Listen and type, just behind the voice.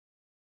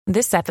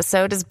This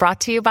episode is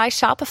brought to you by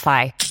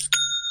Shopify.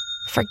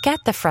 Forget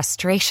the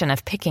frustration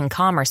of picking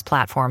commerce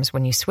platforms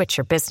when you switch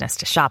your business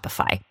to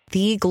Shopify,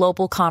 the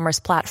global commerce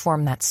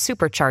platform that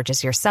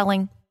supercharges your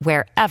selling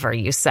wherever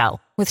you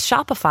sell. With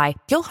Shopify,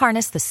 you'll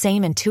harness the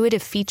same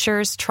intuitive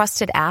features,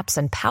 trusted apps,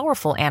 and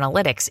powerful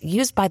analytics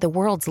used by the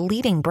world's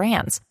leading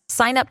brands.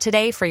 Sign up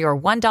today for your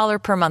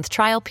 $1 per month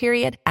trial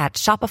period at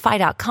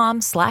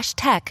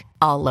shopify.com/tech,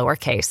 all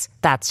lowercase.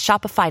 That's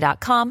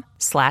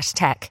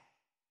shopify.com/tech.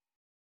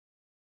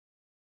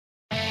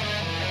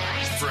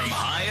 From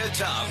high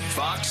atop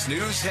Fox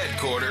News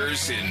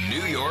headquarters in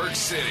New York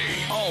City,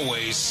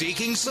 always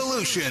seeking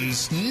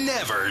solutions,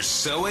 never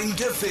sowing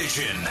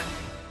division.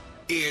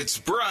 It's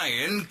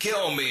Brian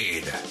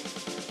Kilmeade.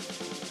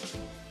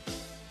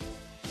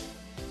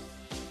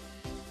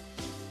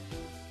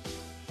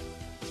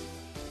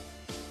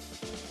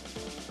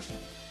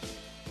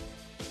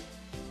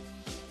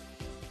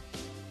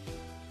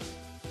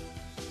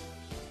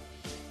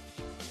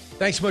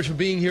 Thanks so much for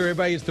being here,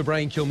 everybody. It's the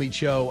Brian Kilmeade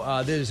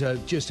Show. There's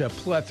just a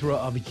plethora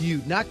of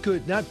huge, not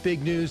good, not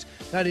big news,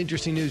 not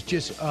interesting news,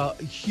 just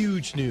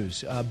huge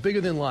news, bigger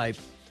than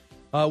life.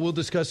 We'll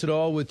discuss it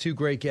all with two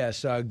great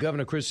guests,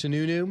 Governor Chris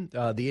Sununu,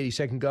 the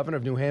 82nd governor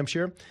of New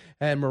Hampshire,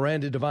 and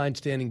Miranda Devine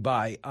standing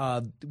by.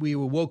 We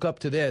woke up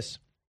to this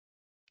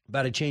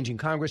about a change in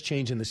Congress,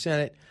 change in the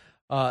Senate.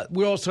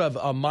 We also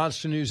have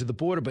monster news at the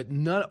border, but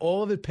not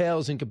all of it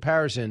pales in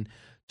comparison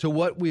to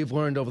what we've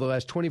learned over the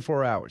last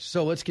 24 hours.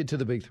 So let's get to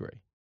the big three.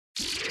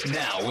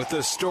 Now, with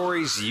the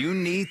stories you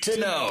need to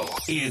know,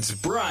 it's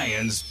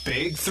Brian's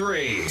Big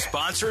Three.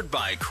 Sponsored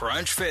by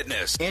Crunch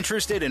Fitness.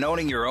 Interested in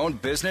owning your own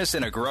business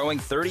in a growing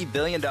 $30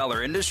 billion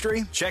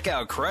industry? Check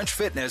out Crunch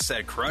Fitness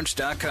at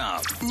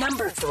crunch.com.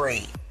 Number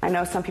 3. I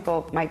know some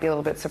people might be a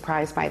little bit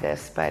surprised by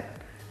this, but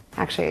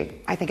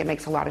actually, I think it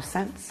makes a lot of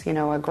sense. You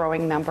know, a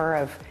growing number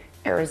of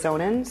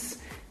Arizonans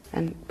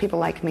and people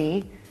like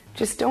me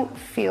just don't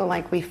feel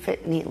like we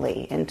fit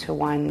neatly into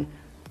one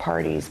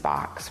party's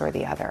box or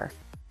the other.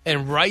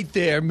 And right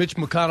there, Mitch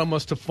McConnell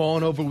must have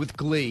fallen over with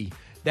glee.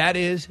 That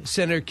is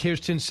Senator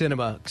Kyrsten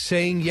Sinema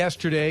saying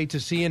yesterday to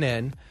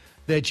CNN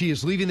that she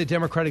is leaving the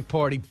Democratic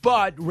Party,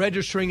 but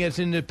registering as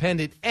an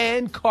independent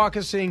and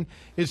caucusing,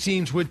 it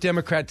seems, with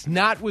Democrats,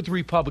 not with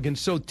Republicans.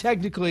 So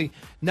technically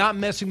not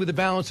messing with the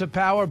balance of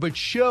power, but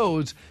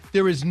shows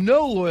there is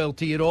no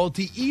loyalty at all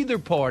to either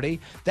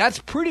party. That's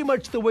pretty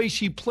much the way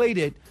she played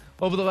it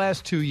over the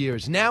last 2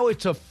 years. Now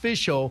it's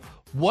official.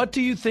 What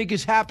do you think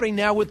is happening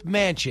now with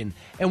Manchin?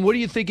 And what do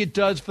you think it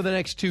does for the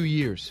next 2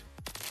 years?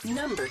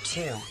 Number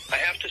 2. I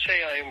have to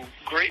say I am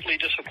greatly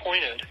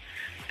disappointed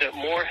that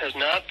more has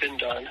not been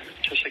done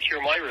to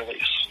secure my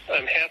release.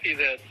 I'm happy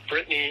that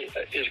Brittany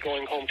is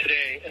going home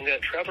today and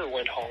that Trevor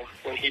went home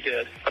when he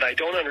did. But I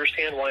don't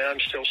understand why I'm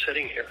still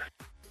sitting here.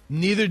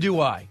 Neither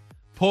do I.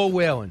 Paul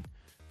Whelan.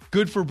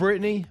 Good for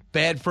Brittany,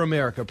 bad for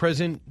America.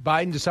 President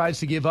Biden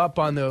decides to give up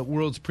on the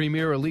world's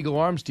premier illegal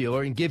arms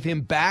dealer and give him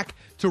back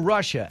to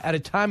Russia at a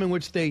time in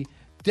which they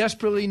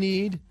desperately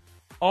need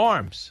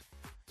arms.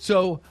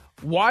 So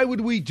why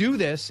would we do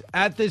this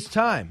at this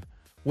time?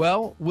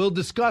 Well, we'll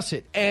discuss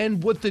it.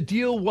 And what the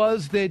deal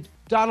was that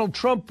Donald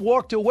Trump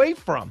walked away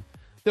from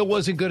that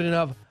wasn't good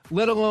enough,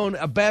 let alone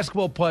a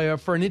basketball player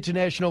for an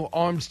international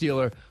arms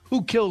dealer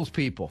who kills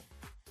people.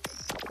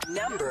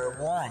 Number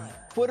 1.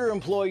 Twitter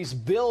employees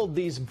build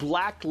these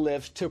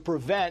blacklists to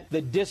prevent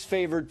the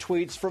disfavored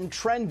tweets from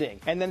trending.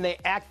 And then they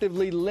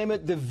actively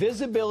limit the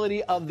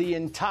visibility of the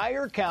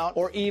entire account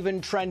or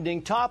even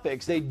trending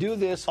topics. They do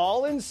this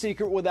all in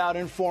secret without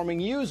informing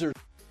users.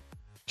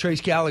 Trace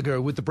Gallagher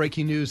with the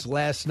breaking news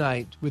last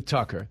night with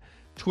Tucker.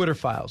 Twitter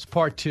Files,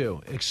 Part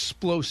 2,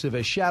 explosive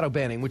as shadow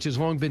banning, which has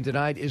long been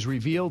denied, is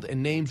revealed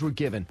and names were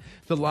given.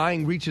 The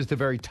lying reaches the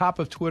very top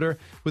of Twitter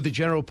with the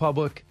general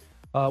public.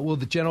 Will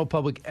the general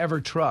public ever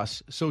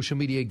trust social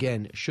media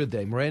again? Should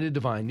they? Miranda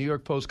Devine, New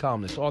York Post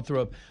columnist, author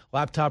of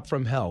Laptop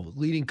from Hell,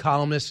 leading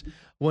columnist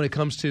when it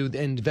comes to an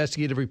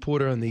investigative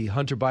reporter on the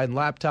Hunter Biden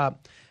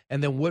laptop,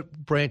 and then what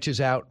branches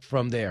out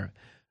from there.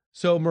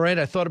 So,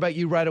 Miranda, I thought about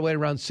you right away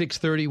around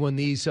 6:30 when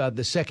the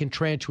second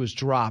tranche was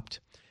dropped.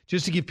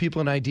 Just to give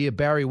people an idea,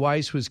 Barry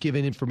Weiss was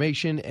given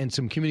information and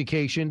some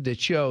communication that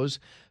shows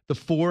the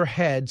 4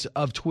 heads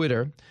of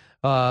Twitter.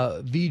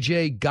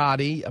 Vijay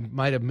Gotti, I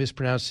might have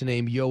mispronounced the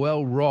name,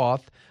 Yoel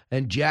Roth,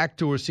 and Jack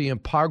Dorsey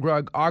and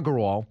Parag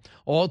Agarwal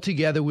all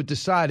together would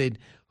decided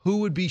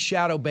who would be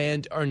shadow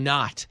banned or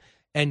not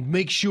and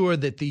make sure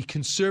that the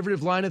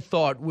conservative line of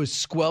thought was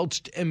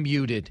squelched and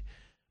muted.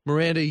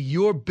 Miranda,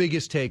 your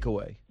biggest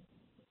takeaway?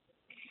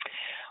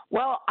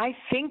 Well, I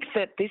think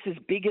that this is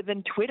bigger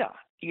than Twitter.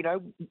 You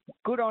know,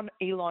 good on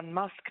Elon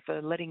Musk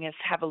for letting us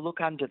have a look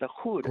under the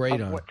hood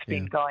of what's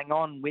been going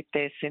on with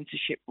their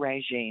censorship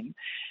regime.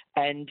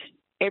 And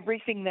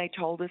everything they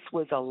told us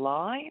was a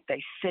lie.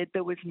 They said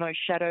there was no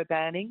shadow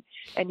banning.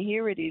 And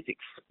here it is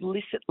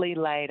explicitly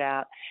laid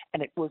out.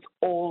 And it was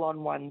all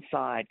on one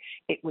side.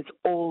 It was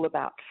all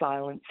about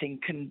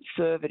silencing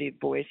conservative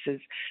voices,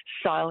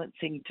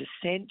 silencing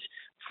dissent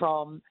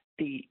from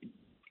the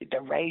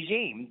the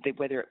regime,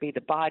 whether it be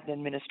the Biden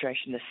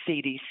administration, the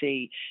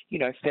CDC,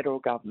 federal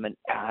government,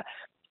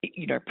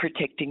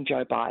 protecting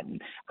Joe Biden,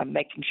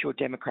 making sure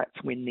Democrats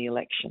win the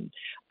election.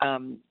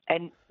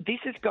 And this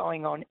is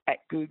going on at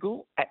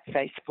Google, at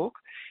Facebook,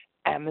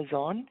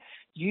 Amazon,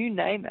 you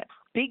name it.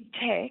 Big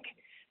tech,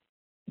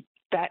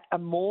 that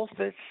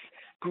amorphous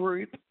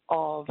group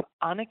of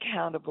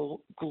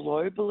unaccountable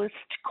globalist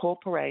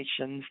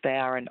corporations, they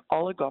are an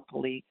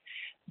oligopoly.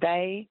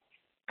 They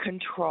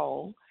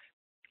control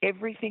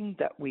everything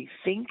that we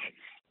think,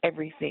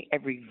 every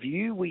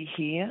view we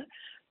hear.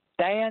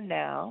 They are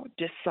now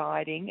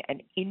deciding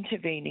and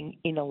intervening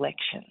in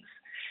elections.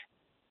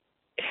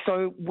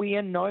 So we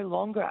are no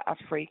longer a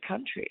free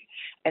country.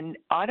 And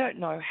I don't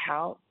know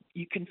how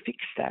you can fix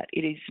that.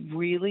 It is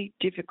really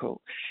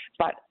difficult.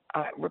 But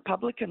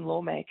Republican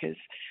lawmakers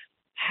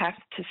have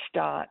to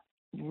start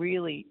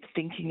really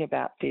thinking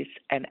about this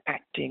and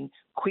acting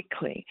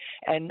quickly.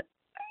 And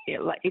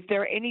if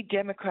there are any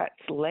Democrats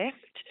left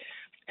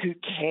who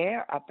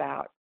care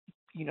about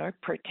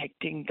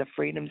protecting the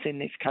freedoms in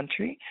this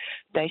country,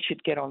 they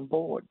should get on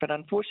board. But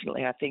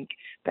unfortunately, I think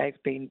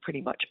they've been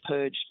pretty much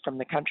purged from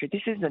the country.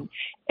 This is an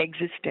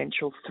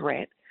existential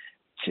threat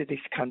to this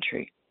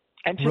country.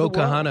 And to Ro the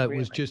world, Khanna really.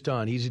 was just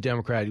on. He's a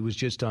Democrat. He was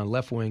just on,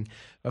 left wing,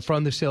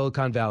 from the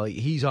Silicon Valley.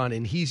 He's on,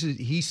 and he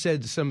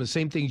said some of the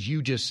same things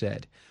you just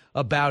said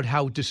about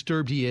how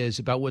disturbed he is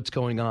about what's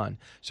going on.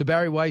 So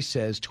Barry Weiss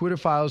says, Twitter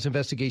Files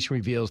investigation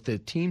reveals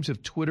that teams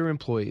of Twitter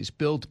employees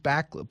build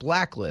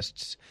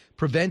blacklists,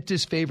 prevent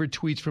disfavored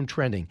tweets from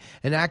trending,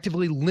 and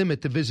actively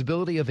limit the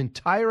visibility of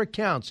entire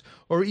accounts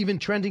or even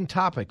trending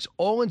topics,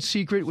 all in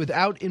secret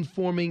without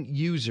informing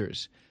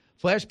users.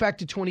 Flashback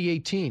to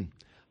 2018.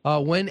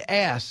 When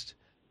asked,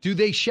 do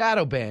they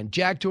shadow ban?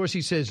 Jack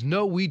Dorsey says,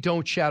 no, we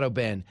don't shadow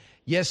ban.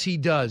 Yes, he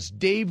does.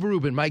 Dave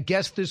Rubin, my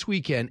guest this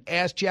weekend,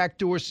 asked Jack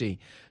Dorsey,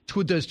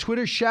 does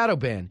Twitter shadow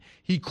ban?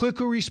 He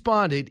quickly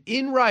responded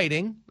in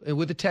writing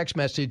with a text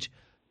message,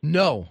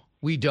 no,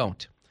 we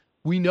don't.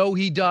 We know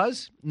he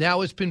does.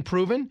 Now it's been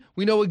proven.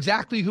 We know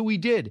exactly who he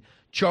did.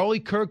 Charlie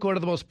Kirk, one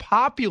of the most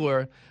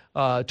popular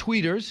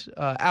tweeters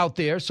out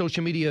there,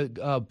 social media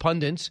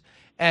pundits,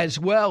 as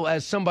well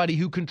as somebody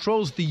who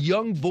controls the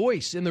young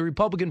voice in the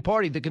Republican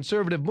Party, the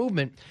conservative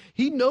movement,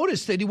 he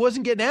noticed that he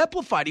wasn't getting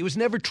amplified. He was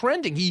never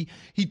trending. He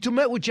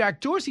met with Jack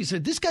Dorsey. He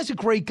said, this guy's a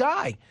great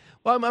guy.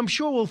 Well, I'm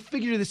sure we'll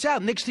figure this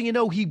out. Next thing you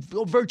know, he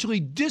virtually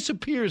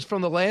disappears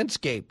from the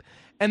landscape.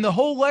 And the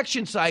whole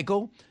election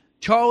cycle,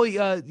 Charlie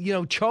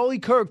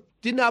Kirk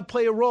did not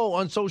play a role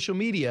on social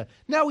media.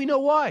 Now we know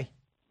why.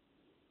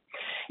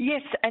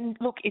 Yes, and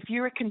look, if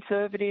you're a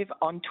conservative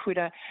on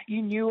Twitter,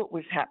 you knew it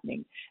was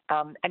happening.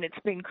 And it's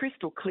been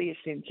crystal clear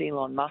since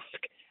Elon Musk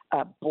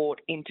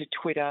bought into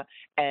Twitter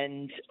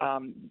and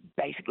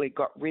basically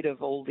got rid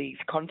of all these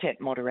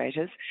content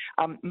moderators.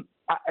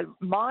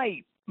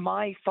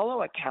 My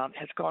follower count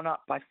has gone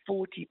up by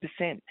 40%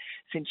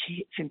 since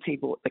he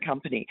bought the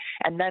company.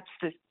 And that's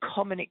the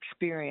common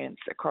experience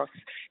across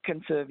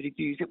conservative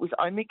views. It was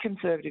only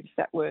conservatives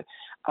that were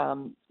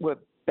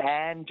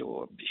banned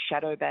or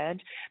shadow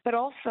banned, but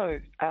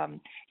also,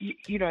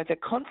 the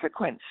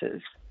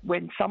consequences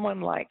when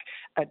someone like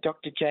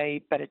Dr.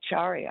 Jay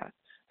Bhattacharya,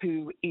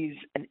 who is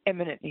an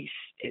eminently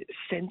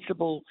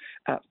sensible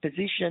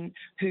physician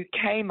who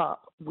came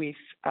up with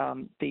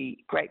the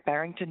Great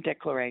Barrington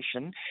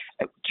Declaration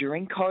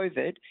during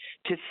COVID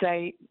to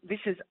say this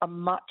is a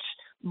much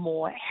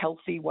more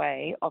healthy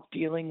way of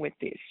dealing with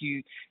this.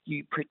 You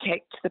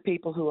protect the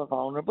people who are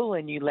vulnerable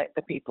and you let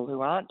the people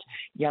who aren't,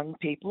 young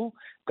people,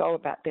 go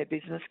about their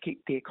business,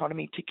 keep the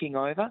economy ticking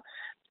over,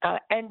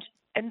 and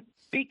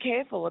be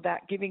careful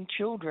about giving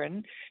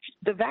children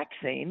the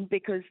vaccine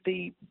because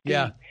the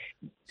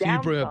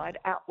downside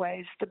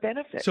outweighs the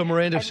benefit. So,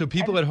 Miranda, so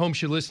people at home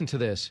should listen to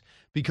this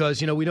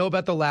because, we know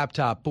about the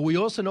laptop, but we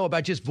also know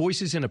about just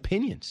voices and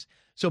opinions.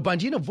 So,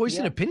 Bongino, voice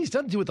and opinions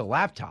doesn't do with the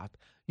laptop.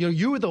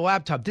 You were the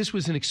laptop. This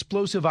was an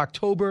explosive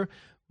October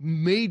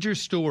major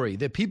story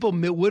that people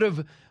would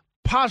have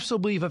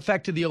possibly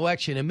affected the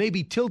election and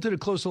maybe tilted a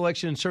close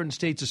election in certain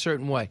states a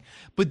certain way.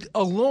 But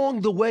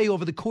along the way,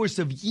 over the course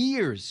of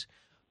years,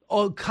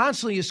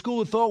 constantly a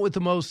school of thought with the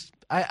most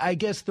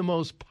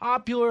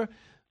popular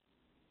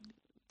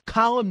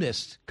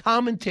columnists,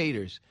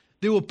 commentators.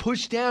 They were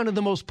pushed down to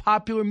the most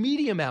popular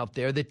medium out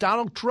there that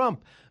Donald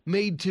Trump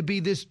made to be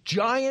this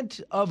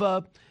giant of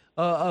a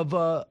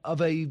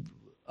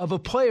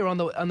player on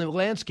the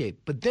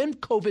landscape. But then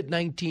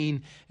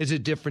COVID-19 is a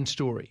different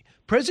story.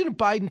 President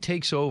Biden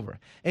takes over,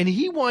 and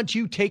he wants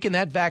you taking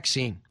that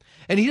vaccine.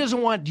 And he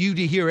doesn't want you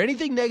to hear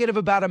anything negative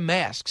about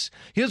masks.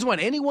 He doesn't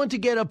want anyone to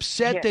get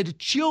upset that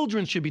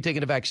children should be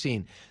taking a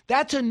vaccine.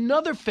 That's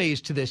another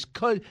phase to this.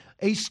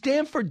 A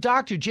Stanford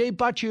doctor, Jay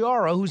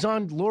Bhattacharya, who's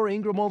on Laura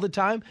Ingraham all the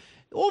time,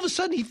 all of a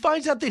sudden he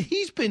finds out that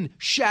he's been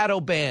shadow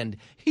banned.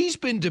 He's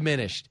been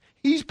diminished.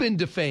 He's been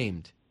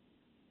defamed.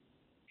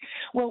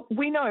 Well,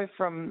 we know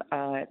from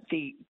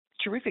the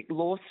terrific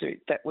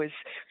lawsuit that was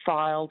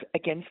filed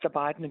against the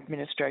Biden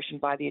administration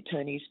by the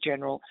Attorneys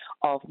General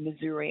of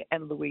Missouri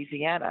and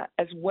Louisiana,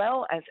 as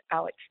well as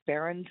Alex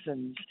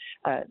Berenson's,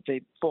 the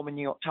former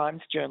New York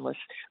Times journalist,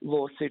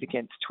 lawsuit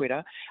against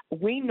Twitter.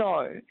 We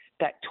know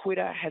that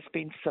Twitter has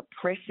been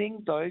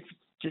suppressing those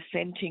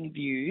dissenting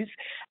views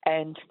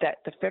and that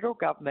the federal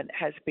government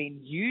has been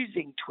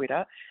using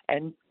Twitter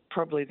and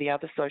probably the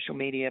other social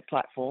media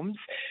platforms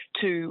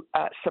to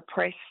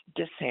suppress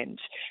dissent.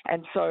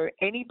 And so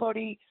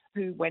anybody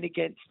who went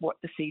against what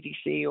the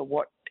CDC or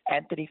what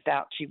Anthony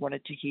Fauci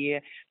wanted to hear,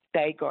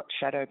 they got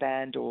shadow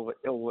banned or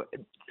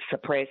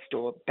suppressed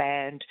or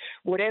banned,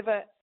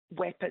 whatever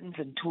weapons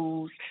and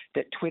tools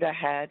that Twitter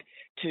had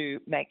to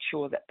make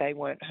sure that they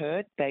weren't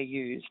heard, they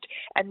used.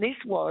 And this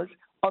was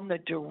on the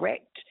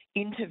direct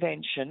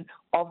intervention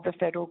of the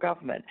federal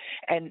government.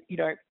 And, you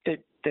know,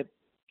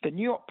 the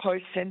New York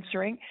Post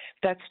censoring,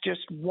 that's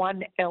just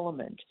one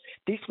element.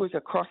 This was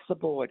across the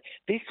board.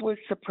 This was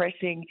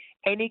suppressing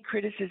any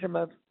criticism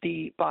of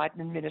the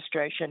Biden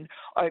administration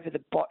over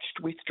the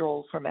botched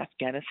withdrawal from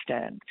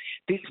Afghanistan.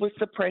 This was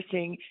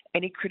suppressing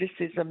any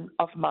criticism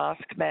of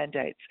mask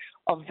mandates,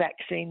 of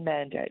vaccine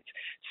mandates,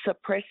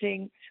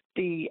 suppressing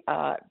the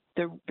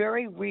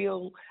very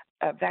real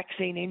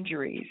vaccine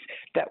injuries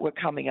that were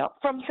coming up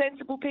from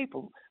sensible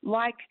people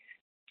like,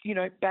 you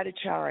know,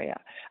 Bhattacharya.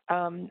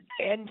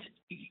 And,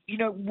 you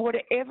know,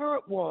 whatever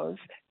it was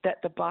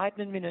that the Biden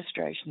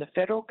administration, the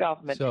federal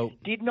government,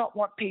 did not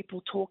want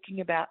people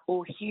talking about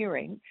or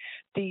hearing,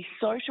 the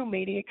social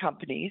media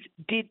companies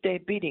did their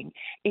bidding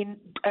in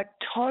a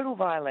total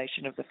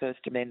violation of the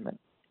First Amendment.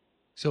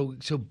 So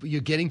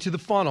you're getting to the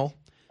funnel.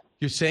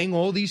 You're saying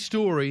all these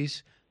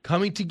stories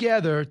coming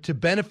together to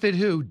benefit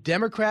who?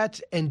 Democrats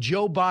and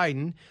Joe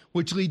Biden,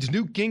 which leads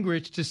Newt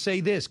Gingrich to say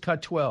this,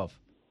 cut 12.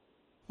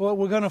 What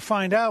we're going to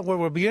find out, what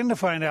we're beginning to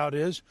find out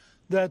is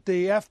that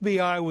the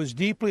FBI was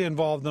deeply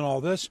involved in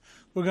all this.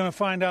 We're going to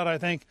find out, I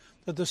think,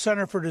 that the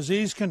Center for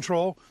Disease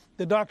Control,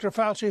 that Dr.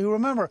 Fauci, who,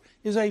 remember,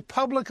 is a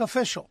public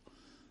official.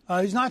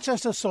 He's not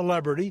just a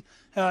celebrity.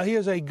 He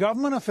is a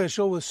government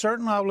official with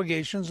certain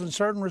obligations and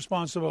certain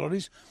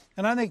responsibilities.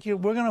 And I think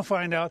we're going to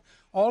find out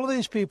all of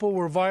these people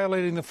were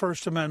violating the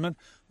First Amendment,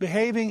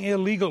 behaving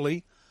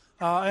illegally,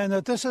 and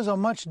that this is a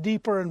much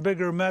deeper and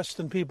bigger mess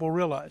than people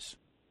realize.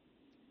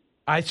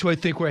 That's where I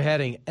think we're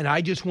heading. And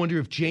I just wonder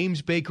if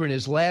James Baker in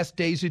his last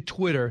days at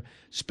Twitter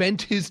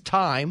spent his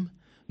time,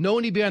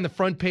 knowing he'd be on the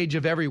front page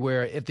of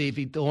everywhere if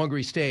the longer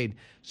he stayed,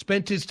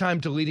 spent his time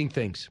deleting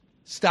things,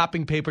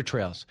 stopping paper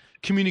trails,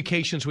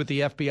 communications with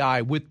the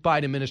FBI, with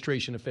Biden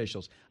administration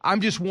officials.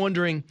 I'm just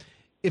wondering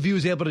if he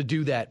was able to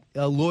do that,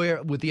 a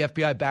lawyer with the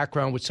FBI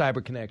background with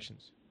cyber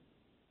connections.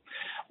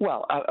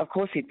 Well, of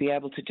course he'd be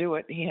able to do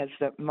it. He has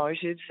the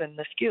motives and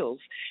the skills.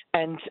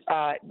 And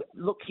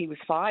look, he was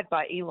fired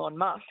by Elon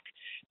Musk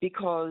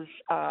because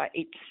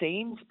it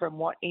seems from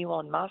what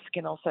Elon Musk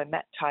and also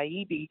Matt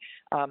Taibbi,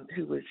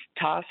 who was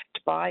tasked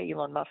by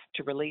Elon Musk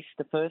to release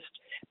the first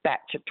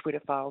batch of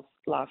Twitter files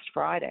last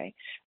Friday,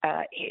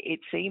 it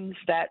seems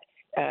that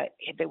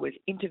there was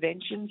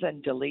interventions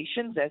and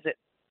deletions, as it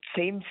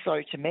seemed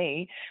so to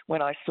me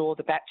when I saw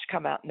the batch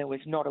come out and there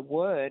was not a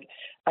word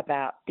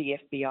about the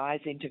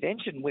FBI's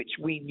intervention, which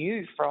we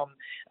knew from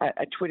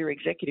a Twitter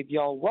executive,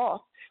 Yoel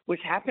Roth, was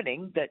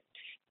happening, that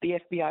the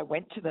FBI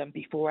went to them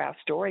before our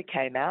story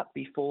came out,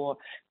 before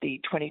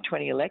the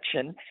 2020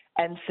 election,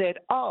 and said,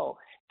 oh,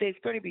 there's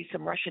going to be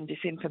some Russian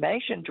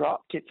disinformation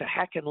dropped. It's a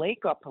hack and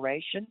leak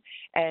operation,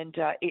 and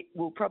it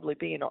will probably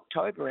be in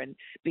October and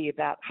be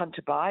about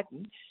Hunter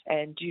Biden.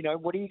 And, you know,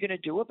 what are you going to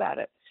do about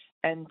it?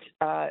 And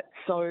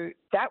so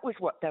that was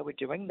what they were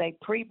doing. They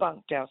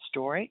pre-bunked our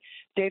story.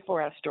 Therefore,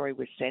 our story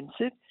was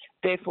censored.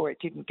 Therefore, it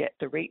didn't get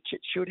the reach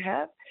it should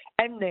have.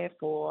 And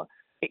therefore,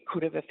 it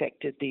could have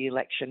affected the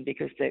election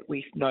because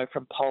we know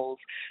from polls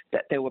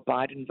that there were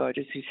Biden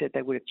voters who said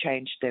they would have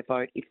changed their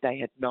vote if they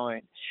had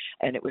known.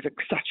 And it was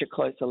such a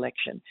close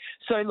election.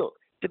 So, look,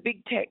 the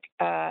big tech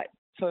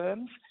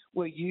firms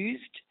were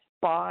used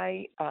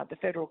by the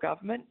federal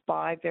government,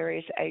 by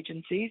various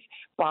agencies,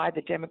 by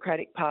the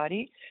Democratic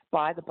Party,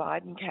 by the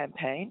Biden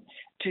campaign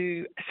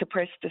to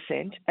suppress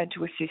dissent and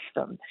to assist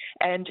them.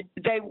 And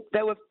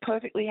they were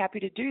perfectly happy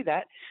to do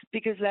that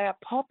because they are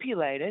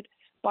populated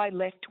by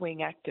left-wing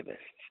activists.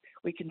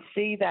 We can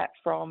see that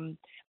from,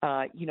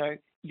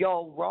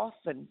 Yoel Roth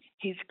and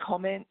his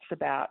comments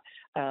about,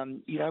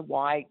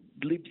 why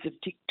Libs of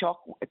TikTok,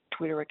 a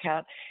Twitter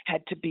account,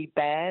 had to be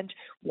banned,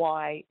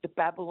 why the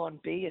Babylon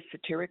Bee, a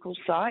satirical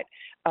site,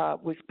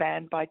 was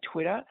banned by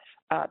Twitter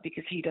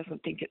because he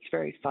doesn't think it's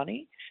very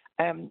funny.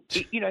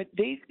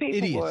 These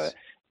people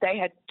they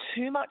had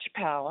too much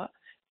power.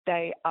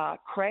 They are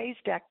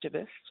crazed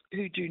activists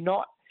who do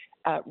not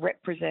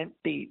represent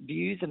the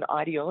views and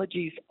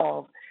ideologies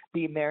of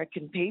the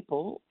American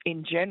people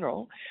in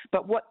general,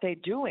 but what they're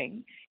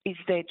doing is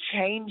they're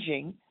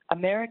changing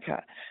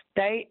America.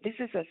 This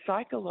is a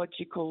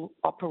psychological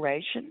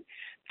operation.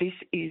 This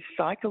is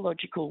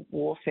psychological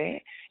warfare.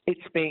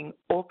 It's being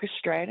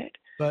orchestrated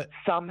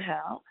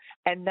somehow,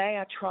 and they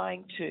are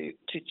trying to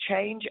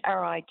change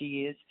our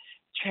ideas,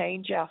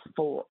 change our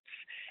thoughts,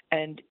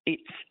 and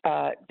it's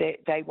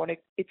they want to.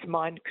 It's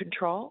mind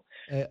control,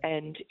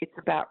 and it's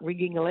about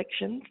rigging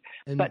elections,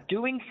 but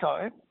doing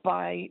so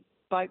by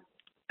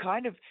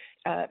kind of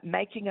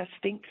making us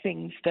think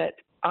things that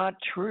aren't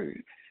true.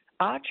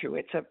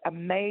 It's a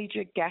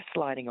major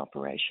gaslighting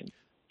operation.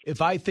 If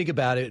I think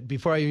about it,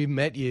 before I even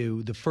met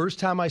you, the first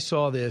time I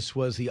saw this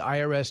was the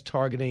IRS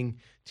targeting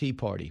Tea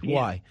Party. Yeah.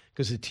 Why?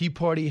 Because the Tea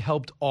Party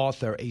helped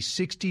author a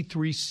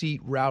 63-seat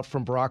route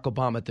from Barack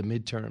Obama at the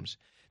midterms.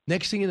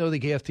 Next thing you know, they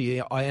gave the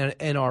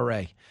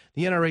NRA.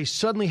 The NRA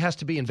suddenly has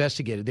to be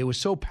investigated. They were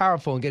so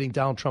powerful in getting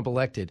Donald Trump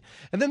elected.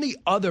 And then the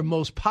other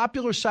most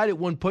popular site at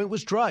one point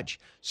was Drudge.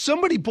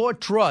 Somebody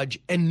bought Drudge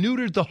and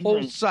neutered the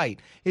whole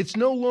site. It's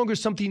no longer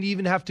something you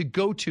even have to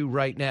go to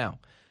right now.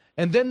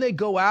 And then they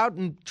go out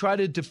and try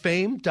to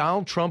defame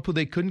Donald Trump, who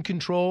they couldn't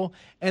control,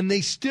 and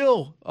they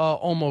still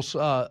almost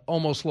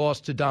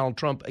lost to Donald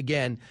Trump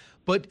again.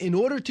 But in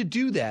order to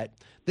do that,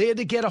 they had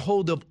to get a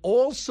hold of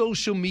all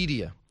social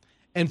media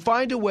and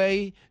find a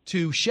way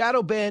to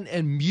shadow ban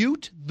and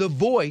mute the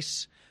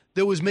voice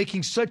that was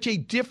making such a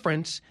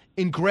difference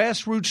in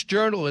grassroots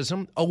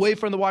journalism away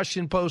from the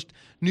Washington Post,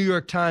 New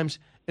York Times,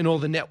 and all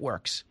the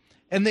networks.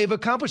 And they've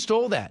accomplished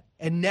all that.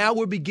 And now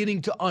we're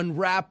beginning to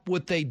unwrap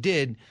what they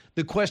did.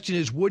 The question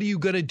is, what are you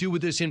going to do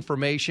with this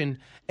information,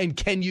 and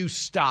can you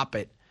stop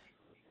it?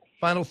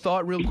 Final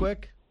thought real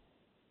quick?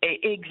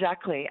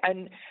 Exactly.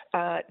 And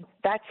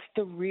that's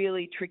the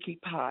really tricky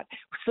part.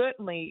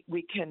 Certainly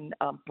we can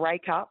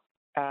break up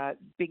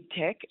big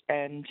tech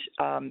and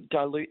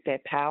dilute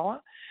their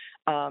power.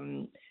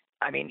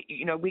 I mean,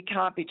 we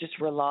can't be just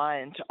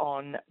reliant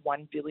on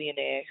one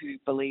billionaire who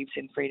believes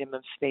in freedom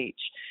of speech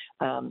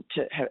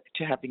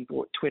to having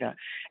bought Twitter.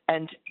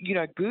 And,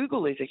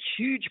 Google is a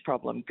huge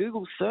problem.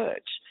 Google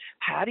search,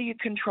 how do you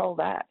control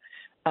that?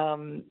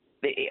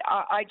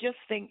 I just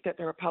think that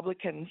the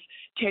Republicans,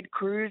 Ted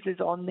Cruz is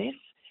on this.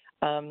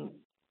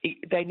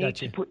 They need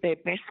to put their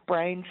best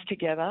brains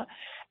together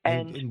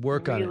and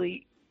work really, on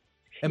it.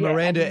 And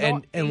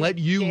Miranda, and let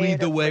you lead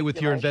the way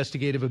with your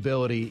investigative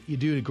ability. You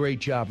do a great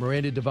job.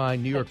 Miranda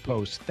Devine, New York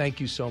Post. Thank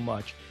you so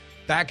much.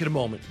 Back in a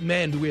moment.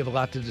 Man, do we have a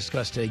lot to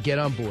discuss today. Get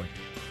on board.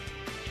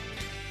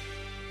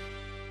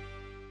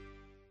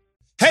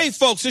 Hey,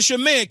 folks, it's your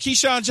man,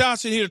 Keyshawn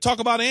Johnson, here to talk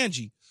about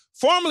Angie,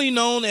 formerly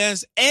known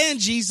as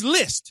Angie's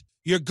List,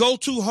 your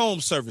go-to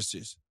home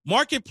services.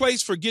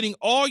 Marketplace for getting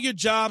all your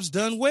jobs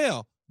done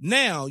well.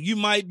 Now, you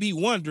might be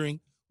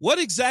wondering, what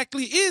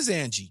exactly is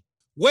Angie?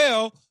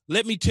 Well,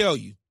 let me tell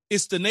you,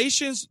 it's the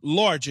nation's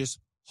largest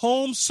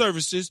home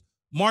services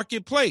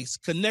marketplace,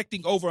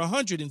 connecting over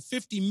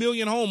 150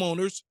 million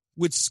homeowners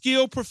with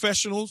skilled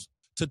professionals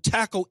to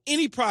tackle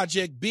any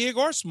project, big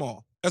or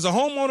small. As a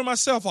homeowner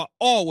myself, I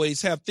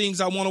always have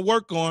things I want to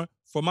work on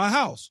for my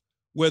house,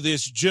 whether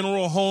it's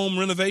general home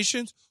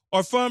renovations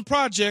or fun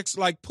projects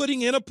like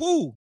putting in a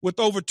pool. With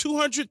over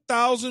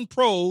 200,000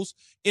 pros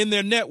in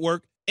their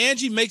network,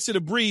 Angie makes it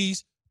a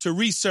breeze to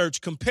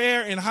research,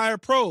 compare, and hire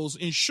pros,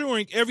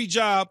 ensuring every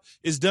job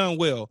is done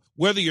well.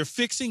 Whether you're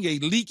fixing a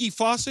leaky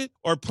faucet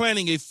or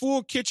planning a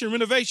full kitchen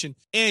renovation,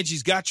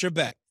 Angie's got your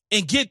back.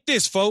 And get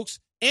this, folks,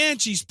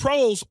 Angie's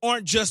pros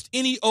aren't just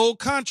any old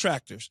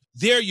contractors.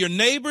 They're your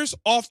neighbors,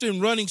 often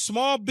running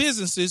small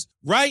businesses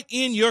right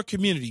in your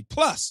community.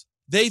 Plus,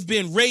 they've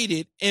been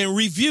rated and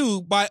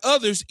reviewed by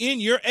others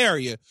in your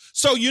area,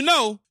 so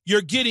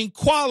you're getting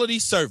quality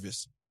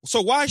service.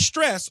 So why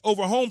stress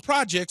over home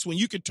projects when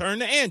you can turn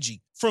to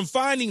Angie? From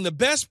finding the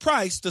best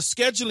price to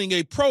scheduling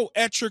a pro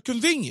at your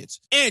convenience,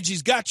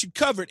 Angie's got you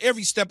covered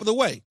every step of the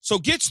way. So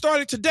get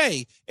started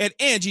today at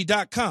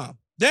Angie.com.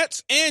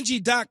 That's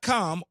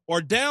Angie.com,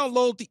 or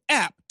download the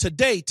app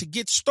today to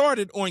get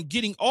started on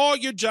getting all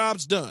your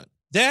jobs done.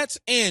 That's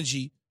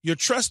Angie, your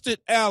trusted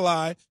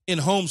ally in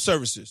home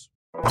services.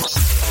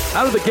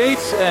 Out of the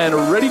gates and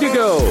ready to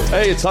go.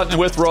 Hey, it's Hutton and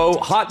Withrow.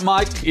 Hot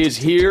Mike is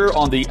here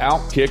on the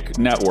Outkick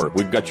Network.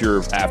 We've got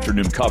your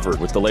afternoon covered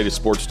with the latest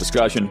sports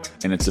discussion,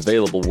 and it's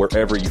available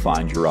wherever you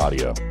find your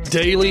audio.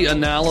 Daily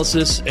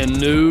analysis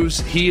and news.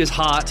 He is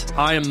hot.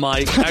 I am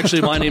Mike.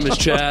 Actually, my name is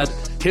Chad.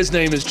 His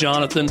name is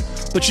Jonathan,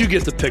 but you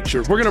get the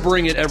picture. We're going to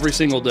bring it every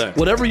single day.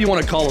 Whatever you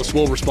want to call us,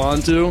 we'll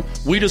respond to.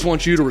 We just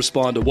want you to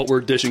respond to what we're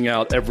dishing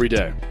out every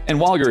day. And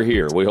while you're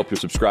here, we hope you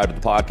subscribe to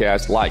the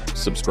podcast, like,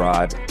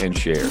 subscribe, and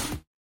share.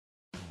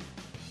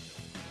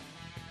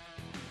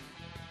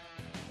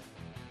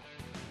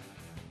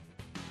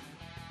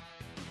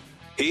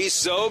 He's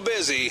so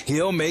busy,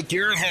 he'll make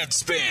your head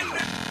spin.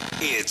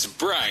 It's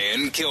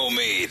Brian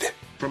Kilmeade.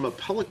 From a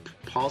public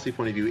policy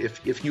point of view,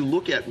 if you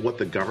look at what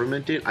the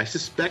government did, I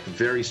suspect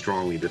very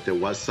strongly that there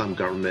was some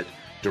government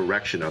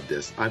direction of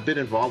this. I've been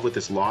involved with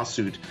this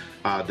lawsuit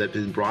that's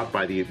been brought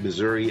by the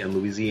Missouri and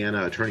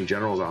Louisiana Attorney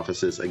General's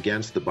offices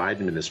against the Biden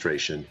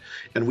administration.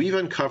 And we've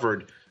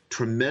uncovered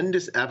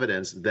tremendous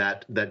evidence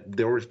that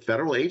there were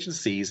federal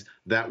agencies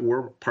that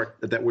were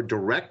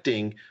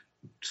directing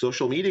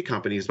social media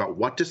companies about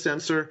what to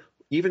censor,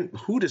 even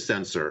who to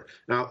censor.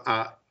 Now,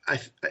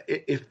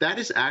 if that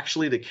is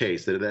actually the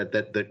case,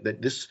 that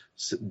this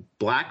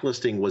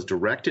blacklisting was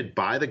directed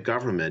by the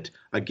government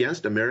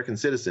against American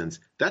citizens,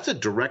 that's a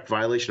direct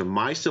violation of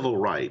my civil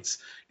rights.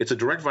 It's a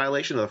direct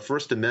violation of the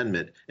First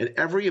Amendment, and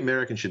every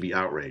American should be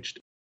outraged.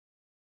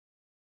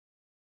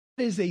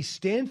 Is a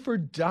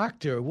Stanford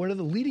doctor, one of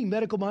the leading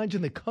medical minds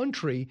in the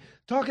country,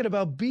 talking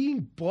about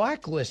being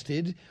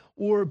blacklisted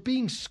or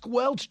being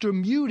squelched or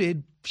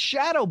muted,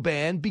 shadow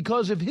banned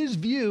because of his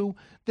view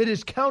that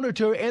is counter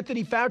to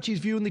Anthony Fauci's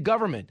view in the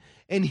government.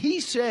 And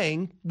he's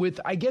saying,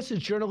 with, I guess, his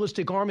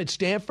journalistic arm at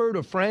Stanford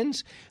or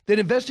friends, that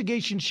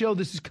investigations show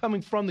this is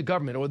coming from the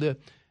government,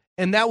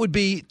 and that would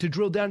be, to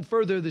drill down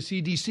further, the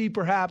CDC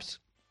perhaps,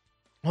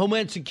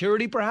 Homeland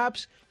Security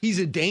perhaps. He's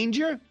a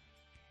danger.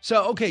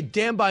 So, okay,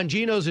 Dan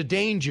Bongino's a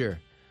danger.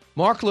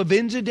 Mark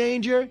Levin's a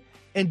danger.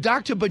 And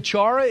Dr.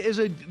 Bachara is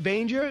a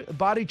danger.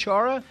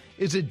 Bhattacharya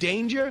is a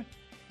danger.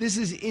 This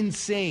is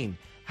insane.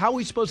 How are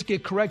we supposed to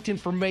get correct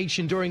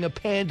information during a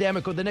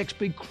pandemic or the next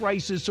big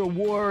crisis or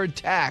war or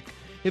attack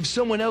if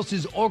someone else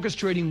is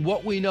orchestrating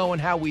what we know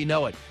and how we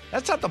know it?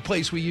 That's not the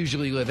place we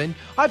usually live in.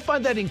 I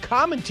find that in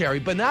commentary,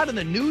 but not in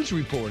the news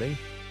reporting.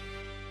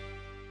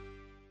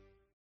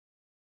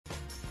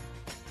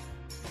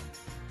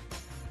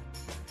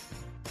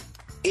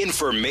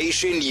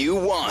 Information you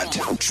want.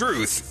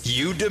 Truth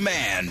you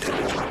demand.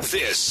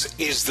 This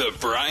is the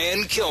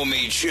Brian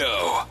Kilmeade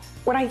Show.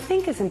 What I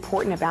think is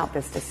important about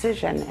this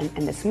decision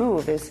and this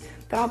move is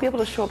that I'll be able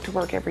to show up to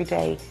work every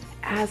day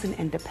as an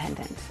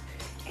independent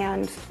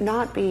and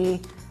not be,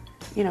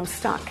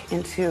 stuck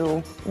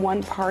into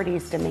one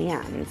party's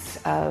demands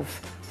of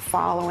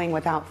following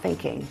without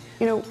thinking.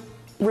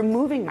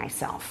 Removing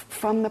myself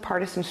from the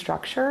partisan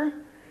structure,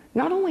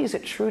 not only is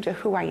it true to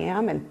who I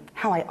am and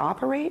how I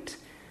operate,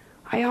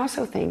 I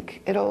also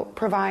think it'll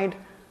provide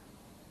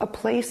a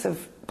place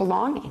of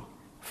belonging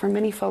for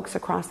many folks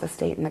across the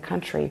state and the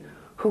country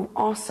who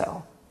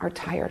also are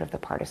tired of the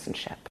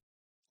partisanship.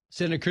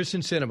 Senator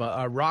Kyrsten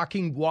Sinema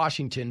rocking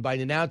Washington by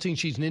announcing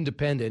she's an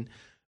independent.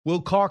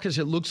 Will caucus,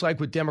 it looks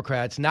like, with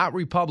Democrats, not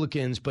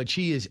Republicans, but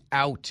she is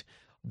out.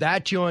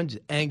 That joins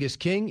Angus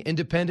King,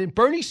 independent.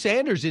 Bernie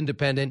Sanders,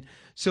 independent.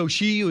 So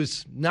she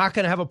was not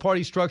going to have a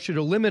party structure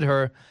to limit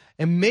her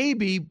and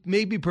maybe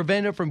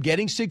prevent her from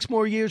getting 6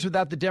 more years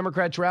without the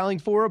Democrats rallying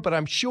for her. But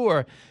I'm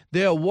sure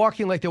they're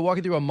walking like they're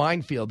walking through a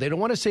minefield. They don't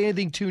want to say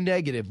anything too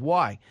negative.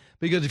 Why?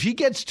 Because if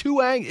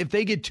if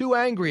they get too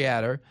angry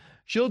at her,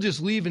 she'll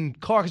just leave and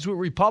caucus with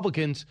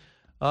Republicans,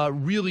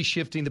 really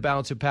shifting the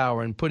balance of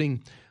power and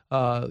putting,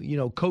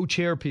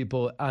 co-chair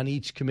people on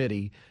each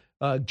committee.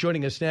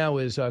 Joining us now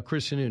is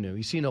Chris Sununu.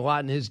 He's seen a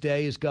lot in his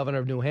day as governor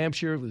of New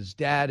Hampshire with his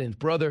dad and his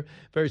brother,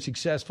 very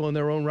successful in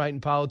their own right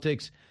in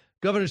politics.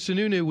 Governor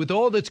Sununu, with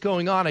all that's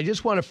going on, I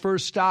just want to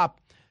first stop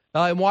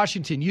in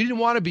Washington. You didn't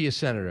want to be a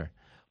senator,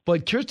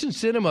 but Kyrsten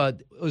Sinema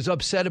was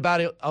upset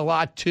about it a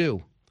lot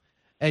too,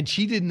 and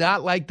she did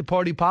not like the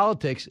party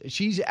politics.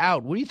 She's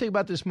out. What do you think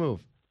about this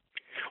move?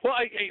 Well,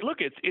 look,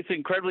 it's an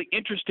incredibly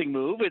interesting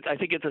move. I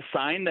think it's a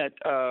sign that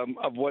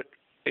of what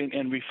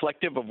and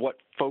reflective of what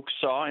folks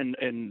saw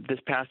in this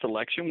past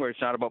election, where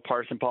it's not about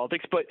partisan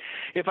politics. But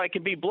if I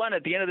can be blunt,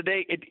 at the end of the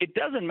day, it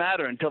doesn't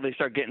matter until they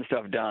start getting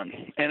stuff done.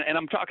 And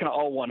I'm talking to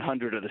all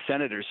 100 of the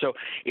senators. So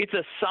it's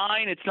a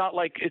sign.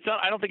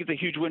 I don't think it's a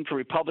huge win for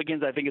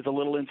Republicans. I think it's a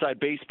little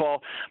inside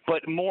baseball.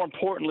 But more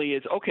importantly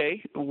is,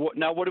 okay,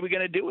 now what are we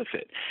going to do with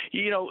it?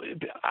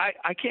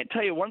 I can't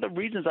tell you, one of the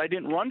reasons I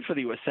didn't run for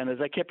the U.S. Senate is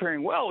I kept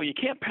hearing, well, you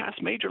can't pass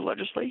major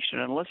legislation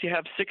unless you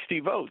have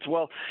 60 votes.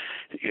 Well,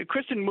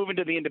 Kyrsten moving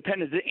to the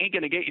independents, it ain't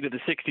going to get you to the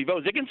 60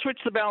 votes. It can switch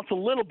the balance a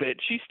little bit.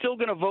 She's still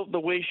going to vote the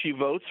way she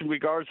votes,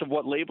 regardless of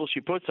what label she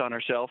puts on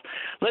herself.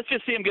 Let's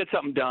just see him get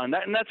something done.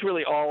 And that's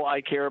really all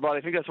I care about.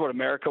 I think that's what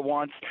America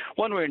wants.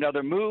 One way or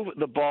another, move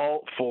the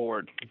ball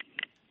forward.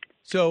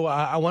 So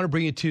I want to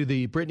bring you to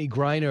the Brittany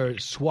Griner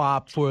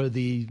swap for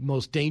the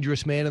most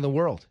dangerous man in the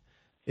world.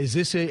 Is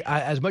this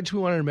as much as we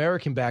want an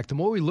American back, the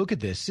more we look at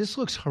this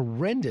looks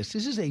horrendous.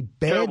 This is a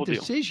bad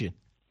decision.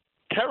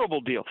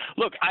 Terrible deal.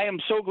 Look, I am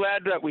so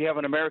glad that we have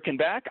an American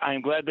back. I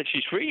am glad that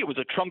she's free. It was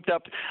a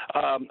trumped-up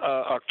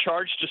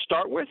charge to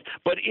start with,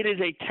 but it is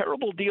a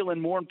terrible deal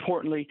and, more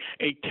importantly,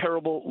 a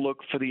terrible look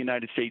for the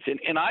United States.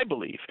 And I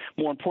believe,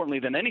 more importantly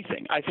than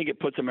anything, I think it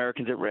puts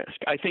Americans at risk.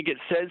 I think it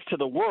says to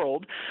the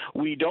world,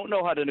 we don't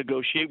know how to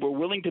negotiate. We're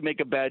willing to make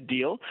a bad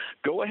deal.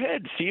 Go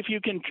ahead. See if you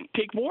can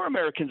take more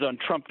Americans on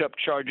trumped-up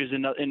charges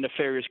in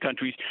nefarious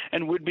countries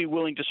and would be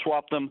willing to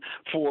swap them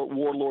for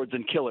warlords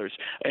and killers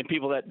and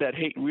people that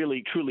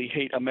truly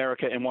hate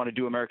America and want to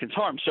do Americans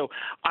harm. So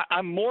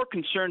I'm more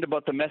concerned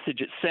about the message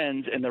it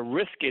sends and the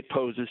risk it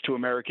poses to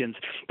Americans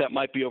that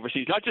might be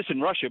overseas, not just in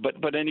Russia,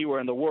 but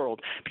anywhere in the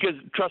world. Because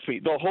trust me,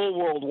 the whole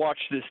world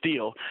watched this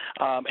deal,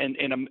 and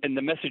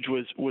the message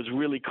was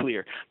really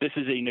clear. This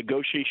is a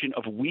negotiation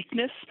of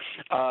weakness.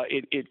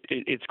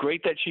 It's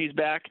great that she's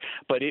back,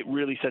 but it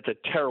really sets a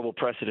terrible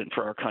precedent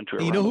for our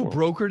country. You know who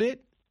brokered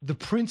it? The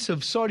Prince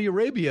of Saudi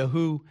Arabia,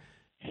 who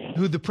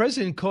the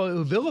president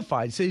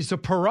vilified, says he's a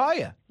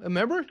pariah.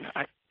 Remember?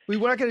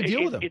 We're not going to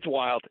deal with them. It's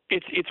wild.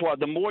 It's wild.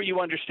 The more you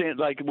understand,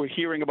 like we're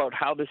hearing about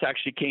how this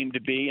actually came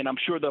to be, and I'm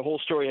sure the whole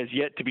story has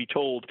yet to be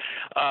told,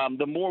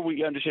 the more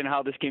we understand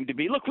how this came to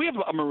be. Look, we have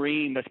a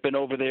Marine that's been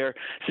over there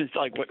since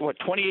like what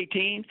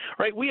 2018,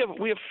 right? We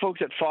have folks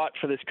that fought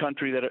for this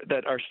country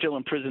that are still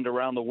imprisoned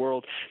around the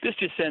world. This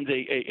just sends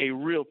a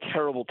real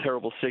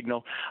terrible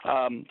signal.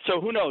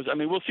 So who knows? I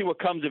mean, we'll see what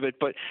comes of it.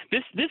 But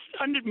this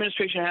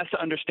administration has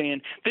to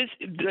understand this.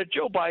 That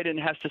Joe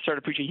Biden has to start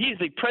appreciating. He is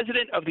the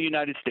president of the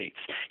United States.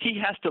 He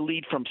has to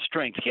lead from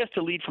strength. He has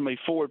to lead from a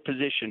forward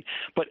position.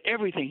 But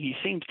everything he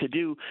seems to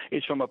do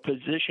is from a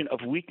position of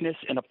weakness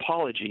and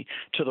apology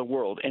to the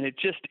world. And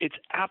it's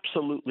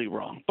absolutely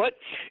wrong. But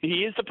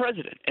he is the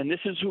president, and this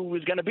is who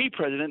is going to be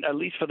president at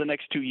least for the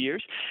next 2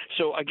 years.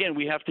 So again,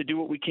 we have to do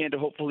what we can to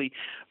hopefully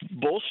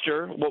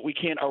bolster what we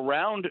can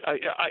around.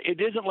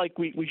 It isn't like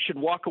we should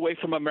walk away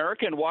from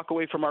America and walk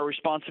away from our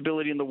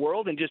responsibility in the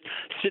world and just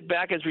sit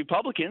back as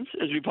Republicans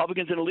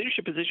in a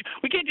leadership position.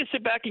 We can't just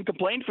sit back and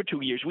complain for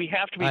 2 years. We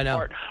have to be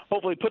part,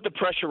 hopefully put the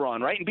pressure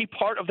on, right, and be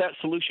part of that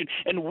solution.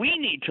 And we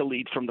need to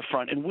lead from the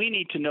front, and we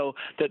need to know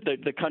that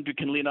the country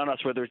can lean on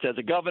us, whether it's as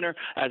a governor,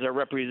 as our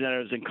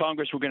representatives in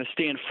Congress. We're going to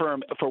stand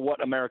firm for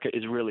what America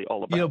is really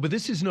all about. But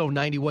this is no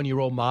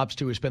 91-year-old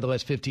mobster who spent the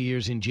last 50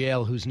 years in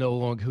jail who's no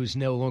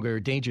longer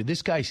a danger.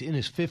 This guy's in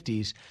his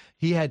 50s.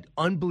 He had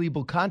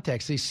unbelievable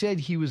contacts. They said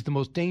he was the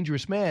most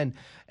dangerous man,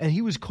 and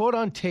he was caught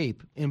on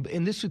tape, and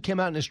this came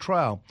out in his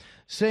trial,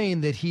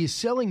 saying that he is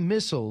selling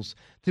missiles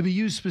to be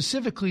used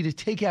specifically to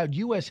take out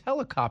U.S.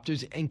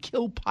 helicopters and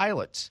kill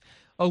pilots,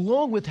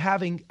 along with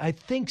having, I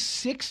think,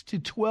 6 to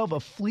 12 a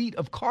fleet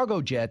of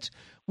cargo jets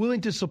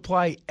willing to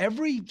supply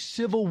every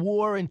civil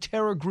war and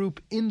terror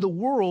group in the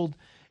world.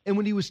 And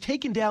when he was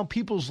taken down,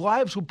 people's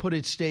lives were put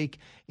at stake.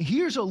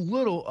 Here's a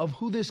little of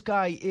who this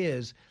guy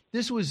is.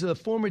 This was a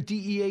former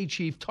DEA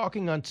chief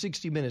talking on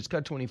 60 Minutes,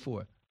 Cut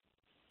 24.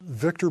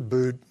 Victor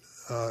Bout,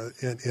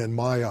 in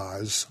my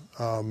eyes,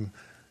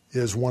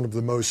 is one of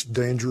the most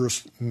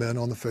dangerous men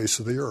on the face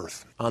of the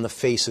earth. On the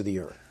face of the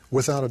earth.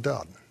 Without a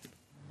doubt.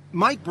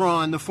 Mike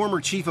Braun, the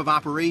former chief of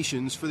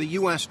operations for the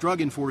U.S.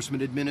 Drug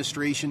Enforcement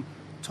Administration,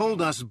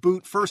 told us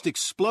Bout first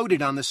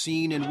exploded on the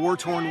scene in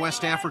war-torn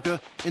West Africa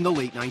in the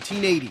late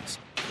 1980s.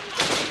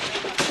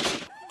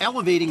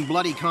 Elevating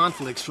bloody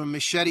conflicts from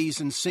machetes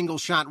and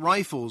single-shot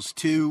rifles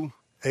to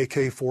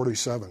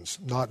AK-47s,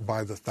 not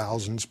by the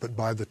thousands, but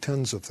by the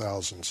tens of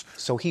thousands.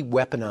 So he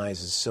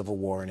weaponizes civil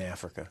war in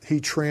Africa.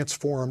 He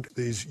transformed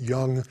these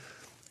young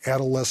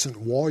adolescent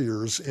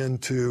warriors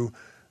into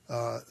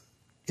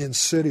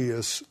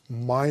insidious,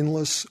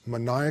 mindless,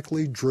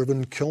 maniacally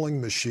driven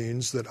killing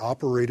machines that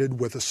operated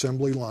with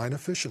assembly line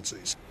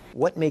efficiencies.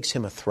 What makes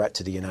him a threat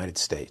to the United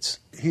States?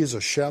 He is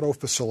a shadow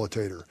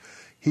facilitator.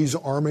 He's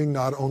arming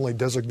not only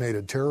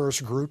designated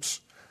terrorist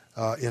groups,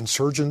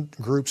 insurgent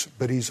groups,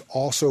 but he's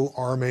also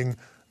arming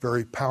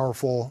very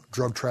powerful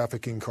drug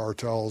trafficking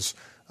cartels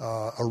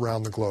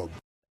around the globe.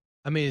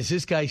 I mean, is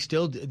this guy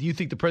still, do you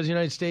think the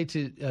President of the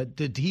United States,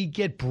 did he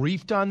get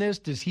briefed on this?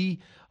 Is he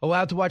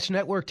allowed to watch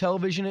network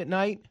television at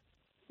night?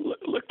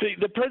 Look,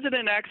 the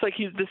president acts like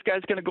this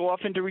guy's going to go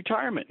off into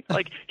retirement.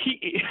 Like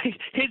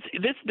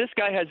this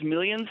guy has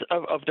millions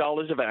of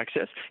dollars of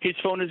access. His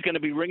phone is going to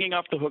be ringing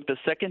off the hook the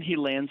second he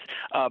lands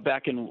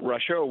back in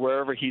Russia or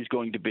wherever he's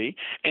going to be,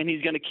 and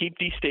he's going to keep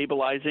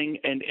destabilizing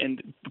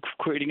and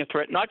creating a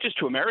threat not just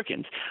to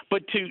Americans,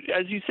 but to,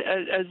 as you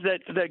as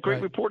that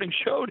great reporting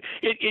showed,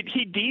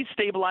 he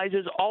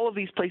destabilizes all of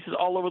these places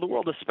all over the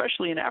world,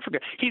 especially in Africa.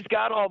 He's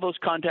got all those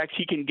contacts.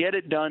 He can get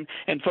it done,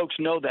 and folks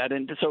know that.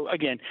 And so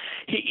again,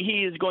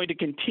 he is going to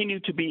continue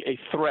to be a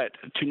threat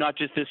to not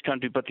just this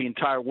country but the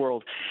entire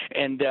world.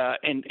 And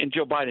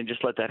Joe Biden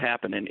just let that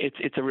happen, and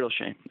it's a real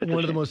shame.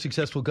 One of the most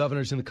successful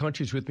governors in the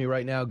country is with me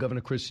right now.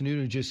 Governor Chris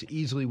Sununu just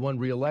easily won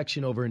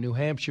re-election over in New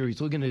Hampshire.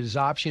 He's looking at his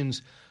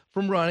options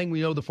from running.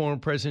 We know the former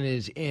president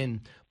is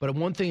in, but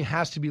one thing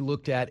has to be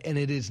looked at, and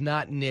it is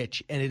not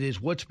niche, and it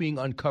is what's being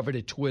uncovered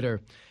at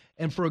Twitter.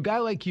 And for a guy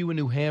like you in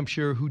New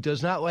Hampshire who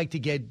does not like to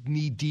get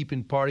knee-deep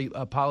in party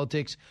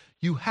politics,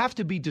 you have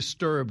to be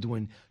disturbed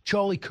when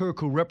Charlie Kirk,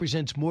 who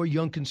represents more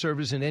young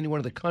conservatives than anyone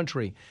in the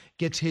country,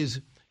 gets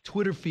his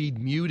Twitter feed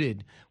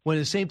muted. When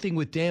the same thing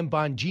with Dan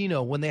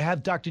Bongino, when they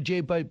have Dr.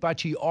 Jay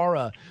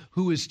Bhattacharya,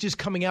 who is just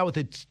coming out with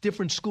a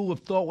different school of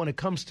thought when it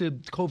comes to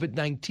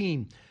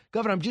COVID-19.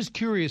 Governor, I'm just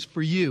curious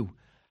for you,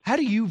 how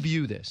do you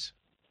view this?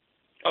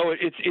 Oh,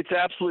 it's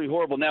absolutely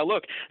horrible. Now,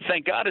 look,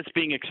 thank God it's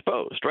being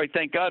exposed, right?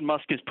 Thank God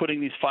Musk is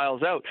putting these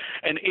files out.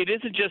 And it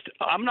isn't just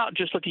 – I'm not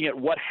just looking at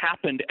what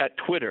happened at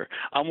Twitter.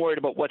 I'm worried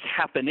about what's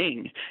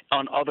happening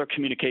on other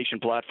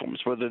communication platforms,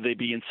 whether they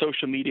be in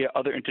social media,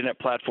 other Internet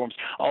platforms,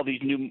 all these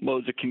new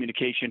modes of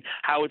communication,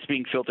 how it's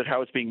being filtered,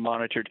 how it's being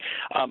monitored.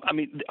 I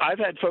mean, I've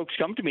had folks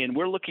come to me, and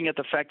we're looking at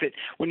the fact that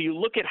when you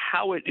look at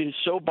how it is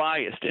so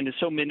biased and is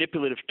so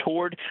manipulative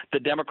toward the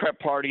Democrat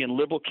Party and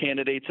liberal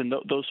candidates and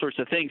those sorts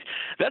of things,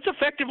 that's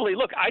affecting effectively,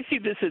 look, I see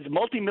this as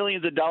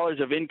multi-millions of dollars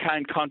of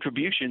in-kind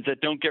contributions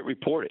that don't get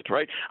reported,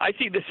 right? I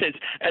see this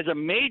as a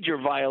major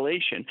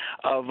violation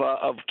of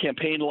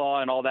campaign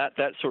law and all that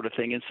sort of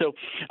thing. And so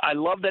I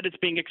love that it's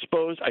being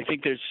exposed. I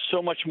think there's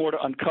so much more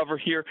to uncover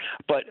here,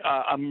 but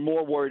I'm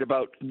more worried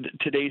about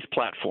today's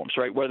platforms,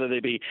 right? Whether they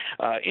be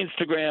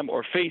Instagram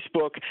or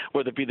Facebook,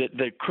 whether it be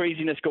the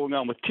craziness going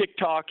on with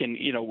TikTok. And,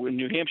 you know, in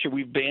New Hampshire,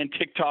 we've banned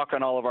TikTok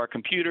on all of our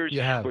computers.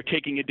 We're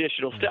taking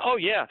additional steps. Oh,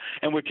 yeah.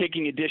 And we're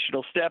taking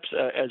additional steps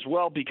as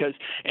well because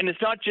 – and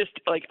it's not just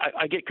like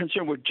I get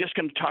concerned we're just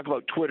going to talk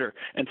about Twitter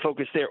and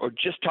focus there or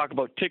just talk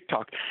about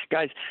TikTok.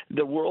 Guys,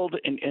 the world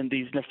and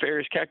these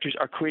nefarious characters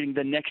are creating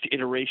the next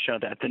iteration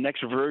of that, the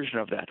next version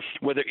of that,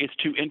 whether it's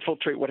to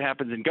infiltrate what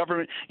happens in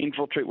government,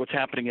 infiltrate what's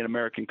happening in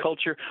American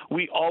culture.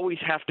 We always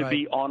have to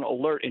be on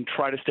alert and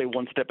try to stay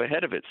one step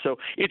ahead of it. So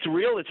it's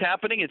real. It's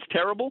happening. It's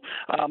terrible.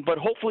 But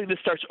hopefully this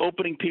starts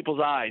opening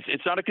people's eyes.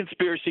 It's not a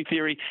conspiracy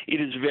theory.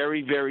 It is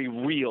very, very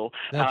real.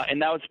 And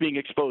now it's being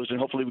exposed, and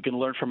hopefully we can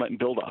learn from it and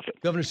build off it.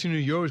 Governor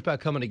Sununu, you're always about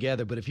coming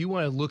together, but if you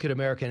want to look at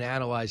America and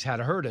analyze how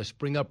to hurt us,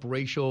 bring up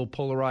racial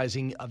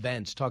polarizing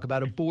events, talk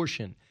about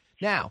abortion.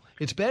 Now,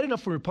 it's bad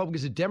enough for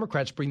Republicans and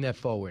Democrats to bring that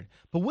forward.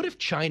 But what if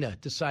China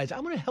decides,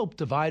 I'm going to help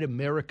divide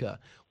America?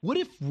 What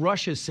if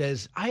Russia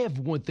says, I have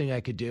one thing I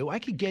could do. I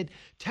could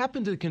tap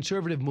into the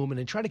conservative movement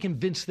and try to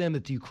convince them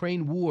that the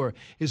Ukraine war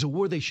is a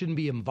war they shouldn't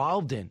be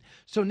involved in.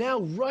 So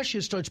now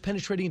Russia starts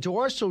penetrating into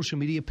our social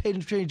media,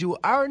 penetrating into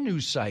our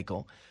news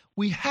cycle.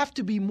 We have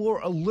to be more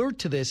alert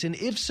to this. And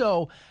if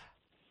so,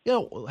 you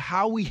know,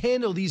 how we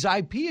handle these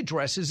IP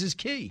addresses is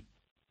key.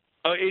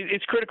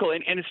 It's critical,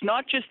 and it's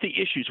not just the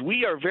issues.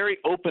 We are very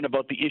open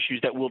about the issues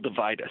that will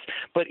divide us,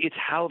 but it's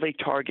how they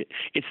target.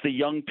 It's the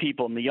young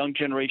people and the young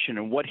generation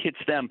and what hits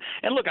them.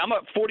 And look, I'm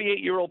a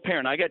 48-year-old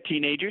parent. I got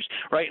teenagers,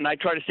 right, and I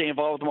try to stay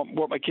involved with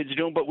what my kids are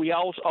doing, but we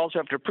also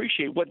have to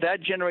appreciate what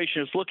that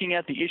generation is looking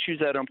at, the issues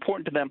that are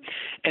important to them,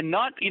 and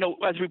not, you know,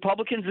 as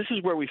Republicans, this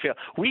is where we fail.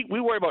 We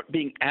worry about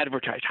being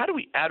advertised. How do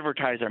we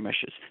advertise our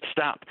messages?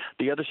 Stop.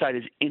 The other side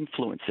is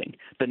influencing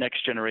the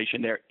next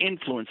generation. They're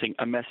influencing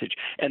a message,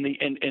 and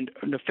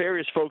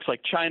nefarious folks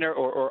like China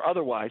or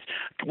otherwise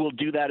will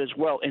do that as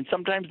well. And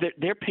sometimes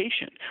they're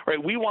patient,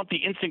 right? We want the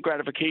instant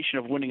gratification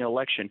of winning an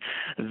election.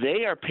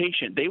 They are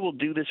patient. They will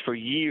do this for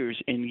years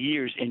and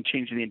years and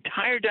change the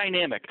entire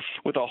dynamic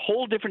with a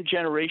whole different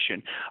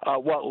generation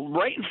while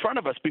right in front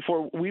of us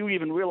before we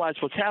even realize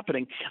what's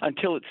happening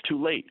until it's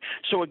too late.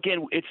 So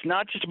again, it's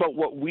not just about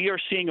what we are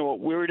seeing or what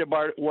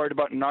we're worried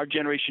about in our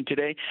generation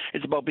today.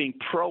 It's about being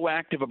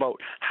proactive about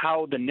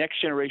how the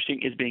next generation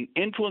is being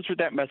influenced with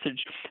that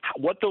message,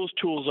 what those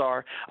tools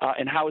are,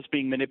 and how it's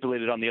being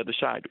manipulated on the other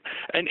side.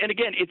 And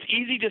again, it's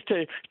easy just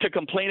to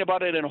complain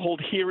about it and hold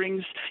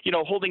hearings. You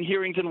know, holding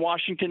hearings in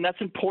Washington,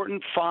 that's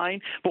important, fine.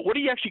 But what are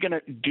you actually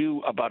going to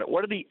do about it?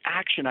 What are the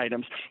action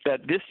items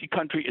that this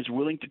country is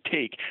willing to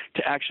take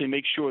to actually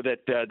make sure that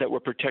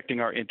we're protecting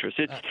our interests?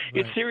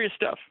 It's serious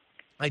stuff.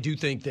 I do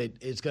think that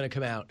it's going to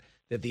come out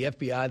that the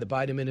FBI, the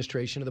Biden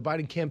administration, or the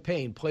Biden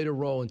campaign played a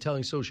role in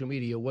telling social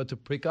media what to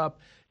pick up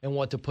and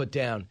what to put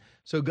down.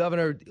 So,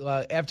 Governor,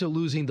 after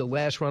losing the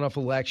last runoff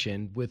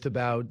election with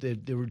about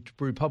the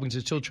Republicans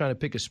are still trying to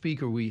pick a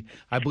speaker,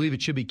 I believe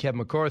it should be Kevin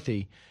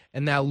McCarthy,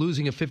 and now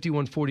losing a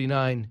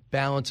 51-49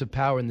 balance of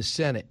power in the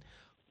Senate,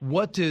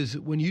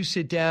 when you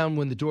sit down,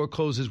 when the door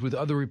closes with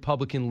other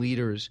Republican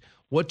leaders,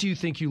 what do you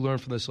think you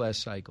learned from this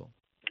last cycle?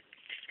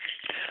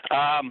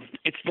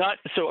 It's not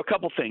 – so a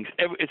couple things.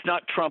 It's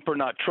not Trump or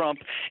not Trump.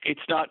 It's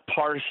not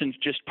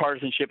just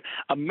partisanship.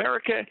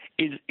 America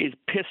is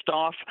pissed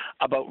off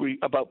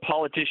about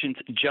politicians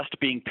just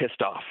being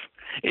pissed off.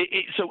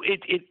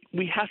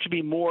 We have to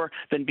be more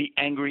than be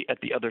angry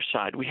at the other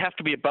side. We have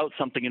to be about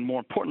something, and more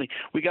importantly,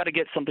 we got to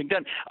get something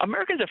done.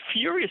 Americans are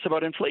furious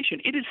about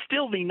inflation. It is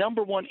still the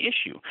number one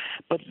issue,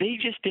 but they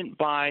just didn't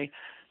buy –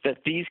 that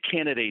these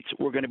candidates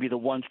were going to be the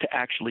ones to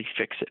actually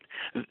fix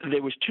it.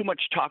 There was too much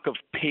talk of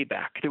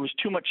payback. There was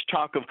too much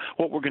talk of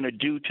what we're going to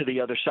do to the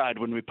other side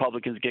when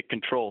Republicans get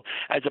control,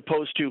 as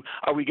opposed to,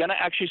 are we going to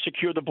actually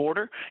secure the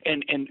border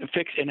and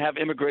fix and have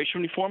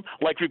immigration reform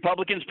like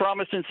Republicans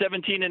promised in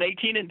 17 and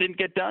 18 and didn't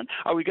get done?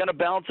 Are we going to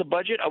balance the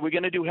budget? Are we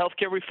going to do health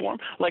care reform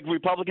like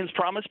Republicans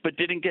promised but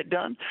didn't get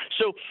done?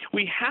 So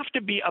we have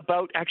to be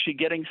about actually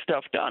getting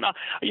stuff done.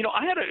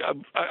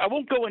 I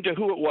won't go into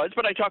who it was,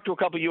 but I talked to a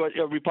couple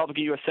of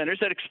Republican U.S. senators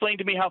that explained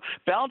to me how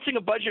balancing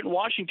a budget in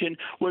Washington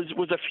was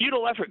a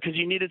futile effort because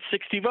you needed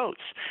 60 votes.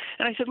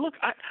 And I said, look,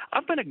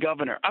 I've been a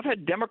governor. I've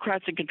had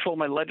Democrats in control of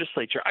my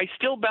legislature. I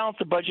still balance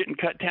the budget and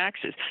cut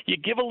taxes. You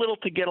give a little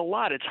to get a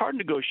lot. It's hard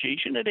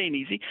negotiation. It ain't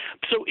easy.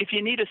 So if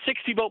you need a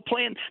 60-vote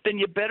plan, then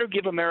you better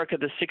give America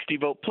the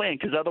 60-vote plan,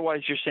 because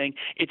otherwise you're saying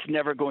it's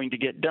never going to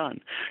get done.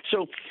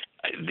 So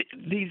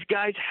these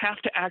guys have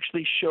to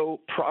actually show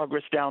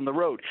progress down the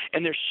road.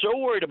 And they're so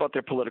worried about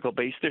their political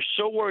base. They're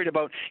so worried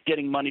about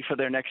getting money for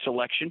their next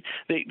election.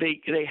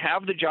 They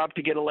have the job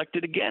to get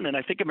elected again. And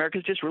I think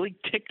America's just really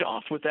ticked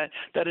off with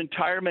that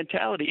entire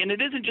mentality. And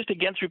it isn't just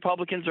against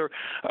Republicans or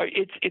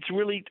it's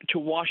really to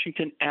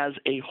Washington as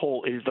a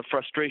whole. It is the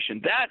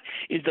frustration. That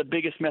is the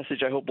biggest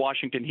message I hope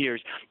Washington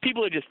hears.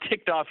 People are just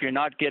ticked off you're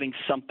not getting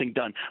something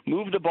done.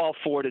 Move the ball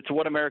forward. It's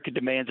what America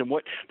demands and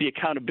what the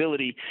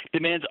accountability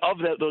demands of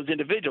those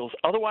individuals.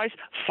 Otherwise,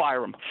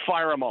 fire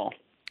them all.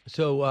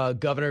 So,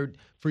 Governor,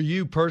 for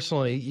you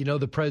personally, you know,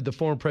 the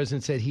former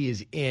president said he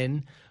is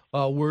in.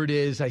 Word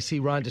is, I see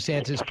Ron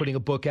DeSantis putting a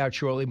book out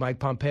shortly. Mike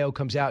Pompeo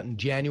comes out in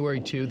January,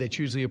 too. That's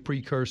usually a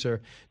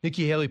precursor.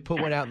 Nikki Haley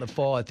put one out in the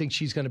fall. I think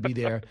she's going to be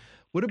there.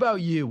 What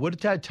about you? What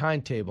is that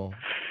timetable?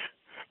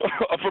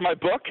 For my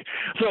book?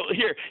 So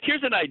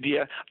here's an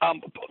idea.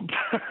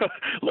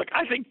 Look,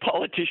 I think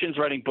politicians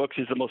writing books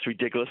is the most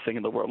ridiculous thing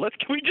in the world.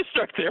 Can we just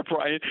start there,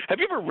 Brian? Have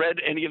you ever read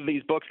any of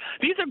these books?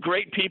 These are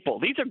great people.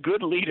 These are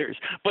good leaders,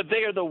 but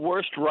they are the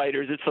worst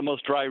writers. It's the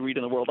most dry read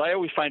in the world. I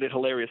always find it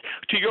hilarious.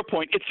 To your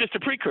point, it's just a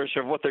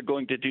precursor of what they're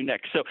going to do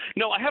next. So,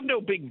 no, I have no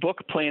big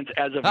book plans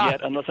as of yet,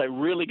 unless I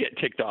really get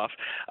ticked off.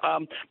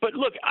 But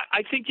look,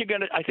 I think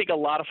I think a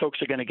lot of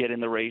folks are going to get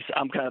in the race.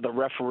 I'm kind of the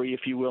referee,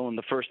 if you will, in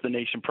the First of the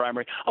Nation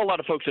primary. A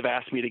lot of folks have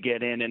asked me to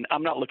get in, and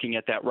I'm not looking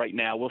at that right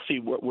now. We'll see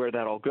where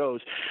that all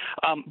goes.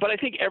 But I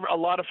think a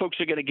lot of folks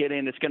are going to get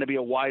in. It's going to be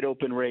a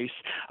wide-open race.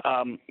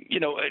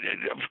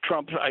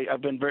 Trump,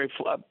 I've been very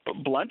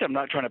blunt. I'm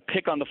not trying to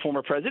pick on the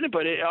former president,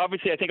 but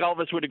obviously I think all of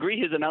us would agree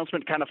his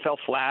announcement kind of fell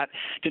flat,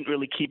 didn't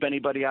really keep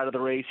anybody out of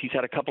the race. He's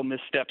had a couple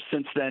missteps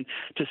since then,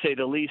 to say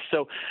the least.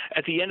 So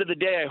at the end of the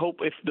day, I hope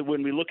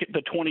when we look at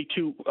the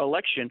 22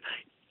 election,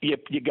 you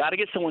got to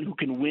get someone who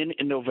can win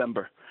in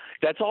November.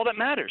 That's all that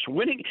matters.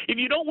 Winning. If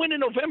you don't win in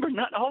November,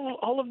 not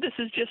all of this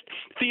is just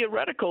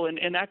theoretical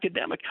and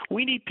academic.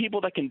 We need people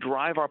that can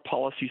drive our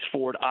policies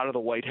forward out of the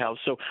White House.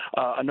 So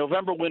a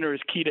November winner is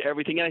key to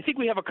everything. And I think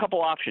we have a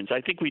couple options. I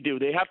think we do.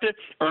 They have to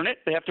earn it.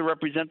 They have to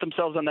represent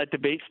themselves on that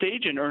debate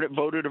stage and earn it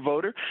voter to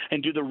voter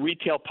and do the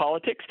retail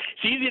politics.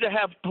 It's easy to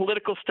have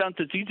political stunts.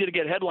 It's easy to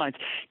get headlines.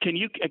 Can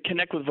you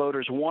connect with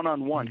voters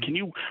one-on-one? Can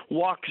you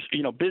walk,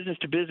 business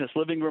to business,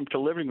 living room to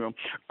living room,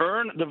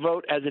 earn the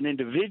vote as an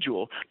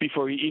individual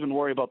before you even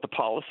worry about the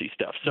policy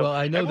stuff. So well,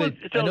 I know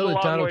that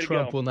Donald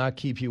Trump will not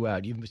keep you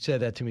out. You've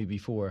said that to me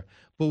before.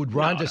 But would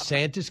Ron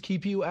DeSantis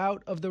keep you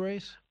out of the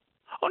race?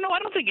 Oh, no, I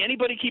don't think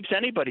anybody keeps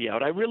anybody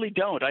out. I really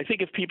don't. I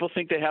think if people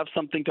think they have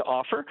something to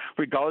offer,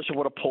 regardless of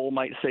what a poll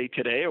might say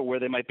today or where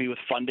they might be with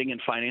funding and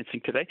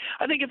financing today,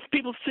 I think if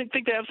people think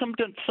they have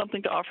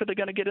something to offer, they're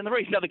going to get in the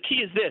race. Now, the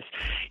key is this.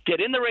 Get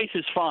in the race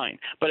is fine.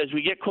 But as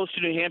we get close to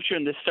New Hampshire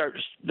and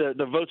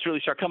the votes really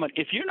start coming,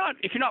 if you're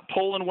not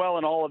polling well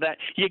and all of that,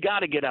 you got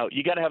to get out.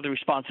 You got to have the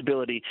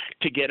responsibility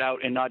to get out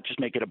and not just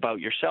make it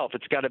about yourself.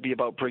 It's got to be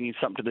about bringing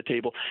something to the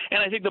table.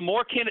 And I think the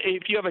more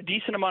if you have a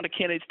decent amount of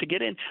candidates to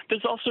get in,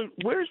 there's also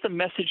where's the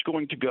message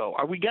going to go?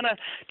 Are we going to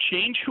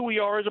change who we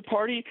are as a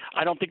party?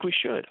 I don't think we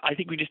should. I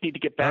think we just need to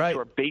get back to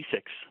our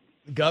basics.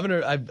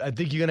 Governor, I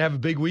think you're going to have a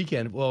big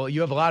weekend. Well,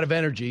 you have a lot of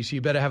energy, so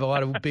you better have a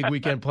lot of big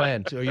weekend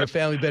plans, or your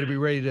family better be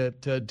ready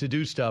to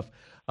do stuff.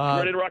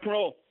 Ready to rock and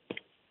roll.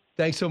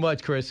 Thanks so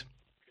much, Chris.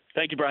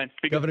 Thank you, Brian.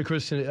 Governor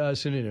Chris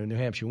Sununu, New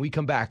Hampshire. When we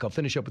come back, I'll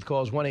finish up with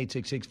calls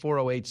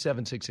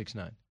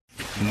 1-866-408-7669.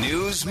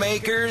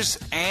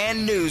 Newsmakers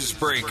and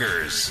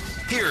newsbreakers.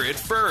 Hear it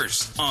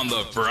first on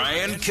the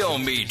Brian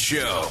Kilmeade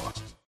Show.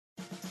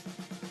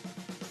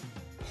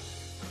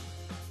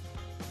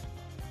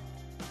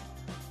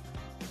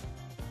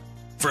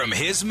 From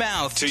his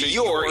mouth to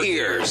your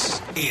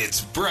ears,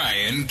 it's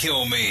Brian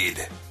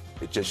Kilmeade.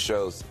 It just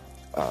shows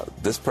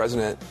this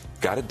president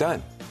got it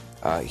done.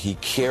 He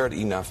cared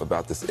enough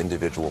about this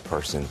individual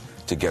person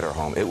to get her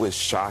home. It was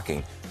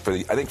shocking.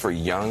 I think for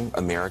young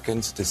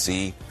Americans to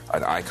see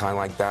an icon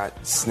like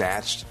that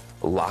snatched,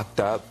 locked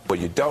up, what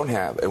you don't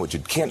have and what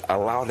you can't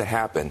allow to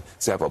happen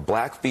is to have a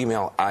black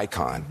female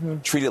icon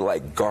treated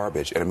like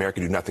garbage and America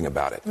do nothing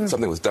about it.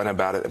 Something was done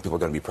about it and people are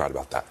going to be proud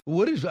about that.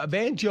 What is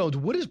Van Jones,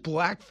 what does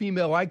black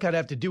female icon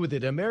have to do with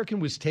it? An American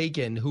was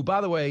taken, who,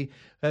 by the way,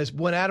 has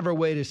went out of her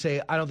way to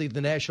say, I don't think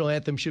the national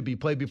anthem should be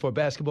played before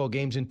basketball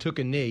games, and took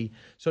a knee.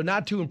 So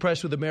not too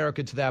impressed with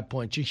America to that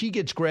point. She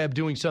gets grabbed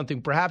doing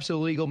something perhaps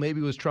illegal, maybe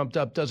it was trumped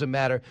up, doesn't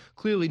matter.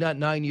 Clearly not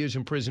 9 years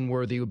in prison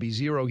worthy. It would be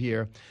 0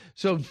 here.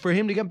 So for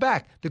him to get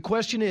back, the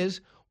question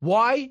is,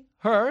 why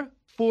her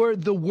for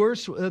the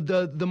worst,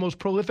 the most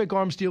prolific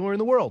arms dealer in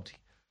the world?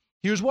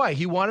 Here's why.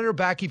 He wanted her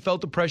back. He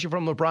felt the pressure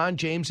from LeBron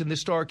James and the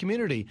star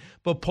community.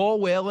 But Paul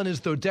Whelan is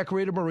the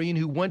decorated Marine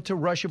who went to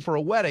Russia for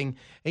a wedding,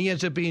 and he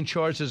ends up being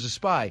charged as a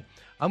spy.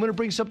 I'm going to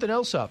bring something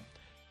else up.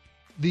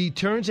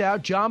 Turns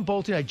out John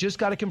Bolton, I just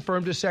got it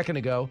confirmed a second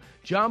ago,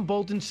 John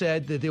Bolton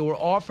said that they were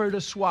offered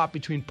a swap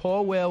between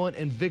Paul Whelan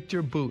and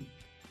Victor Bout.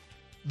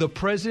 The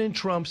President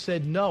Trump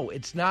said, no,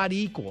 it's not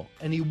equal,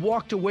 and he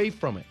walked away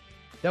from it.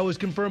 That was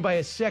confirmed by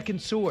a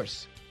second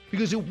source.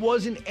 because it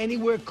wasn't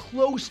anywhere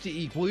close to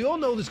equal. We all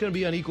know this is going to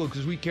be unequal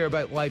because we care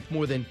about life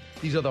more than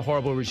these other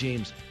horrible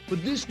regimes.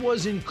 But this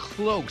wasn't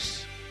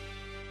close.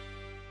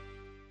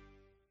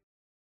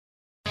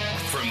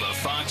 From the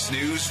Fox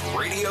News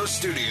radio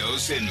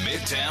studios in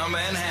Midtown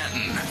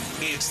Manhattan,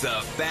 it's the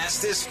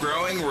fastest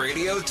growing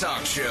radio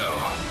talk show.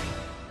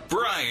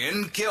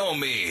 Brian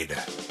Kilmeade.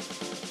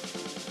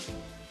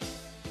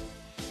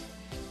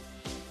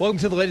 Welcome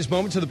to the latest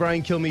moments of the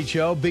Brian Kilmeade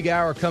Show. Big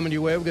hour coming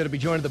your way. We're going to be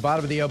joined at the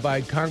bottom of the hour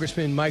by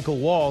Congressman Michael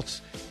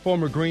Waltz,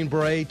 former Green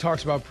Beret,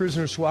 talks about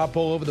prisoner swap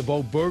all over the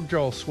Bo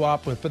Bergdahl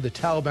swap for the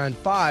Taliban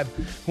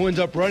 5, who ends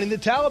up running the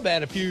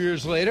Taliban a few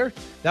years later.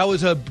 That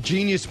was a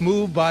genius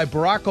move by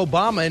Barack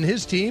Obama and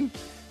his team.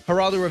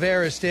 Geraldo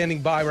Rivera is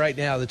standing by right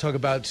now to talk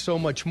about so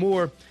much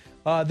more.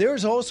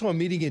 There's also a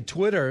meeting at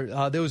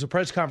Twitter. There was a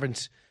press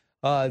conference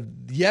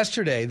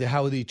yesterday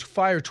how the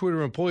fired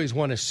Twitter employees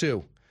want to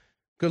sue.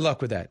 Good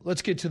luck with that.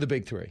 Let's get to the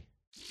big three.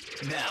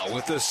 Now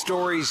with the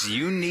stories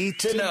you need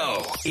to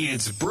know,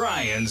 it's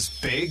Brian's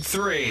Big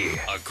Three.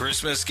 A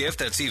Christmas gift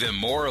that's even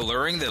more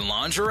alluring than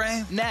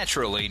lingerie?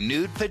 Naturally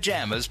nude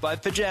pajamas by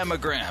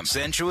Pajamagram.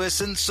 Sensuous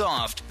and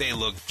soft, they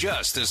look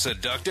just as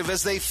seductive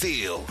as they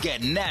feel.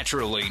 Get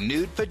naturally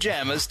nude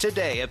pajamas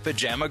today at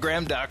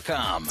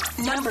Pajamagram.com.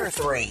 Number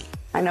 3.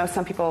 I know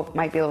some people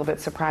might be a little bit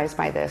surprised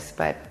by this,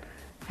 but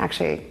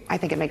actually I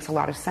think it makes a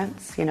lot of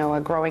sense. You know,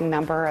 a growing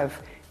number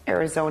of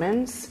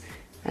Arizonans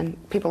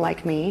and people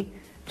like me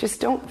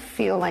just don't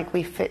feel like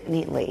we fit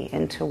neatly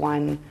into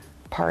one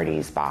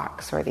party's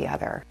box or the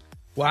other.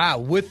 Wow.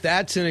 With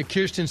that, Senator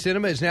Kyrsten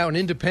Sinema is now an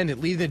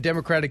independent leading the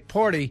Democratic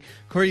Party,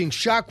 creating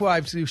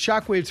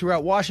shockwaves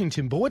throughout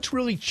Washington. But what's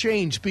really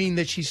changed, being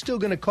that she's still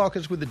going to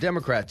caucus with the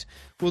Democrats?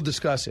 We'll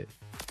discuss it.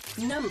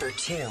 Number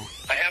 2.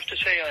 I have to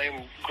say I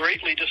am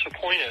greatly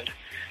disappointed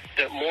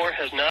that more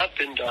has not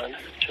been done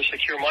to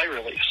secure my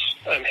release.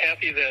 I'm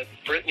happy that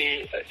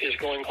Brittany is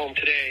going home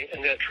today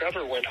and that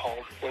Trevor went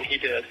home when he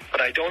did, but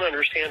I don't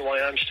understand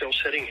why I'm still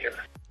sitting here.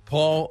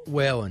 Paul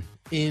Whelan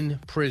in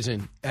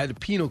prison at a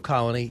penal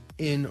colony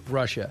in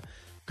Russia.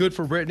 Good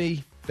for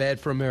Brittany, bad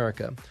for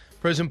America.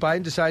 President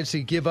Biden decides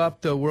to give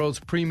up the world's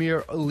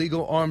premier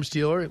illegal arms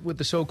dealer with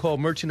the so-called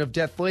Merchant of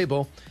Death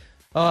label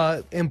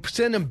and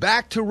send him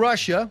back to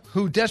Russia,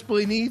 who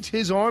desperately needs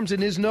his arms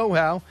and his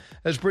know-how,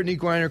 as Brittany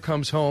Griner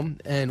comes home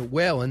and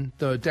Whelan,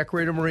 the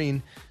decorated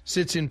Marine,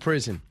 sits in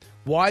prison.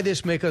 Why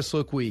this make us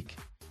look weak?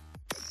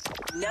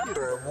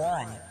 Number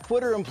 1.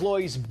 Twitter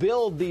employees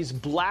build these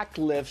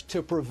blacklists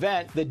to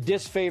prevent the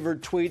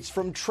disfavored tweets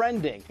from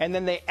trending, and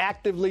then they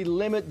actively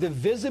limit the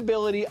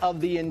visibility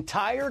of the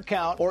entire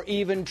account or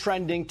even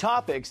trending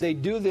topics. They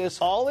do this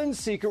all in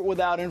secret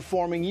without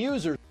informing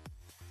users.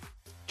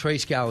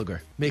 Trace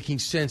Gallagher, making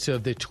sense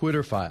of the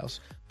Twitter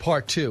files.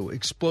 Part 2,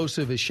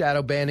 explosive as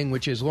shadow banning,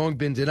 which has long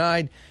been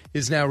denied,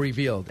 is now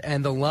revealed.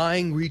 And the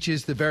lying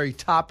reaches the very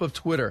top of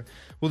Twitter.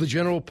 Will the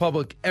general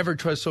public ever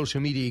trust social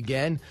media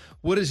again?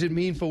 What does it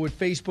mean for what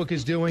Facebook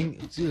is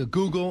doing,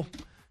 Google,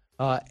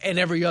 and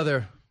every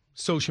other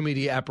social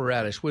media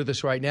apparatus? With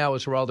us right now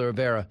is Geraldo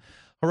Rivera.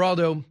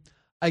 Geraldo,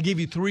 I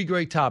give you 3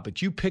 great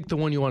topics. You pick the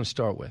one you want to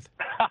start with.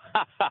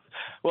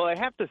 Well, I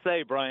have to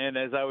say, Brian,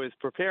 as I was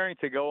preparing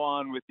to go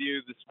on with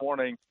you this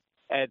morning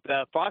at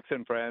Fox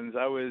and Friends,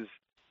 I was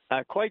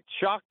quite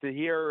shocked to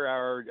hear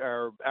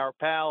our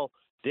pal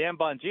Dan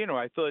Bongino.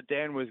 I thought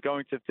Dan was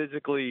going to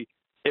physically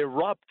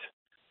erupt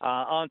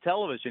on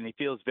television. He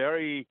feels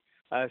very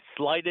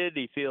slighted.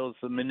 He feels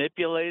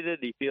manipulated.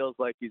 He feels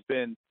like he's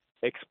been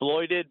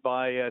exploited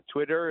by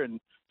Twitter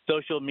and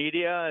social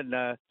media.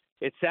 And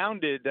it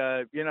sounded,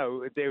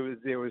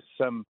 there was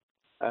some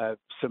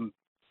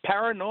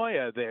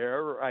paranoia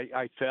there,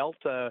 I felt.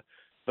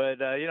 But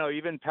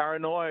even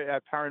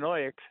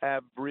paranoiacs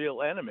have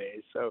real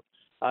enemies. So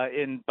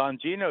in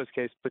Bongino's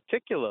case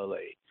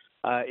particularly,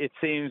 it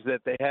seems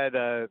that they had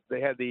the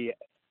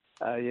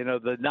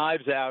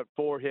knives out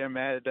for him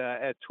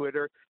at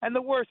Twitter. And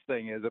the worst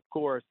thing is, of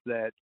course,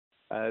 that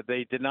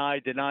they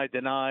deny,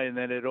 and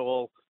then it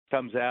all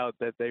comes out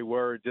that they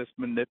were just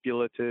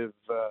manipulative,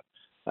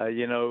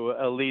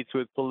 elites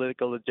with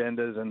political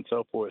agendas and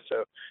so forth.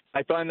 So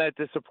I find that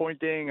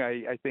disappointing.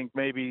 I think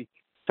maybe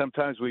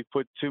sometimes we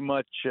put too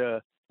much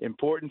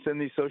importance in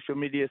these social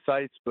media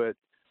sites, but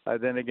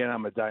then again,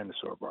 I'm a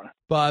dinosaur, Brian.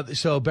 Bob,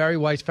 so Barry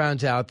Weiss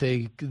found out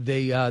they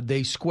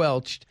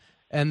squelched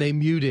and they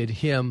muted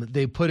him.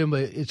 They put him.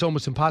 It's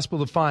almost impossible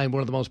to find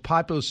one of the most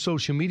popular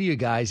social media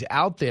guys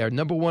out there,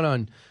 number one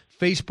on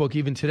Facebook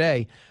even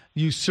today.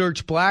 You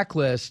search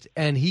blacklist,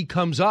 and he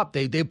comes up.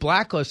 They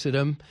blacklisted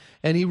him,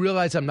 and he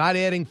realized, I'm not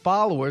adding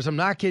followers. I'm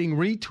not getting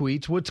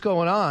retweets. What's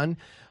going on?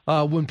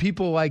 When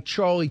people like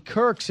Charlie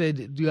Kirk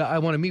said, I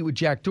want to meet with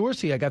Jack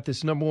Dorsey, I got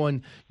this number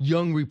one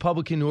young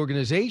Republican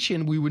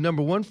organization. We were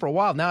number one for a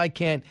while. Now I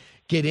can't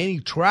get any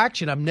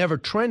traction. I'm never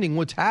trending.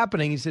 What's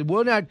happening? He said,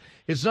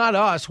 it's not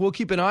us. We'll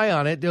keep an eye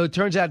on it. It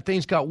turns out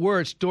things got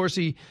worse.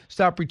 Dorsey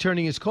stopped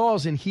returning his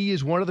calls, and he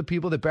is one of the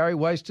people that Barry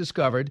Weiss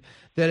discovered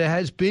that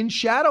has been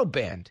shadow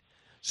banned.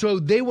 So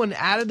they went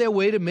out of their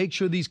way to make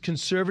sure these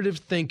conservative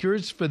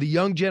thinkers, for the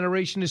young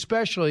generation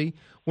especially,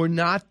 were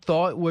not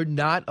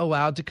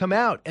allowed to come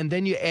out. And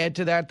then you add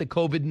to that the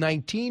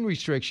COVID-19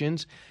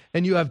 restrictions,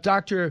 and you have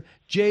Dr.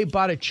 Jay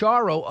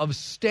Bhattacharya of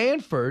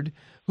Stanford,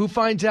 who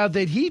finds out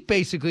that he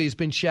basically has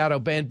been shadow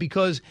banned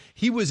because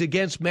he was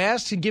against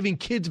masks and giving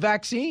kids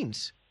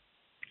vaccines.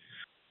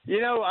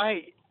 You know,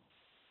 I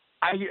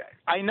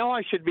know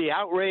I should be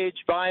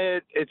outraged by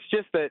it. It's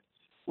just that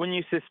when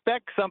you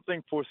suspect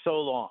something for so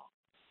long,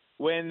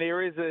 when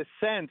there is a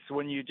sense,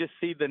 when you just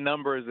see the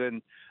numbers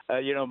and,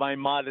 my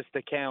modest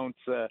accounts,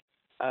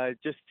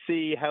 just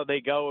see how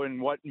they go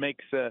and what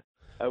makes,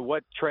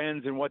 what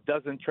trends and what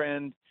doesn't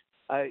trend.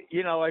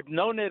 I've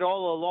known it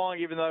all along,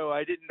 even though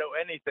I didn't know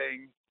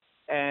anything.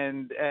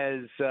 And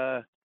as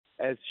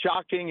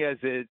shocking as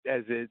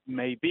it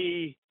may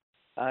be,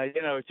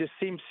 it just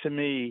seems to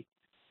me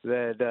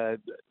that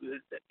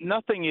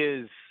nothing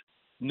is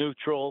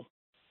neutral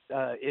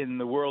in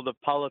the world of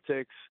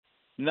politics.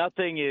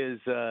 Nothing is.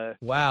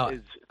 Wow,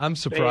 is I'm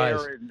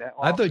surprised.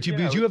 I thought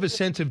you have a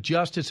sense of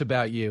justice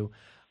about you.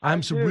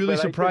 I'm really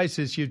surprised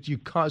that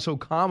you're so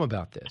calm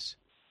about this.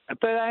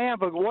 But I am.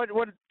 But what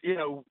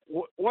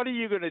are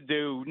you going to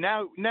do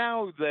now?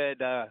 Now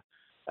that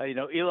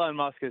Elon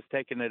Musk has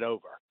taken it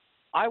over,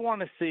 I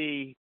want to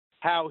see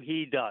how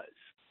he does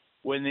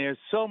when there's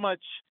so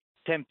much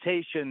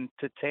temptation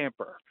to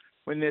tamper,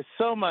 when there's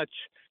so much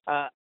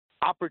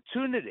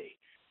opportunity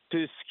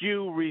to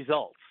skew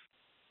results.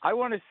 I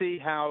want to see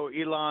how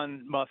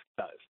Elon Musk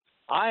does.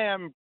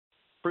 I'm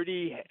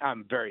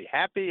very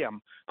happy.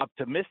 I'm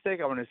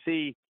optimistic. I want to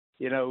see,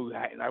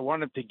 I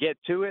want him to get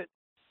to it.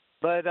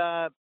 But,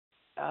 that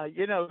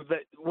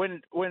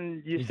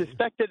when you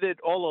suspected it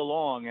all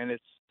along and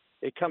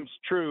it comes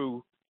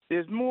true,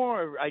 there's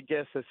more, I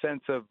guess, a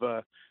sense of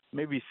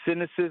maybe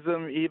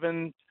cynicism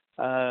even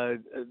how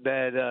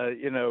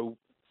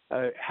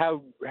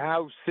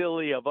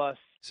silly of us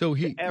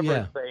to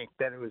ever think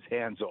that it was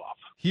hands off.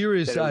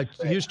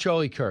 Here's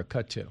Charlie Kirk,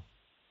 cut 2.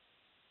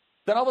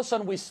 Then all of a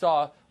sudden we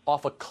saw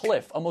off a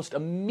cliff almost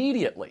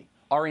immediately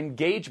our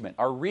engagement,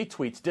 our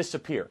retweets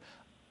disappear.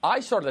 I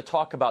started to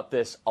talk about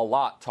this a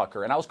lot,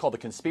 Tucker, and I was called the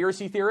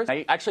conspiracy theorist.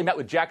 I actually met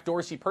with Jack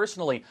Dorsey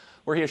personally,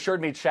 where he assured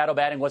me shadow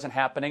banning wasn't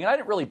happening, and I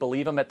didn't really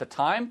believe him at the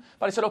time,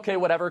 but I said, okay,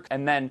 whatever.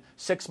 And then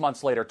 6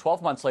 months later,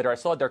 12 months later, I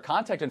still had their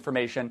contact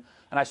information,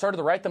 and I started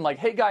to write them like,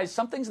 hey, guys,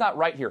 something's not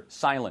right here.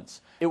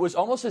 Silence. It was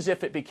almost as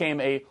if it became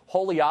a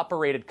wholly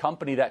operated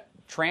company that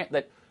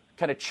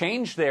kind of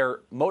changed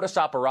their modus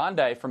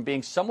operandi from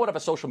being somewhat of a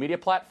social media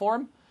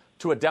platform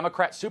to a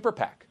Democrat super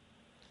PAC.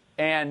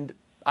 And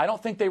I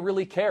don't think they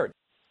really cared.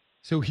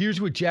 So here's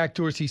what Jack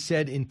Dorsey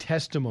said in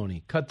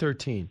testimony. Cut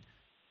 13.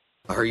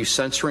 Are you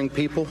censoring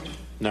people?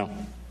 No.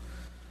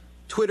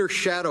 Twitter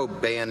shadow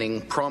banning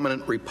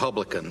prominent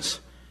Republicans.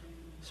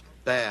 It's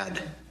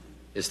bad.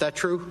 Is that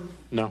true?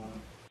 No.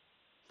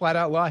 Flat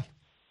out lie.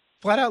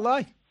 Flat out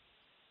lie.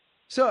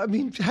 So, I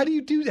mean, how do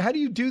you do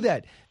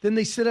that? Then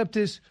they set up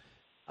this,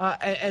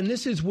 and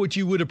this is what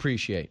you would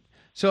appreciate.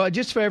 So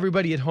just for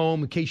everybody at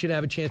home, in case you didn't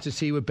have a chance to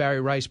see what Barry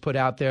Weiss put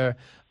out there,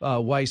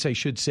 Weiss, I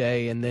should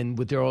say, and then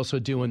what they're also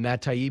doing,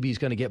 Matt Taibbi is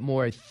going to get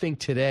more, I think,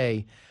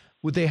 today.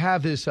 What they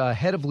have is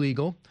head of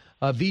legal,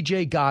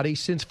 Vijay Gotti,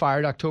 since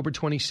fired October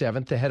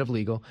 27th, the head of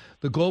legal.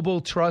 The Global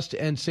Trust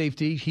and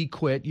Safety, he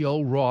quit,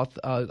 Yoel Roth,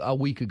 a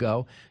week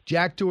ago.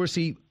 Jack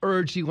Dorsey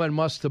urged Elon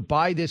Musk to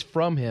buy this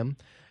from him,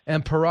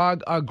 and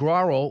Parag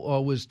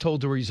Agrawal was told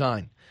to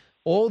resign.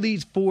 All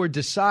these four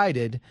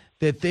decided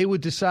that they would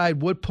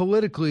decide what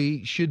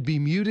politically should be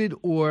muted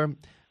or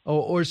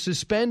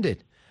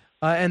suspended.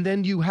 And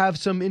then you have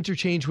some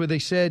interchange where they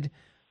said,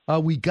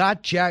 we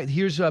got Jack.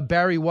 Here's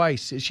Barry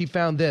Weiss. She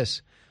found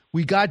this.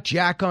 We got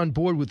Jack on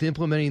board with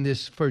implementing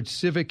this for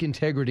civic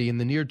integrity in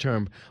the near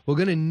term. We're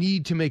going to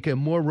need to make a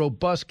more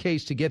robust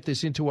case to get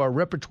this into our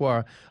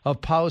repertoire of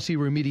policy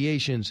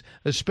remediations,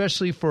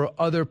 especially for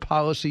other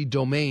policy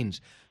domains.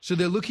 So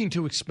they're looking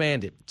to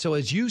expand it. So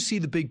as you see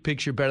the big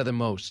picture better than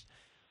most,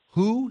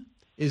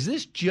 is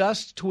this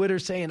just Twitter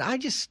saying, I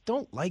just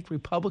don't like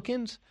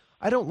Republicans,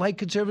 I don't like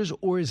conservatives,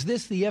 or is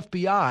this the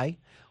FBI,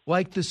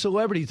 like the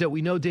celebrities that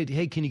we know did,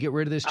 hey, can you get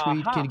rid of this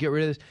tweet? Can you get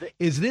rid of this?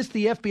 Is this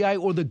the FBI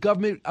or the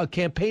government, a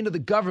campaign of the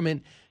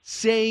government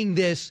saying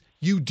this,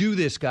 you do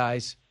this,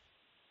 guys?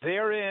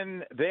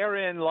 Therein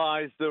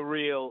lies the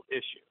real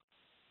issue.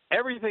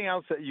 Everything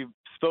else that you've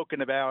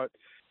spoken about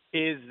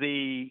is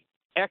the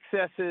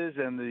excesses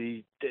and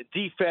the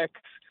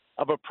defects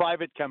of a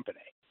private company.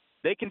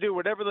 They can do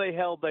whatever the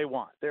hell they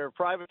want. They're a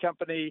private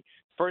company.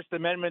 First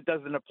Amendment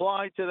doesn't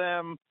apply to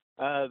them.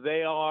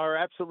 They are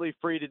absolutely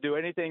free to do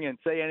anything and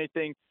say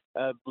anything,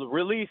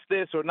 release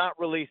this or not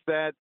release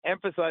that,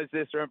 emphasize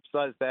this or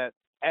emphasize that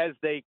as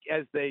they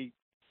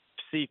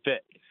see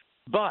fit.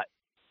 But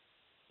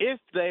if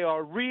they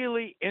are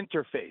really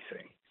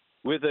interfacing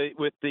with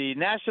the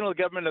national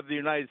government of the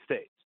United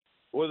States,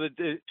 or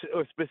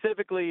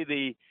specifically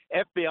the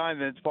FBI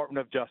and the Department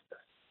of Justice,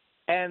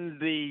 and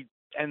the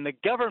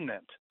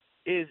government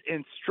is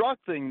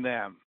instructing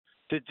them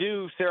to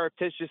do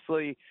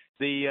surreptitiously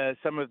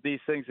some of these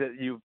things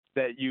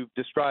that you've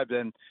described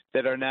and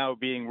that are now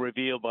being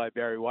revealed by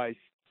Bari Weiss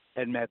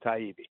and Matt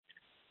Taibbi.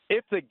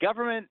 If the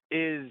government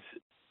is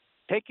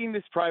taking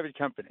this private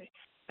company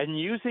and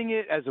using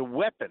it as a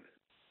weapon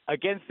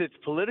against its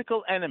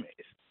political enemies,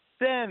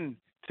 then,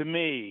 to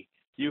me,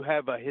 you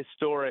have a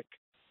historic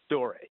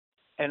story.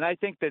 And I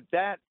think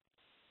that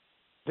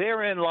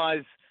therein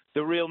lies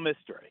the real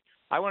mystery.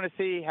 I want to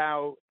see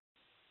how,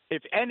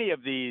 if any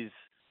of these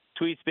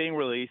tweets being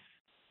released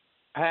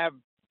have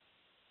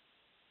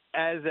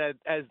as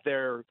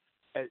their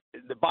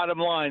the bottom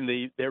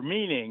line, their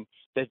meaning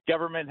that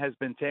government has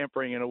been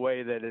tampering in a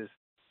way that is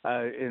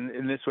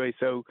in this way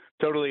so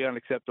totally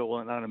unacceptable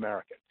and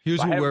un-American. Here's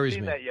what worries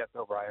me. I haven't seen that yet,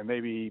 though, Brian.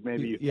 Maybe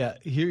you. Yeah.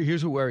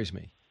 Here's what worries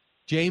me.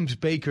 James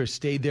Baker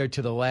stayed there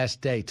to the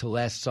last day, to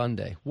last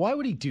Sunday. Why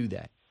would he do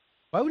that?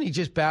 Why wouldn't he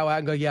just bow out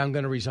and go, "Yeah, I'm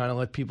going to resign," and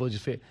let people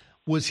just fit?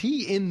 Was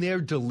he in there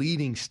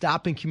deleting,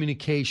 stopping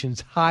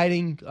communications,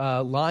 hiding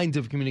lines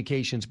of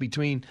communications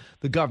between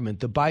the government,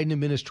 the Biden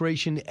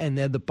administration, and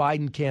then the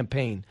Biden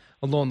campaign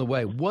along the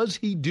way? Was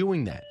he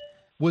doing that?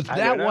 Was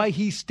that why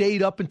he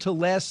stayed up until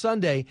last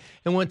Sunday?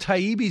 And when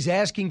Taibbi's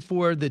asking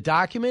for the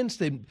documents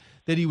that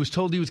he was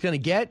told he was going to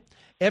get,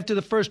 after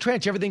the first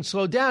tranche, everything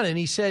slowed down, and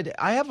he said,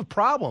 "I have a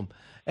problem."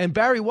 And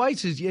Bari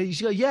Weiss is,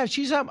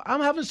 I'm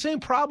having the same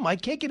problem. I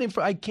can't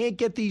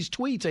get these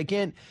tweets. I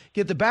can't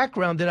get the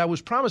background that I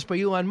was promised by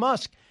Elon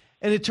Musk.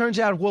 And it turns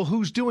out, well,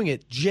 who's doing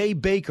it? Jay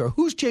Baker.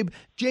 Who's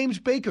James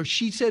Baker?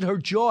 She said her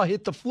jaw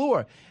hit the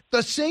floor.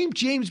 The same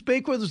James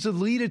Baker was the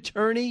lead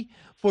attorney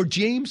for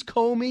James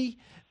Comey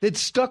that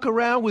stuck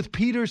around with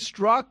Peter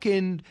Strzok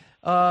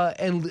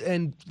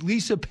and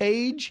Lisa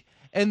Page,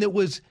 and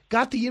that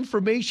got the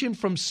information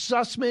from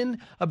Sussman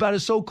about a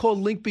so-called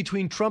link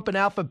between Trump and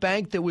Alpha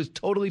Bank that was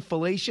totally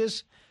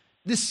fallacious.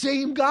 The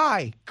same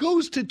guy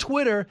goes to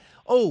Twitter.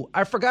 Oh,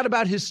 I forgot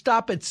about his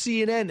stop at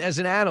CNN as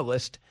an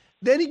analyst.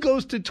 Then he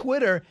goes to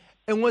Twitter,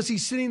 and was he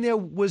sitting there?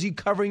 Was he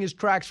covering his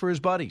tracks for his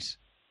buddies?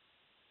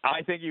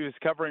 I think he was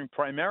covering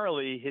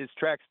primarily his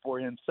tracks for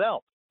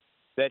himself,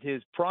 that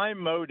his prime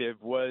motive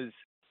was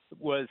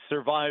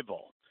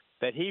survival,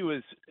 that he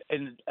was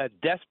in a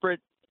desperate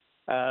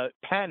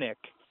panic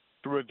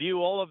to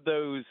review all of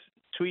those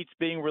tweets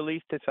being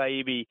released to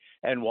Taibbi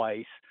and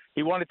Weiss.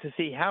 He wanted to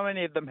see how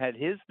many of them had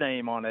his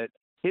name on it,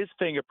 his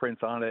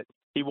fingerprints on it.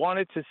 He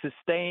wanted to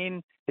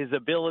sustain his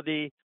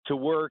ability to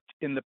work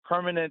in the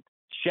permanent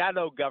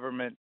shadow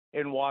government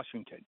in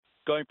Washington,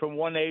 going from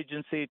one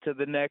agency to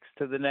the next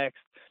to the next.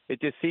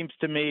 It just seems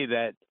to me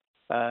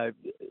that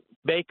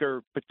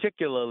Baker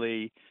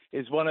particularly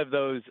is one of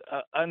those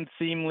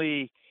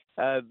unseemly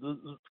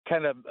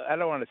kind of, I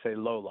don't want to say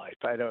low life.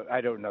 I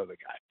don't know the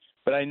guy,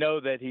 but I know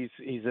that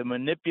he's a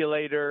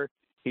manipulator.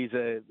 He's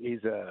a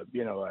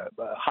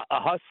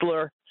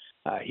hustler.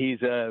 He's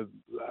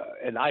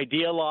an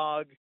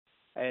ideologue,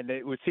 and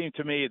it would seem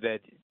to me that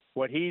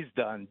what he's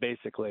done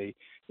basically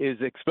is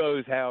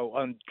expose how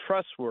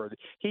untrustworthy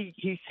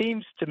he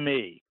seems to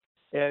me.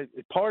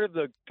 Part of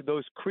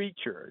those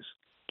creatures,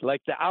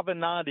 like the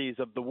Avenattis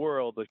of the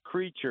world, the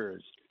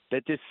creatures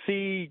that just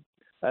see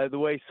the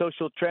way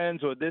social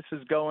trends or this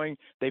is going,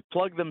 they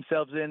plug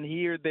themselves in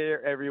here,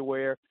 there,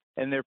 everywhere,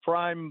 and their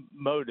prime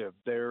motive,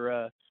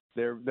 their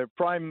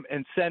prime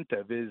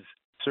incentive is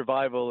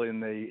survival in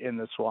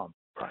the swamp,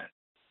 Brian.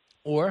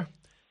 Or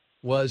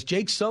was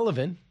Jake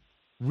Sullivan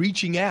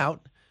reaching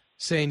out,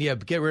 saying, "Yeah,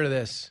 get rid of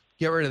this,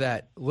 get rid of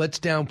that, let's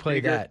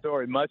downplay that"?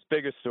 Story, much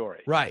bigger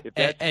story, right?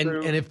 If and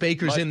if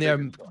Baker's in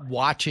there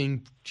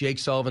watching Jake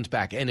Sullivan's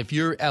back, and if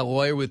you're a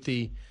lawyer with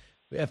the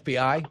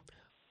FBI,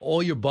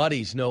 all your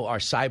buddies are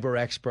cyber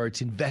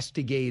experts,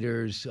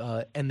 investigators,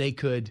 and they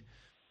could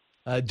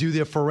do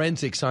their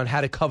forensics on how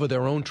to cover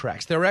their own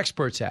tracks. They're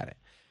experts at it.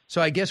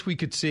 So I guess we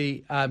could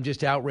see, I'm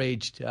just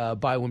outraged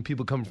by when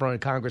people come in front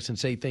of Congress and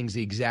say things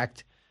the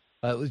exact,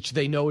 which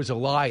they know is a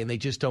lie, and they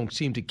just don't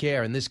seem to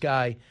care. And this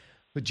guy,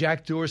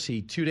 Jack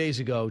Dorsey, 2 days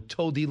ago,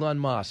 told Elon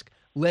Musk,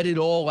 "Let it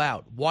all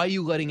out. Why are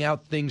you letting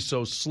out things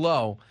so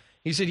slow?"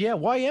 He said, "Yeah,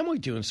 why am we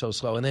doing so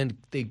slow?" And then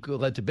they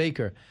led to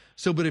Baker.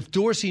 So, but if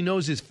Dorsey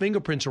knows his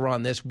fingerprints are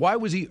on this, why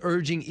was he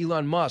urging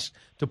Elon Musk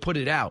to put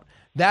it out?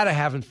 That I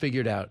haven't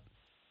figured out.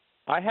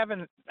 I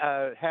haven't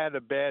had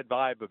a bad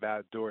vibe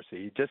about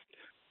Dorsey.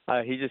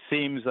 He just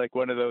seems like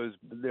one of those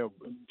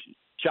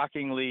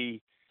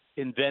shockingly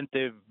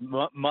inventive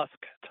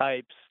Musk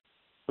types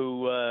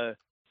who,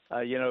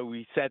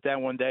 we sat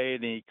down one day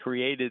and he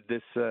created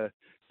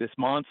this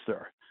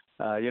monster.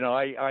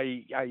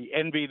 I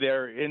envy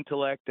their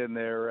intellect and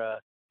their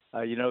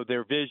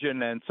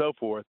vision and so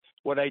forth.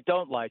 What I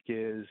don't like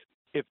is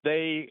if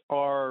they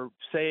are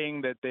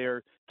saying that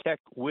they're tech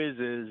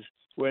whizzes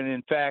when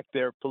in fact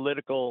they're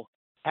political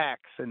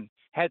hacks and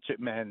hatchet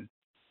men.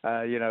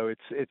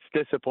 It's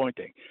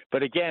disappointing.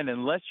 But again,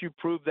 unless you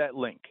prove that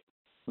link,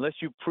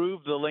 unless you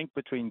prove the link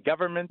between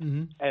government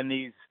and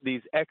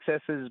these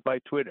excesses by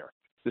Twitter,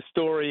 the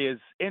story is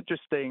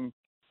interesting,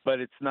 but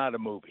it's not a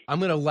movie. I'm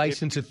going to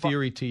license a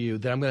theory to you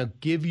that I'm going to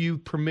give you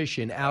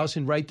permission.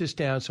 Allison, write this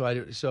down so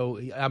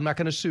I'm not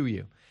going to sue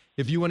you.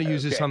 If you want to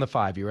use this on the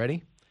 5, you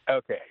ready?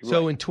 Okay.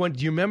 So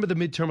do you remember the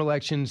midterm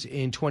elections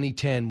in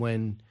 2010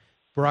 when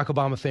Barack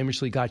Obama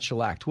famously got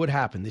shellacked? What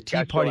happened? The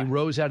Tea Party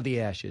rose out of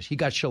the ashes. He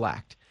got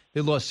shellacked.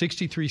 They lost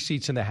 63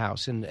 seats in the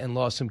House and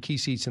lost some key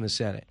seats in the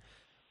Senate.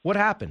 What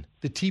happened?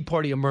 The Tea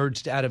Party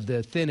emerged out of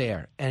the thin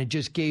air, and it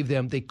just gave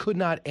them – they could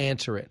not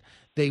answer it.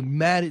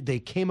 They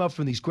came up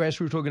from these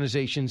grassroots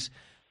organizations.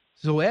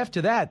 So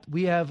after that,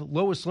 we have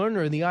Lois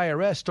Lerner and the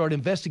IRS start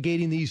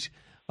investigating these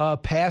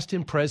past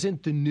and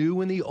present, the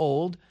new and the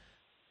old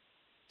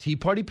Tea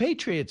Party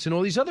patriots and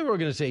all these other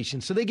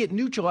organizations. So they get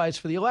neutralized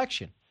for the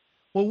election.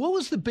 Well, what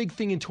was the big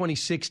thing in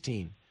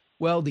 2016?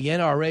 Well, the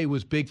NRA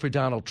was big for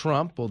Donald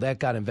Trump. Well, that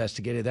got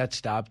investigated. That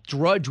stopped.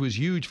 Drudge was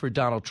huge for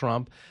Donald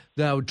Trump.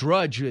 Now,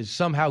 Drudge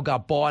somehow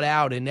got bought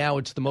out, and now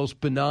it's the most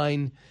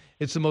benign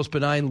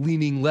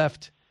leaning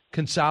left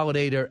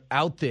consolidator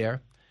out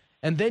there.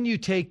 And then you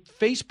take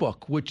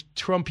Facebook, which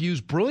Trump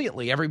used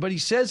brilliantly. Everybody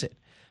says it.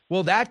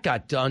 Well, that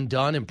got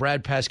undone, and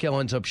Brad Pascal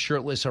ends up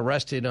shirtless,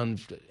 arrested, and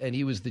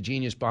he was the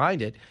genius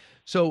behind it.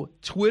 So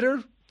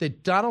Twitter,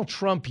 that Donald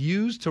Trump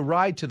used to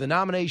ride to the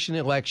nomination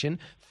election,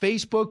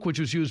 Facebook, which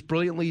was used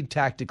brilliantly and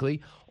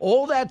tactically,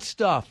 all that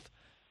stuff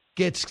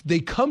they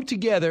come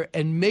together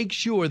and make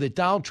sure that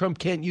Donald Trump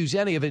can't use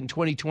any of it in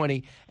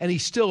 2020, and he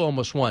still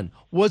almost won.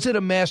 Was it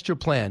a master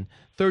plan?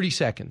 30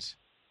 seconds.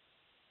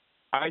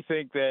 I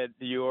think that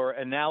your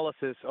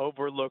analysis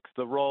overlooks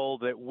the role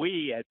that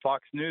we at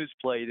Fox News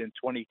played in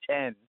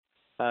 2010.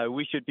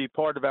 We should be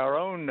part of our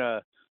own,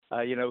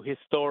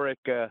 historic.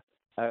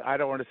 I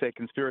don't want to say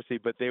conspiracy,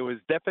 but there was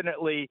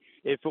definitely,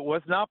 if it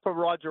was not for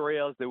Roger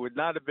Ailes, there would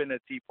not have been a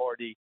Tea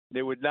Party.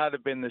 There would not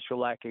have been the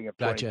shellacking of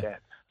 2010. Gotcha.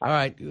 All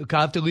right.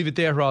 I'll have to leave it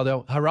there,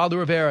 Geraldo. Geraldo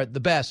Rivera,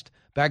 the best.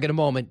 Back in a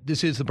moment.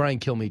 This is the Brian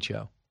Kilmeade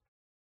Show.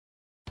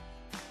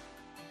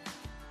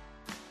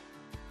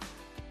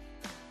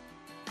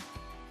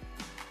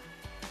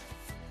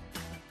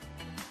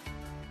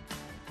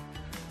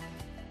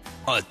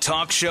 A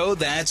talk show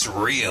that's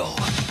real.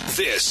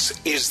 This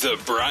is the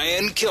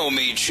Brian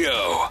Kilmeade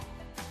Show.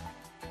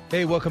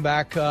 Hey, welcome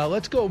back.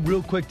 Let's go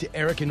real quick to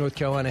Eric in North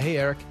Carolina. Hey,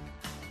 Eric.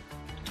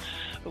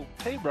 Oh,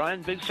 hey,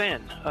 Brian. Big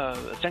fan.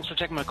 Thanks for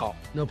taking my call.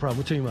 No problem.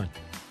 What's on your mind?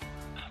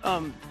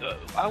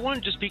 I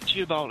wanted to speak to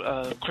you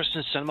about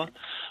Kristen Sinema,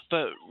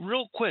 but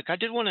real quick, I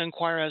did want to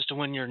inquire as to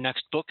when your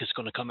next book is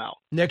going to come out.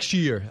 Next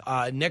year,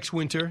 next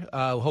winter,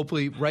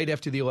 hopefully right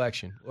after the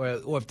election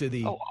or after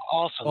the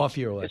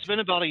off-year election. It's been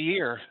about a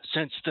year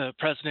since the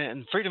President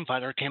and Freedom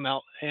Fighter came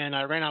out, and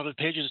I ran out of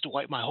pages to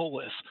wipe my hole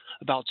with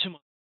about 2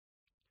 months.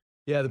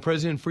 Yeah, the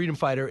President and Freedom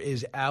Fighter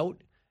is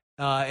out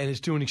and is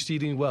doing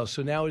exceedingly well.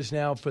 So now it is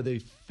for the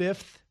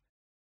fifth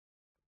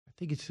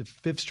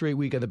straight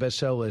week on the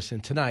bestseller list.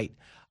 And tonight,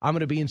 I'm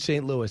going to be in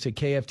St. Louis at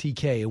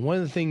KFTK. And one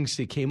of the things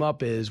that came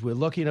up is we're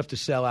lucky enough to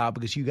sell out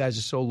because you guys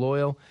are so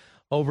loyal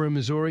over in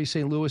Missouri,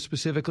 St. Louis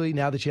specifically.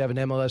 Now that you have an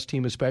MLS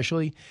team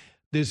especially,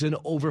 there's an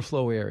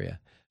overflow area.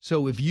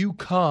 So if you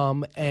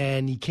come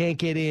and you can't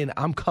get in,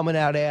 I'm coming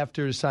out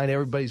after to sign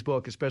everybody's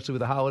book, especially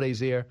with the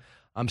holidays there.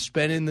 I'm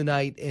spending the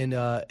night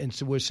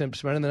so we're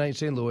spending the night in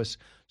St. Louis.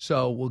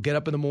 So we'll get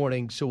up in the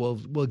morning. So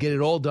we'll get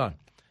it all done.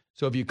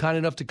 So if you're kind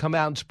enough to come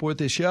out and support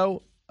this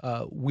show,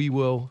 we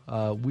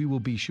will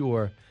be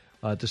sure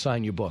to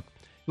sign your book.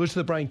 Listen to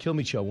the Brian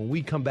Kilmeade Show. When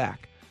we come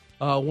back,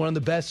 one of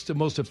the best,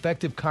 most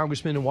effective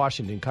congressmen in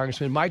Washington,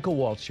 Congressman Michael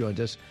Waltz, joined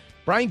us.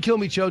 Brian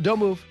Kilmeade Show. Don't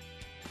move.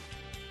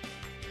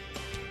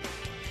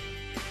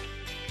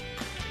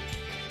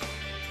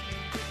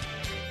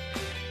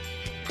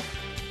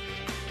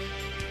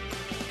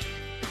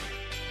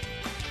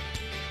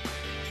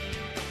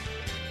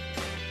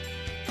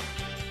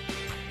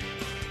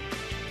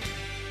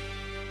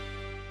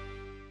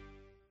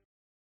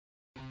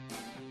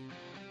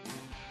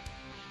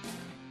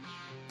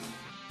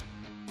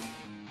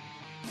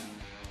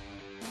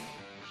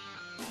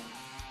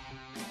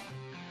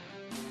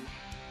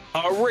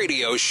 A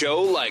radio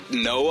show like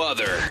no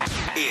other.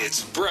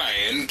 It's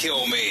Brian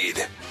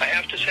Kilmeade. I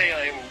have to say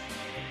I'm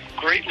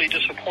greatly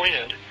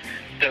disappointed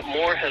that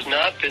more has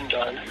not been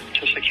done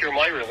to secure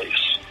my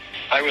release.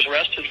 I was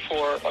arrested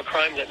for a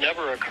crime that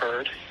never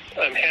occurred.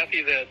 I'm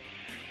happy that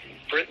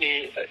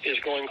Brittany is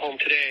going home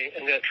today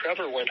and that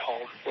Trevor went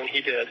home when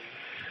he did.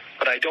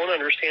 But I don't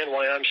understand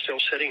why I'm still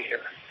sitting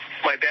here.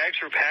 My bags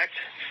are packed.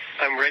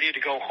 I'm ready to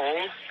go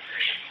home.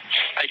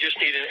 I just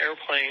need an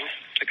airplane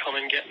to come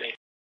and get me.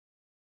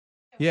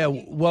 Yeah,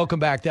 welcome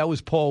back. That was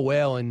Paul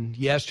Whelan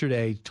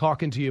yesterday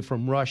talking to you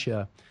from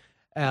Russia.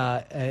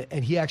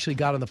 And he actually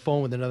got on the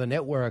phone with another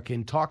network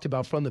and talked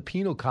about from the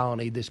penal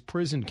colony, this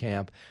prison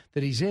camp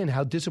that he's in,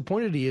 how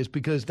disappointed he is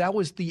because that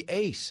was the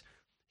ace.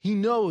 He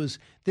knows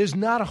there's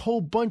not a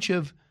whole bunch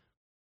of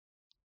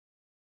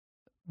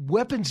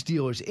weapons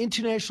dealers,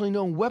 internationally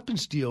known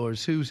weapons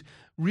dealers, who's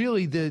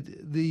really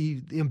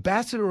the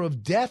ambassador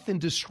of death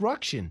and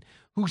destruction,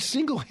 who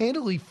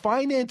single-handedly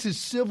finances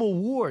civil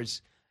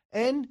wars.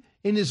 And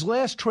in his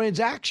last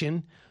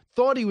transaction,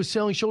 thought he was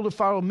selling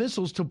shoulder-fired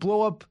missiles to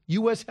blow up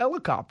U.S.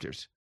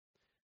 helicopters.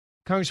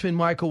 Congressman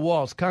Michael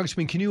Waltz.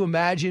 Congressman, can you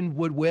imagine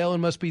what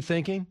Whalen must be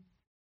thinking?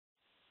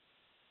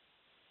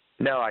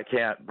 No, I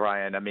can't,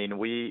 Brian. I mean,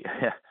 we,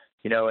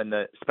 in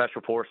the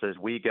Special Forces,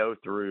 we go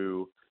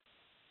through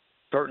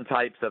certain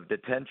types of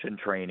detention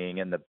training,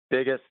 and the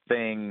biggest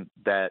thing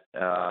that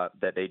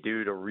they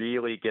do to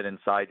really get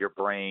inside your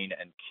brain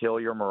and kill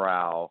your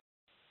morale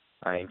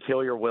and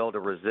kill your will to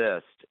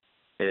resist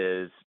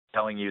is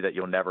telling you that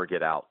you'll never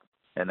get out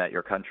and that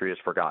your country has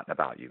forgotten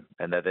about you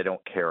and that they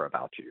don't care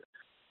about you.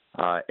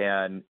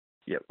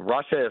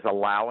 Russia is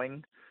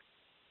allowing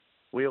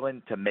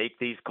Whelan to make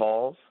these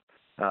calls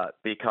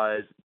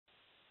because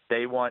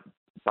they want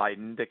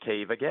Biden to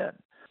cave again.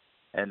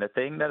 And the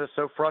thing that is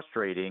so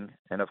frustrating,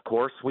 and of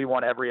course we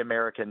want every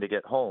American to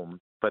get home,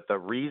 but the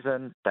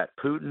reason that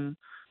Putin,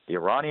 the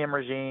Iranian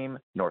regime,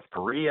 North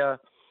Korea,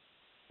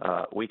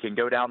 we can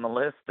go down the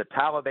list, the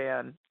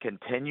Taliban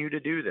continue to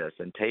do this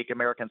and take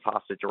Americans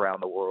hostage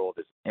around the world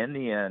is in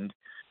the end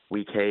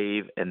we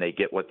cave and they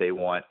get what they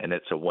want, and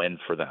it's a win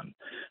for them.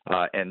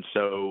 And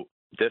so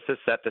this has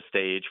set the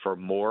stage for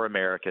more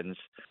Americans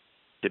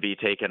to be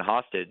taken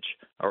hostage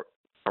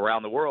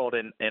around the world.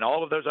 And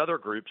all of those other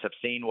groups have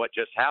seen what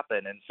just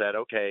happened and said,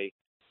 okay,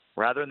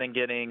 rather than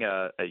getting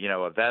a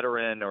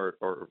veteran or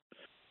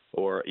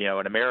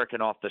an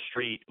American off the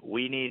street,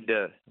 we need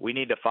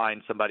to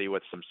find somebody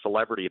with some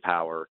celebrity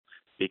power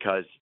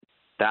because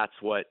that's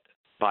what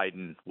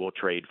Biden will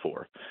trade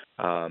for.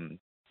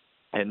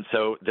 And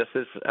so this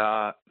is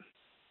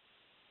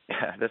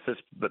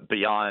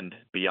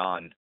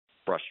beyond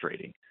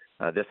frustrating.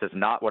 This is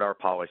not what our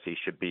policy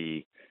should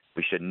be.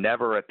 We should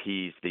never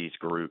appease these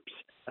groups.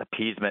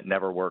 Appeasement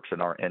never works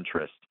in our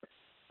interest.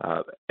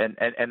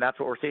 And that's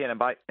what we're seeing.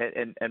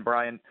 And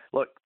Brian,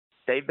 look,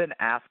 they've been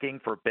asking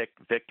for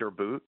Victor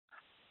Bout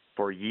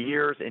for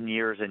years and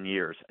years and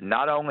years.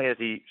 Not only is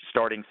he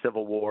starting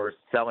civil wars,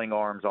 selling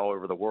arms all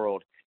over the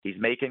world, he's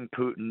making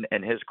Putin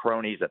and his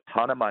cronies a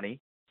ton of money.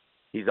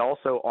 He's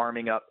also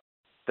arming up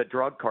the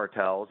drug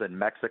cartels in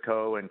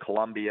Mexico and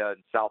Colombia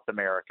and South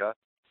America.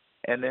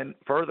 And then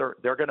further,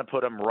 they're going to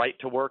put him right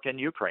to work in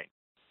Ukraine.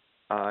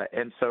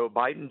 And so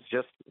Biden's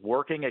just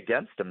working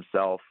against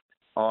himself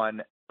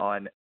on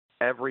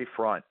every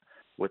front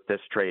with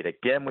this trade.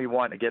 Again, we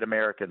want to get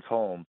Americans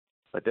home,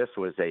 but this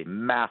was a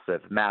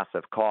massive,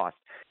 massive cost.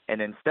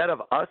 And instead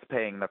of us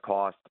paying the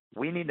cost,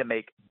 we need to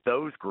make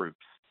those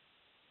groups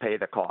pay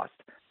the cost.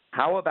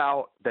 How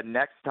about the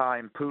next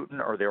time Putin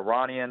or the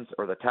Iranians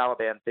or the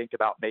Taliban think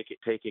about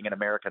taking an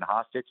American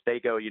hostage, they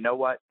go, you know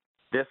what?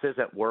 This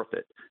isn't worth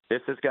it.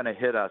 This is going to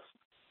hit us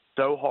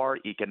so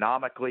hard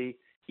economically,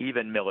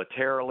 even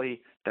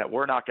militarily, that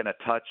we're not going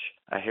to touch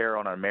a hair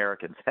on an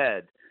American's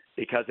head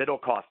because it'll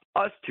cost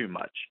us too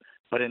much.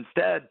 But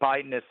instead,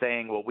 Biden is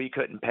saying, well, we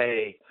couldn't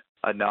pay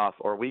enough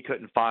or we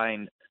couldn't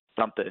find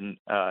something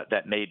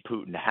that made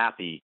Putin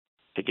happy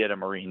to get a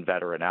Marine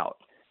veteran out.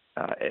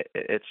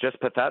 It's just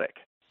pathetic.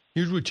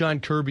 Here's what John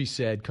Kirby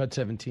said, cut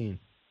 17.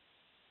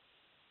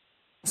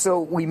 So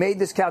we made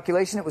this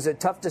calculation. It was a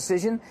tough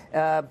decision,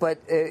 but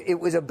it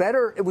was a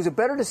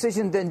better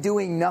decision than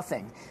doing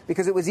nothing,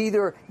 because it was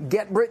either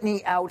get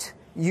Brittany out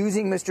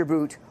using Mr.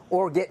 Bout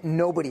or get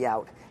nobody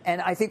out.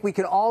 And I think we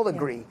can all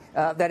agree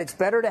that it's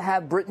better to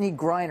have Brittany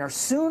Griner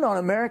soon on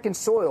American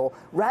soil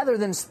rather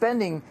than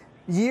spending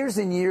years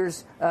and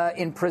years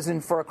in prison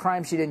for a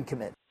crime she didn't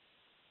commit.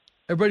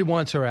 Everybody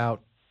wants her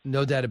out.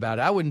 No doubt about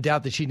it. I wouldn't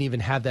doubt that she didn't even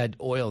have that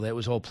oil that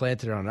was all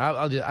planted on her.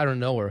 I don't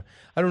know her.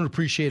 I don't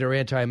appreciate her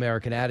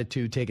anti-American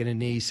attitude, taking a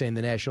knee, saying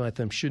the national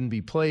anthem shouldn't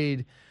be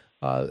played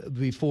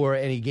before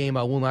any game.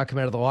 I will not come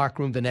out of the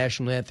locker room. The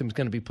national anthem is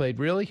going to be played.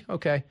 Really?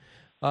 Okay.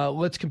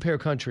 Let's compare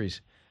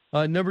countries.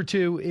 Number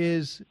two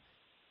is,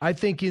 I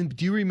think,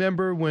 do you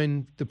remember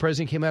when the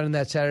president came out on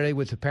that Saturday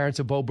with the parents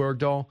of Bo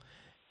Bergdahl,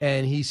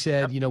 and he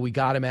said, we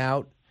got him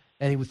out?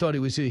 And he thought he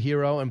was a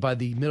hero, and by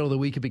the middle of the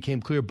week, it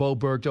became clear Bo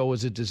Bergdahl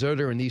was a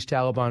deserter, and these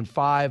Taliban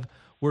 5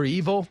 were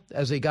evil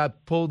as they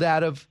got pulled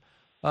out of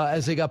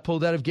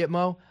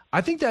Gitmo.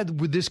 I think that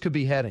this could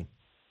be heading.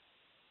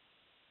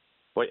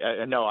 Wait,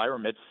 no,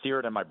 it's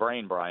seared in my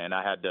brain, Brian.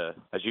 I had to,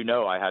 as you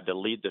know,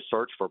 lead the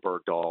search for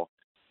Bergdahl.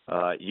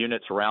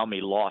 Units around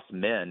me lost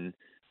men,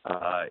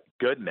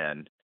 good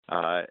men,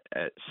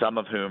 some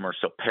of whom are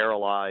still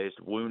paralyzed,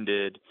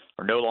 wounded,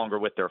 or no longer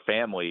with their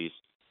families,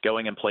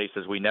 going in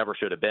places we never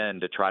should have been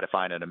to try to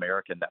find an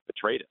American that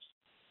betrayed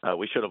us.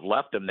 We should have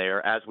left them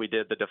there, as we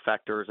did the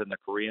defectors in the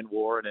Korean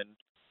War and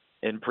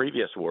in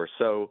previous wars.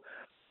 So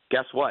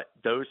guess what?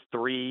 Those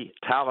 3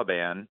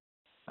 Taliban,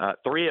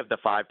 3 of the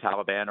 5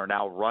 Taliban are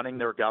now running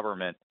their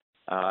government,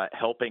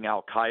 helping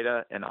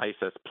al-Qaeda and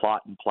ISIS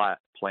plot and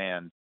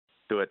plan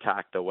to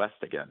attack the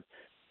West again.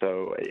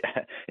 So,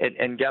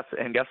 and guess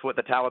what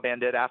the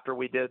Taliban did after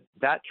we did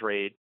that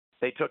trade?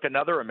 They took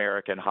another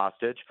American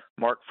hostage,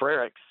 Mark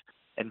Frericks,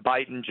 and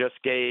Biden just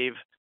gave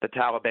the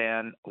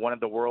Taliban one of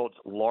the world's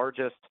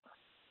largest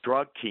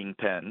drug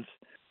kingpins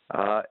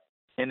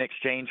in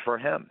exchange for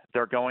him.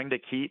 They're going to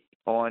keep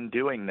on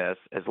doing this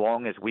as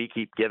long as we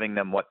keep giving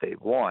them what they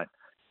want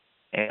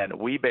and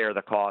we bear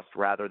the cost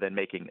rather than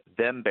making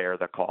them bear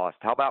the cost.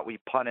 How about we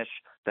punish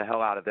the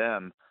hell out of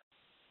them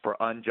for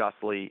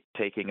unjustly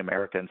taking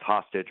Americans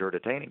hostage or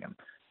detaining them?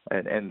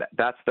 And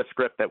that's the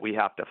script that we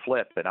have to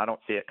flip, and I don't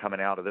see it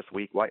coming out of this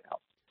weak White House.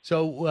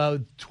 So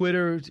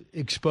Twitter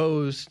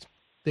exposed.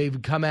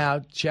 They've come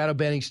out. Shadow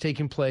banning's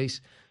taken place.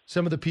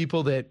 Some of the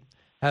people that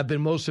have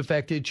been most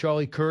affected,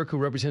 Charlie Kirk, who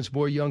represents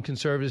more young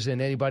conservatives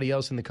than anybody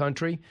else in the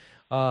country,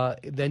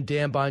 then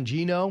Dan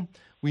Bongino.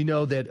 We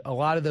know that a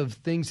lot of the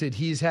things that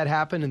he's had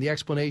happen and the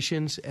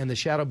explanations and the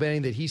shadow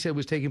banning that he said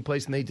was taking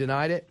place, and they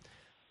denied it.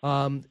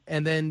 And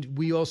then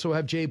we also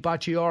have Jay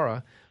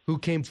Bhattacharya, who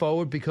came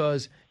forward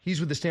because he's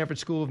with the Stanford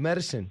School of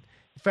Medicine.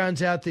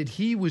 Found out that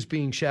he was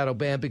being shadow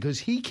banned because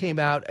he came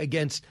out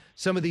against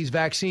some of these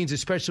vaccines,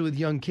 especially with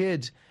young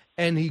kids,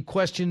 and he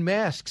questioned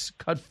masks.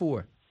 Cut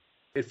 4.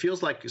 It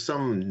feels like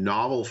some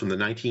novel from the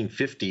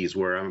 1950s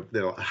where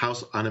the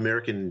House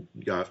Un-American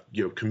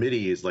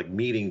committee is like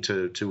meeting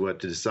to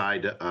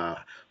decide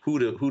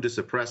who to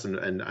suppress,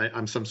 and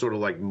I'm some sort of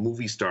like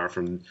movie star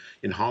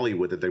in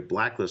Hollywood that they're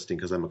blacklisting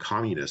because I'm a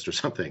communist or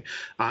something.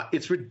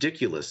 It's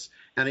ridiculous,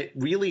 and it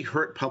really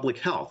hurt public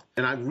health.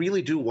 And I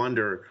really do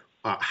wonder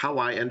how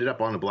I ended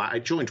up on I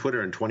joined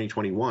Twitter in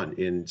 2021,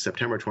 in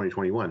September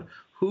 2021.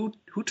 Who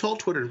told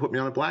Twitter to put me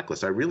on a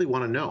blacklist? I really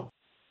want to know.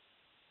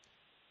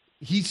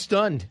 He's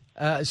stunned.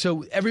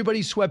 So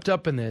everybody's swept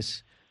up in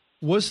this.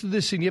 What's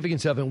the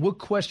significance of it? What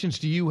questions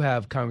do you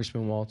have,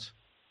 Congressman Waltz?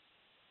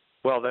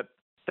 Well,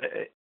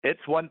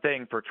 it's one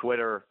thing for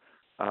Twitter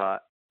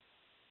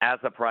as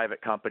a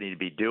private company to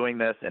be doing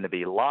this and to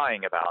be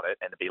lying about it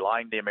and to be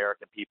lying to the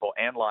American people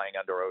and lying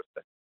under oath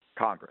to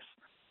Congress.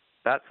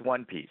 That's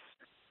one piece.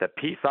 The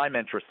piece I'm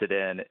interested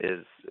in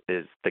is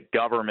the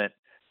government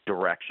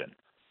direction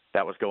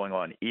that was going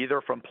on, either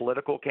from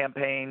political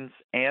campaigns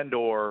and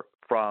or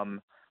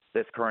from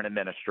this current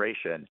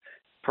administration.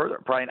 Further,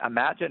 Brian,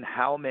 imagine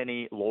how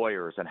many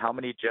lawyers and how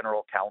many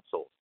general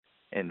counsels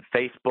in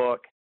Facebook,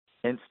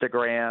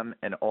 Instagram,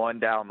 and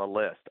on down the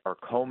list are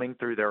combing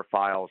through their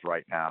files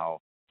right now,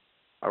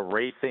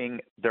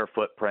 erasing their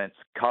footprints,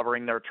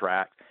 covering their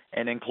tracks,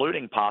 and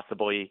including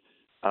possibly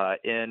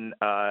in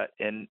the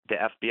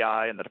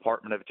FBI and the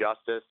Department of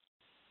Justice,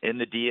 in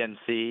the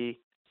DNC.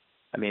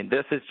 I mean,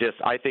 this is just,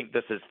 I think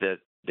this is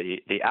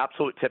the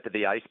absolute tip of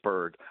the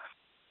iceberg.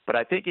 But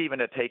I think even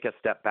to take a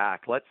step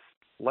back,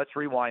 let's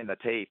rewind the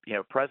tape. You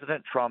know,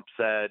 President Trump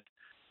said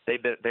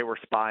they were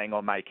spying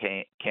on my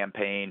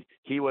campaign.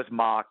 He was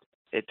mocked.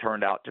 It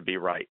turned out to be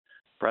right.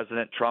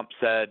 President Trump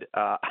said,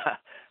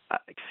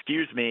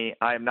 excuse me,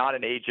 I am not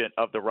an agent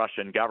of the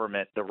Russian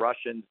government. The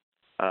Russians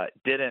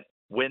didn't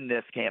win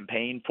this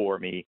campaign for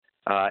me.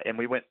 And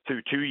we went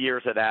through 2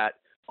 years of that.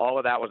 All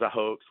of that was a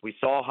hoax. We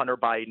saw Hunter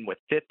Biden with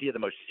 50 of the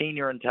most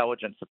senior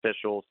intelligence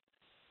officials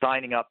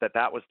signing up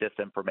that was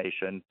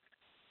disinformation.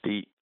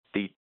 The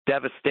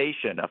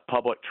devastation of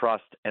public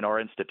trust in our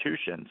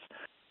institutions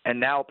and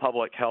now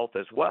public health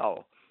as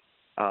well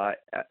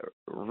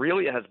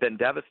really has been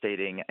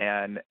devastating.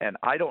 And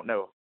I don't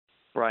know,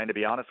 Brian, to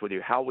be honest with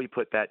you, how we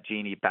put that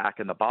genie back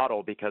in the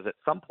bottle, because at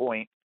some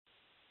point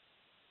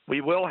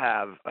we will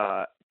have,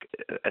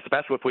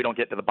 especially if we don't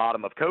get to the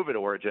bottom of COVID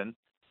origin,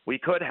 we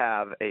could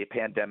have a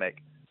pandemic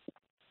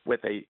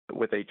with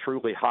a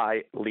truly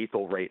high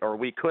lethal rate, or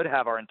we could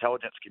have our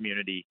intelligence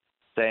community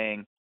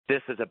saying,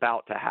 this is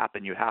about to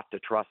happen. You have to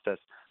trust us.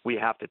 We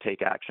have to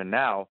take action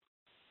now.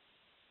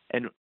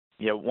 And,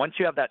 you know, once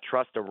you have that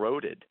trust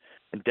eroded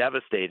and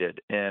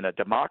devastated in a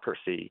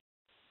democracy,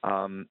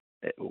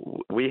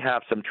 we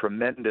have some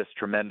tremendous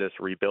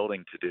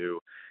rebuilding to do.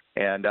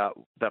 And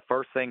the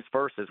first things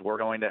first is we're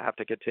going to have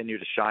to continue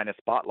to shine a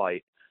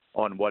spotlight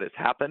on what has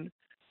happened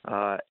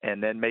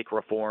and then make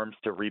reforms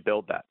to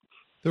rebuild that.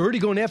 They're already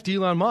going after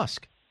Elon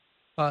Musk.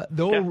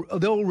 They're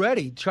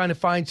already trying to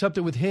find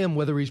something with him,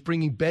 whether he's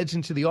bringing beds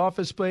into the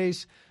office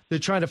space. They're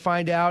trying to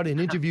find out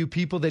and interview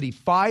people that he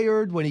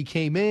fired when he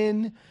came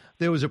in.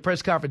 There was a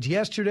press conference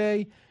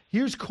yesterday.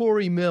 Here's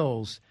Corey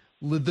Mills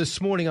this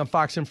morning on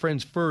Fox and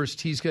Friends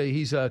First.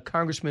 He's a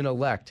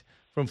congressman-elect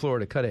from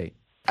Florida. Cut 8.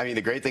 I mean,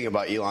 the great thing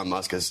about Elon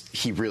Musk is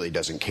he really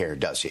doesn't care,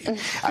 does he?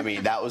 I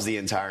mean, that was the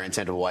entire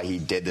intent of why he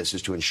did this,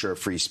 is to ensure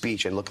free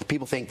speech. And look,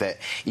 people think that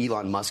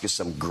Elon Musk is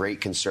some great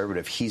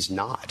conservative. He's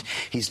not.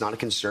 He's not a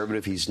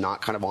conservative. He's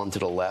not kind of on to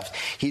the left.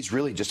 He's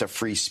really just a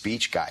free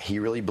speech guy. He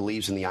really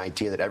believes in the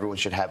idea that everyone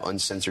should have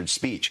uncensored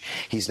speech.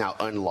 He's now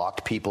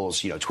unlocked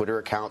people's, Twitter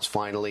accounts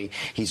finally.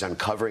 He's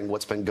uncovering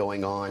what's been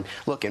going on.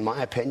 Look, in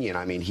my opinion,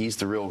 I mean, he's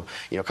the real,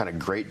 kind of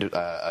great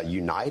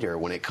uniter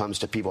when it comes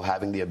to people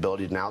having the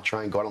ability to now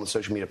try and go out on the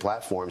social media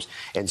platforms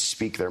and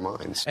speak their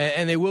minds.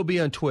 And they will be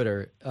on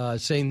Twitter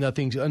saying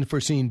nothing's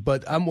unforeseen.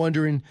 But I'm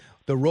wondering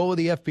the role of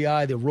the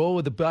FBI, the role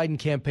of the Biden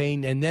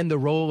campaign, and then the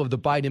role of the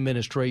Biden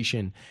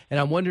administration. And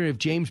I'm wondering if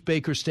James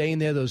Baker staying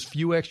there those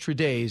few extra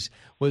days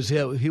was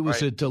he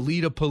was a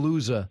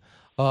Delita-palooza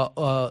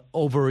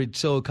over in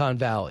Silicon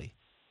Valley.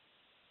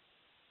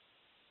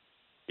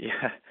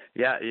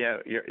 Yeah,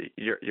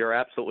 you're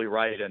absolutely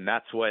right, and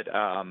that's what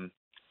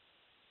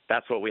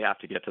we have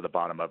to get to the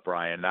bottom of,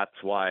 Brian.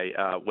 That's why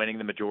winning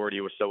the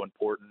majority was so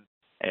important,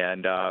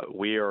 and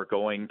we are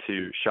going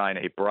to shine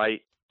a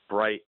bright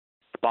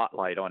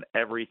spotlight on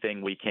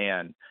everything we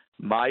can.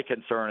 My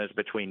concern is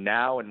between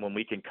now and when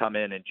we can come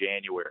in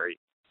January,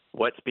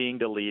 what's being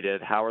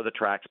deleted, how are the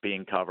tracks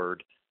being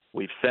covered?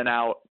 We've sent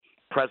out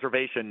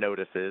preservation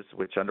notices,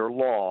 which under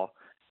law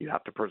you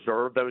have to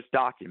preserve those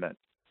documents.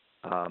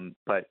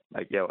 But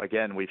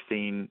again, we've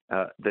seen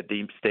the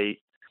deep state,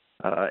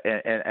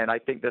 and I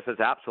think this is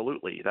that's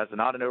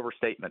not an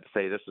overstatement to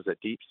say this is a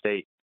deep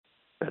state,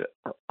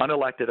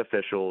 unelected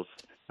officials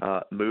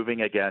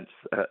moving against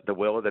the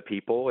will of the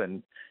people.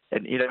 And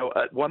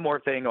one more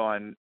thing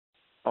on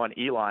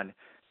Elon,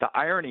 the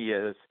irony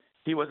is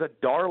he was a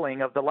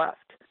darling of the left.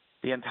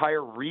 The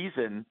entire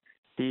reason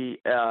he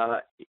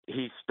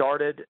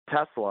started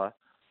Tesla,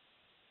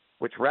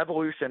 which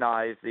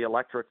revolutionized the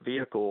electric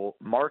vehicle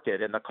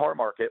market and the car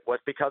market, was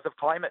because of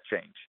climate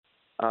change.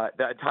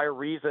 The entire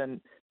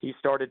reason he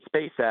started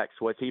SpaceX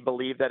was he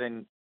believed that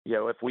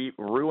if we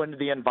ruined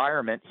the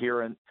environment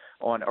here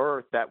on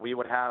Earth, that we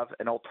would have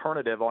an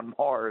alternative on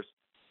Mars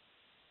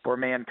for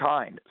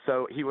mankind.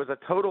 So he was a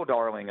total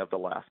darling of the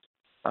left.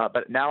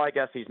 But now I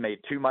guess he's made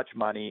too much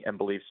money and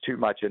believes too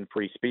much in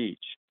free speech.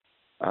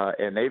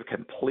 And they've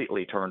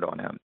completely turned on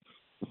him.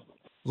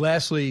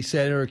 Lastly,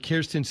 Senator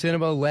Kyrsten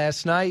Sinema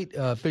last night,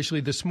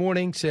 officially this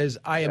morning, says,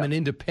 I am an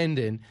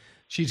independent.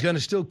 She's going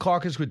to still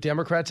caucus with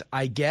Democrats,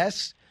 I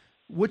guess.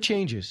 What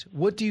changes?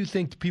 What do you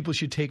think people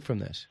should take from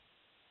this?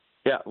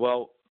 Yeah,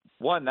 well,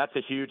 one, that's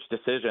a huge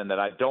decision that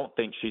I don't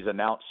think she's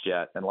announced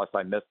yet, unless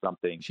I missed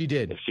something. She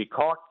did. If she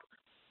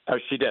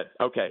she did.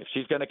 Okay.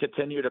 She's going to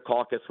continue to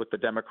caucus with the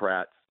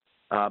Democrats,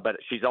 but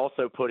she's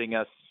also putting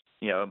us,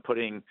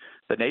 putting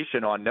the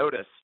nation on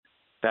notice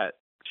that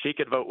she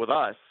could vote with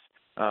us,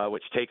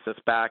 which takes us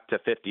back to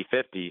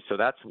 50-50. So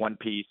that's one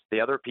piece.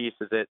 The other piece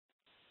is it,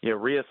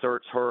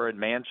 reasserts her and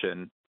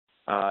Manchin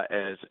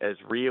as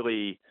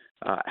really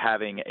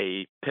having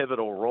a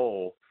pivotal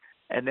role.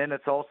 And then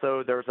it's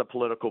also, there's a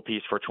political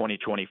piece for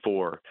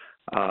 2024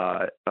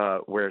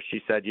 where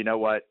she said, you know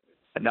what,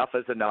 enough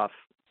is enough.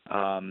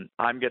 I'm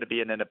going to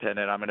be an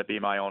independent. I'm going to be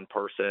my own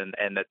person.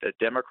 And that the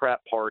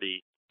Democrat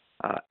Party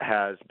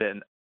has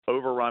been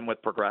overrun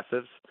with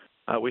progressives.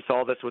 We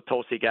saw this with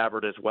Tulsi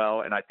Gabbard as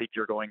well, and I think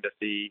you're going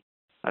to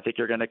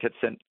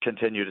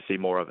continue to see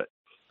more of it.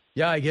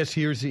 Yeah, I guess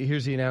here's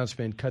the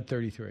announcement. Cut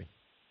 33.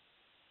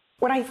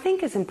 What I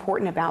think is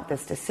important about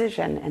this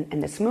decision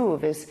and this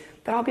move is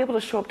that I'll be able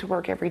to show up to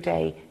work every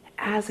day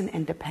as an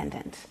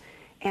independent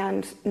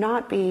and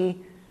not be,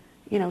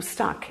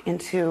 stuck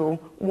into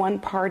one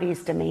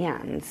party's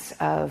demands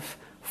of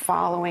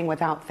following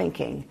without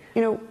thinking.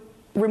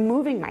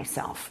 Removing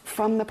myself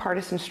from the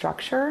partisan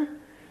structure,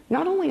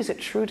 not only is it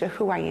true to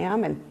who I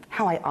am and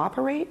how I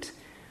operate,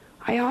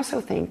 I also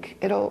think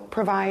it'll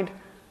provide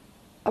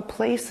a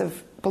place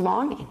of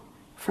belonging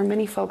for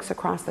many folks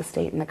across the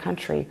state and the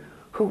country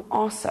who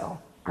also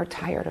are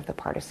tired of the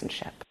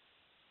partisanship.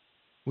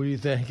 What do you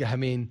think? I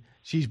mean,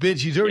 she's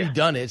already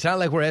done it. It's not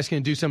like we're asking her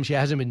to do something she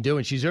hasn't been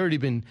doing. She's already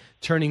been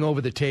turning over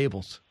the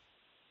tables.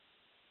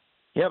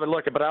 Yeah,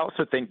 but I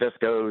also think this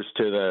goes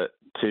to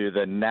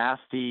the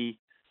nasty,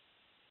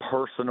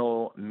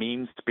 personal,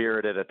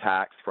 mean-spirited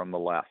attacks from the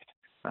left,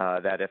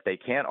 that if they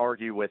can't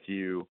argue with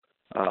you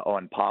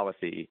on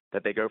policy,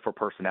 that they go for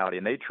personality.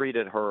 And they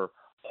treated her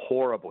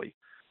horribly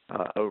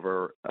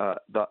over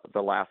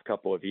the last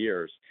couple of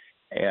years.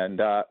 And,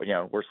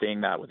 we're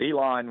seeing that with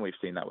Elon. We've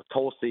seen that with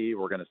Tulsi.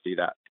 We're going to see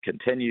that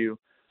continue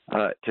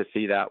to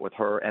see that with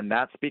her. And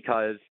that's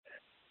because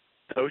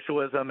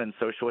socialism and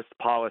socialist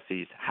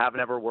policies have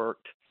never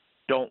worked,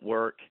 don't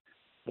work,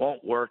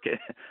 won't work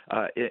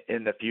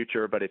in the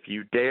future. But if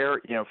you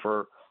dare,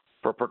 for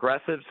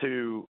progressives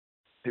who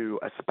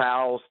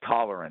espouse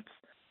tolerance,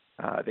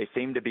 they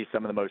seem to be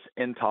some of the most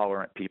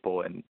intolerant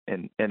people in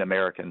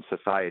American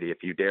society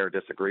if you dare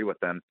disagree with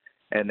them.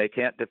 And they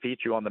can't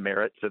defeat you on the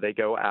merits, so they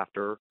go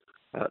after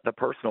the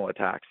personal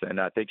attacks.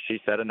 And I think she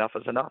said enough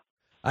is enough.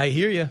 I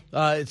hear you.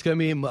 It's going to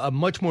be a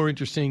much more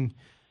interesting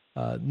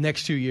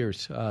next 2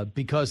 years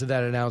because of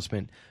that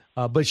announcement.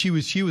 But she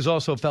was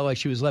also felt like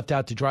she was left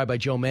out to dry by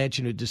Joe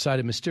Manchin, who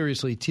decided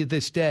mysteriously to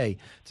this day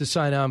to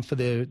sign on for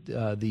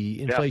the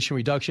Inflation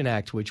Reduction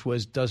Act, which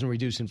doesn't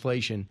reduce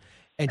inflation.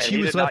 And she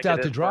was left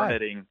out to dry.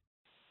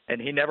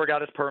 And he never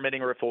got his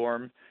permitting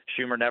reform.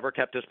 Schumer never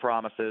kept his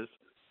promises.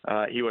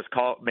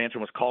 Manchin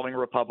was calling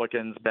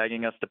Republicans,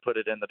 begging us to put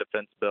it in the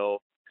defense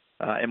bill.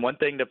 And one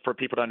thing for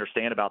people to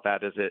understand about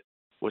that is it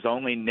was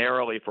only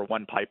narrowly for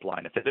one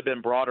pipeline. If it had been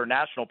broader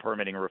national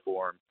permitting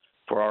reform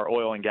for our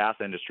oil and gas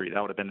industry,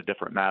 that would have been a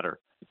different matter.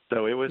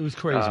 So it was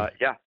crazy.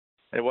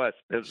 It was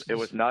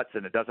nuts,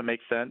 and it doesn't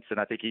make sense.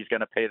 And I think he's going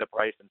to pay the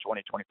price in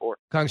 2024.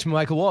 Congressman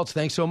Michael Waltz,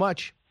 thanks so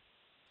much.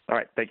 All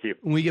right, thank you.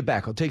 When we get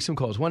back, I'll take some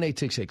calls.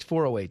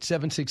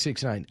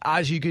 1-866-408-7669.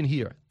 As you can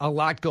hear, a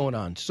lot going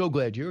on. So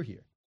glad you're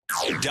here.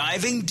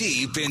 Diving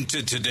deep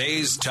into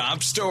today's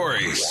top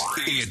stories,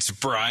 it's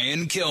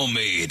Brian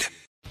Kilmeade.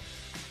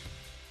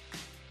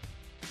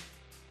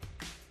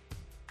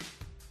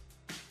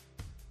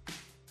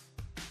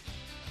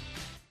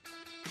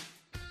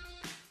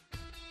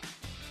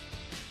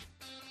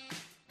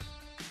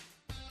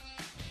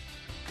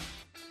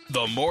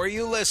 The more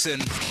you listen,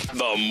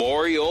 the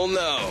more you'll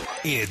know.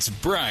 It's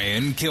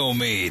Brian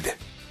Kilmeade.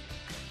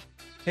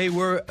 Hey,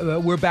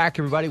 we're back,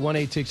 everybody.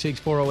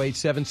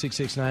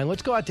 1-866-408-7669.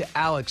 Let's go out to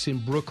Alex in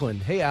Brooklyn.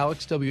 Hey,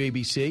 Alex,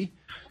 WABC.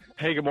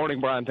 Hey, good morning,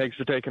 Brian. Thanks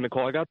for taking the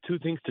call. I got two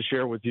things to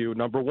share with you.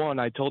 Number one,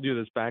 I told you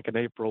this back in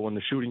April when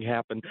the shooting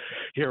happened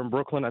here in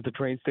Brooklyn at the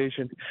train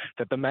station,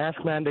 that the mask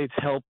mandates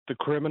help the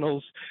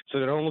criminals so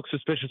they don't look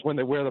suspicious when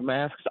they wear the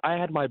masks. I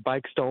had my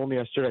bike stolen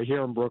yesterday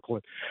here in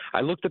Brooklyn.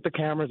 I looked at the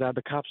cameras, I had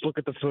the cops look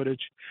at the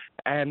footage,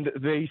 and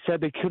they said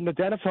they couldn't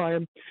identify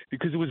him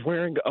because he was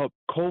wearing a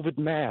COVID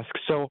mask.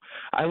 So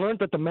I learned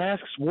that the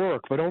masks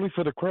work, but only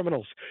for the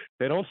criminals.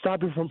 They don't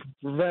stop you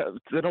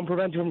they don't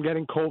prevent you from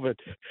getting COVID.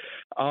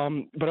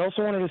 But I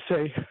also wanted to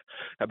say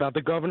about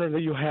the governor that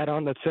you had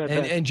on that said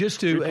and just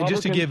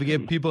to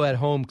give people at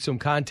home some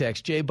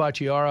context, Jay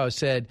Bacciaro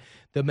said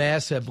the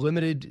masks have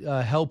limited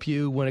help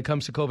you when it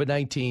comes to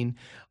COVID-19.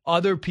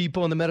 Other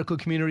people in the medical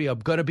community are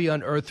going to be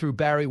unearthed through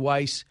Barry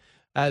Weiss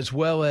as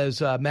well as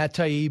Matt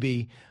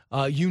Taibbi.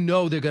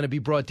 They're going to be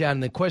brought down.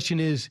 And the question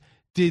is,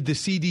 did the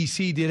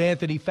CDC, did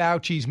Anthony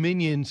Fauci's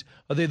minions,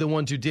 are they the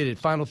ones who did it?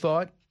 Final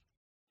thought?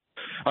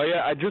 Oh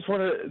yeah, I just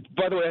want to.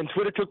 By the way, and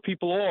Twitter took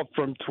people off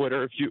from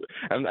Twitter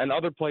and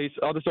other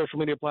social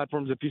media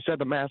platforms if you said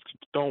the masks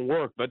don't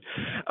work. But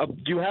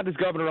you had this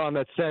governor on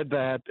that said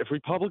that if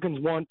Republicans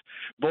want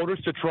voters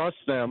to trust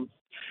them,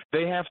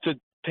 they have to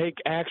take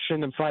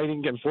action in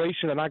fighting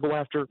inflation and not go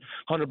after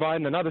Hunter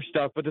Biden and other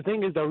stuff. But the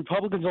thing is that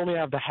Republicans only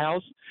have the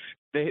House.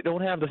 They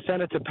don't have the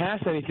Senate to pass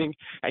anything.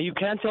 And you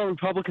can't tell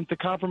Republicans to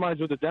compromise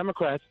with the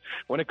Democrats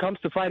when it comes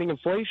to fighting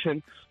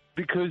inflation,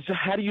 because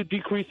how do you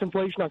decrease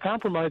inflation on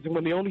compromising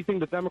when the only thing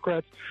the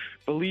Democrats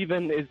believe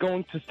in is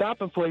going to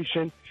stop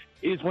inflation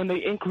is when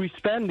they increase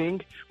spending,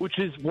 which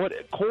is what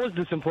caused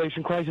this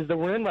inflation crisis that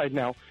we're in right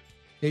now.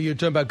 Yeah, you're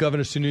talking about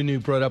Governor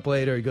Sununu brought up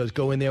later. He goes,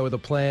 go in there with a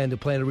plan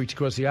to reach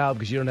across the aisle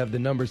because you don't have the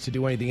numbers to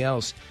do anything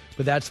else.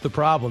 But that's the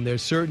problem.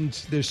 There's certain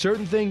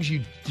things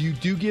you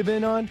do give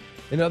in on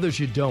and others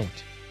you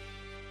don't.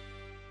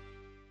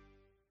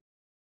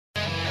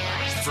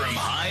 From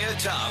high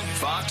atop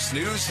Fox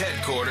News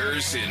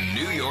headquarters in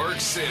New York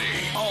City,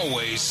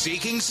 always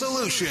seeking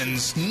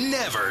solutions,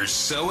 never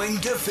sowing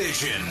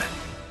division.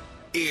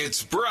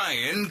 It's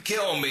Brian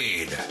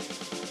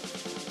Kilmeade.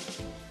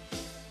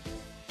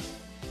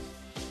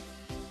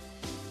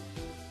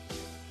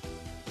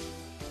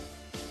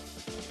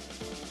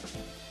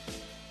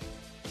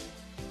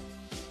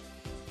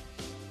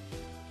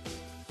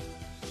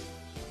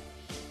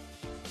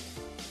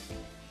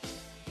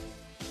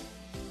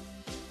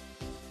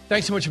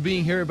 Thanks so much for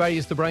being here, everybody.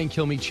 It's the Brian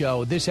Kilmeade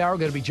Show. This hour, we're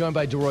going to be joined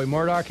by DeRoy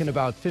Murdoch in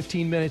about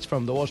 15 minutes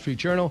from the Wall Street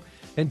Journal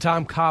and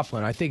Tom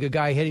Coughlin. I think a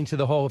guy heading to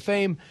the Hall of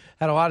Fame,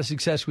 had a lot of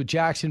success with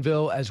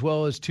Jacksonville as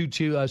well as two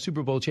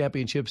Super Bowl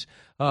championships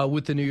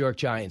with the New York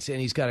Giants. And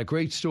he's got a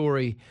great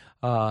story,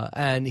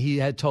 and he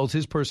had told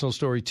his personal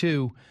story,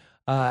 too,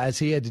 as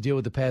he had to deal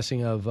with the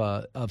passing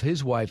of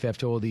his wife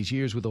after all these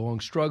years with a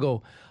long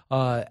struggle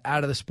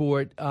out of the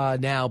sport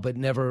now, but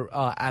never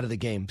out of the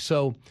game.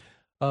 So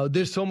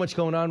there's so much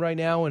going on right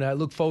now, and I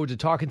look forward to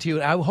talking to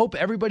you. And I hope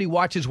everybody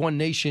watches One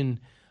Nation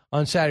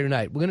on Saturday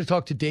night. We're going to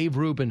talk to Dave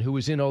Rubin, who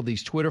was in all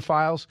these Twitter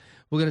files.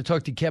 We're going to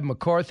talk to Kevin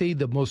McCarthy,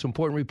 the most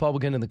important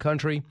Republican in the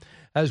country,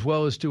 as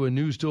well as do a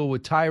news duel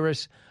with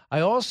Tyrus. I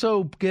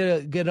also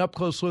get an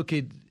up-close look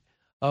at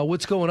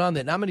what's going on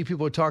that not many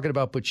people are talking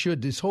about, but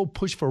should. This whole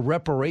push for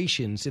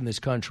reparations in this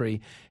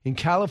country in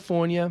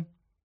California,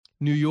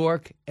 New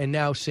York, and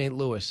now St.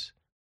 Louis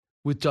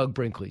with Doug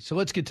Brinkley. So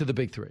let's get to the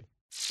big three.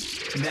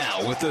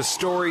 Now, with the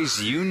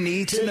stories you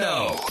need to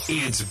know,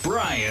 it's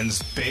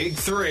Brian's Big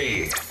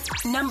Three.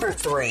 Number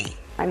 3.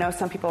 I know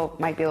some people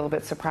might be a little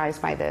bit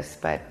surprised by this,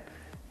 but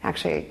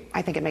actually,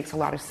 I think it makes a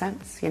lot of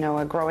sense.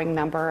 A growing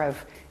number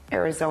of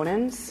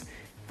Arizonans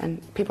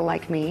and people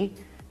like me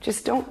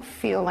just don't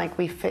feel like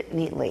we fit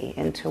neatly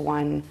into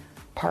one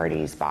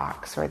party's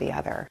box or the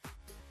other.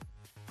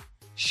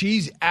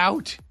 She's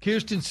out.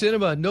 Kyrsten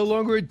Sinema, no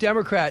longer a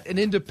Democrat, an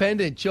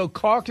independent. She'll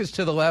caucus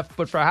to the left,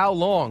 but for how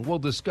long? We'll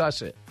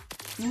discuss it.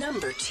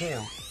 Number 2.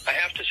 I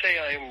have to say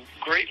I am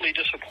greatly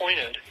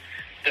disappointed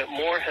that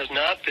more has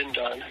not been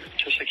done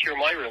to secure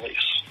my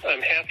release.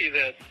 I'm happy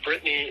that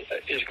Brittany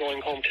is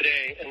going home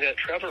today and that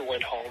Trevor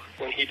went home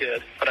when he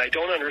did, but I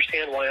don't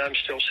understand why I'm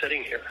still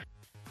sitting here.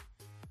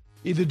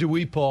 Either do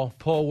we, Paul.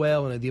 Paul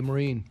Whelan, the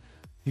Marine.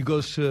 He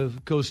goes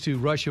to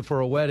Russia for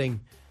a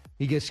wedding.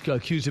 He gets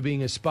accused of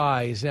being a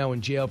spy. He's now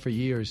in jail for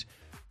years.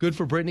 Good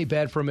for Brittany,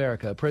 bad for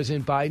America.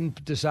 President Biden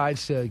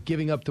decides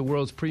giving up the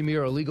world's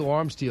premier illegal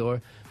arms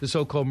dealer, the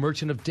so-called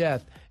Merchant of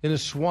Death, in a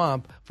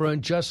swamp for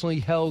unjustly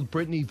held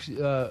Brittany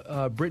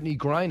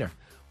Griner.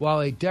 while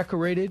a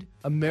decorated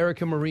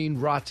American Marine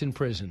rots in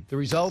prison. The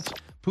result?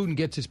 Putin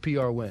gets his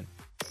PR win.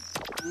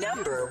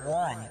 Number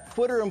 1.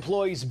 Twitter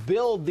employees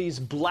build these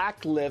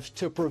blacklists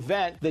to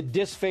prevent the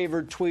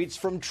disfavored tweets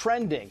from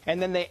trending,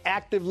 and then they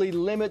actively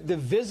limit the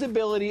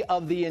visibility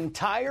of the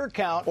entire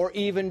account or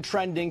even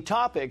trending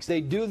topics.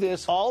 They do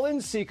this all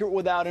in secret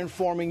without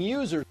informing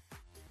users.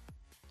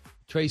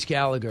 Trace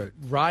Gallagher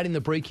riding the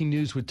breaking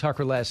news with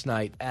Tucker last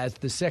night as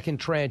the second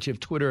tranche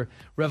of Twitter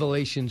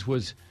revelations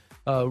was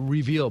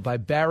revealed by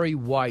Barry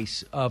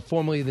Weiss,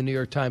 formerly of the New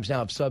York Times,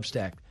 now of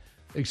Substack.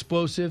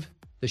 Explosive.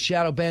 The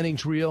shadow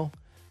banning's real.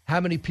 How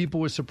many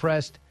people were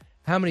suppressed?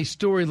 How many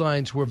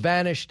storylines were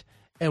vanished?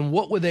 And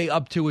what were they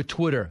up to at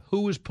Twitter?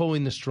 Who was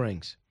pulling the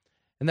strings?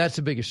 And that's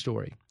the biggest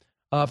story.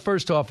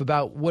 First off,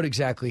 about what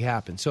exactly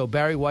happened. So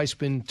Barry Weiss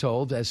been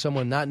told, as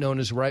someone not known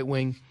as a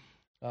right-wing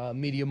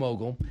media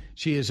mogul,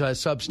 she is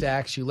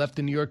Substack. She left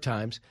the New York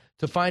Times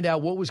to find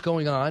out what was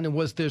going on and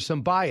was there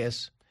some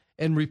bias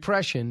and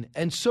repression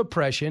and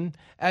suppression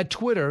at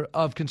Twitter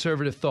of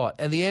conservative thought.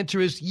 And the answer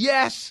is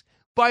yes,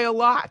 by a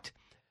lot.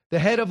 The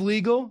head of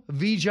legal,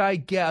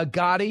 Vijay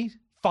Gadde,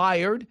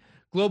 fired.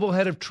 Global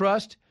head of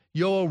trust,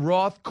 Yoel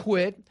Roth,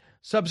 quit.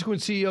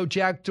 Subsequent CEO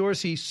Jack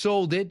Dorsey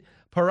sold it.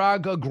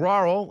 Parag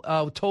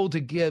Agrawal told to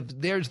give,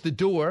 there's the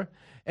door.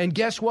 And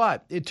guess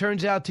what? It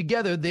turns out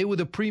together they were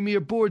the premier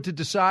board to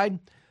decide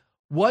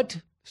what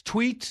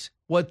tweets,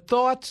 what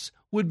thoughts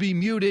would be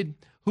muted,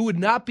 who would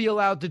not be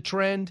allowed to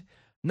trend.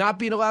 Not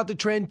being allowed to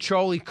trend,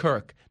 Charlie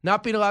Kirk.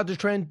 Not being allowed to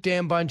trend,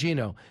 Dan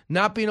Bongino.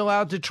 Not being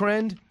allowed to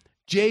trend,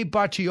 Jay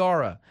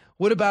Bhattacharya.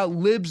 What about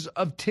libs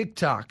of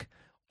TikTok?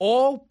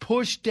 All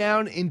pushed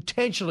down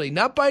intentionally,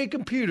 not by a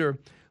computer,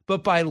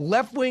 but by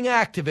left-wing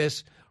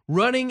activists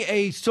running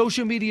a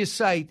social media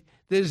site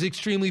that is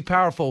extremely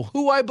powerful,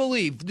 who I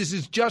believe this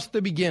is just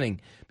the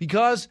beginning,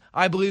 because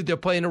I believe they're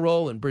playing a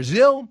role in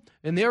Brazil,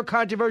 in their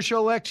controversial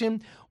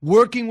election,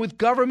 working with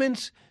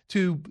governments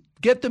to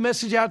get the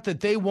message out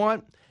that they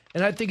want.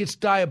 And I think it's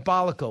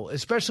diabolical,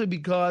 especially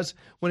because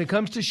when it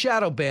comes to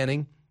shadow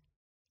banning,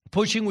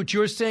 pushing what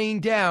you're saying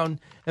down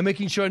and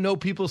making sure no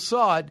people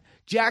saw it,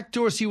 Jack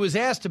Dorsey was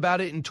asked about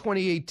it in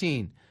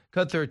 2018.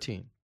 Cut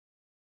 13.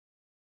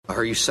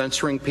 Are you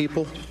censoring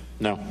people?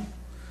 No.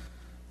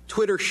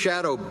 Twitter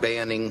shadow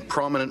banning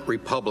prominent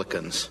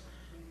Republicans.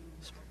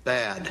 It's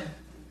bad.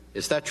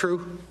 Is that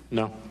true?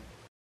 No.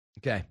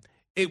 Okay.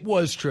 It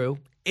was true.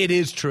 It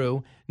is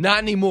true. Not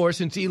anymore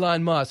since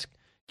Elon Musk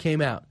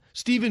came out.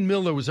 Stephen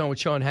Miller was on with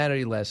Sean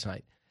Hannity last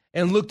night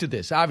and looked at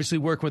this. Obviously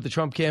working with the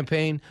Trump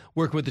campaign,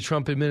 working with the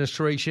Trump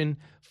administration,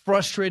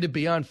 frustrated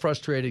beyond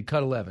frustrated.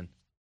 Cut 11.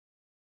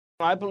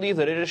 I believe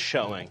that it is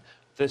showing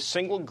the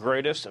single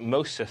greatest,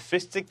 most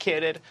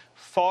sophisticated,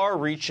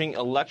 far-reaching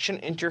election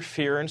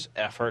interference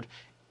effort,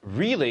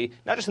 really,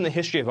 not just in the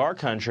history of our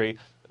country,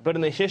 but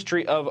in the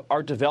history of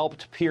our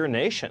developed peer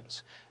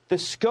nations. The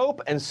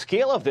scope and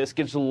scale of this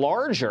gets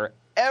larger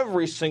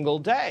every single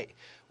day.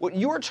 What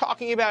you are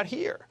talking about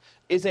here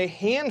is a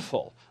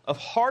handful of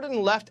hardened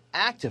left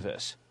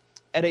activists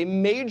at a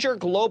major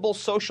global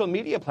social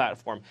media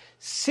platform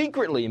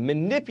secretly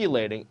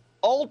manipulating,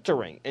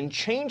 altering, and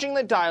changing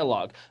the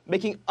dialogue,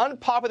 making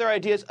unpopular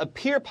ideas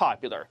appear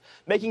popular,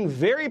 making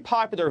very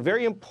popular,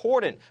 very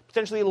important,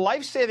 potentially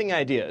life-saving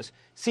ideas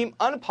seem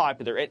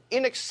unpopular and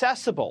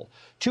inaccessible,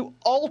 to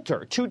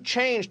alter, to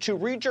change, to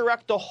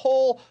redirect the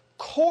whole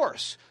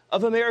course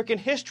of American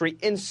history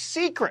in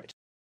secret.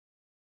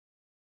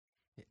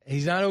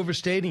 He's not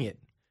overstating it.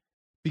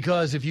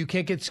 Because if you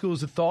can't get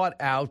schools of thought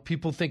out,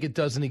 people think it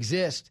doesn't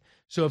exist.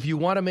 So if you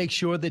want to make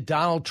sure that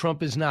Donald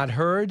Trump is not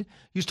heard,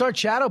 you start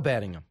shadow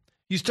banning him.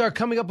 You start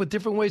coming up with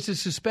different ways to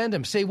suspend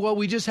him. Say, well,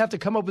 we just have to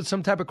come up with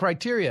some type of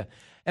criteria.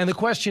 And the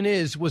question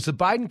is, was the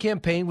Biden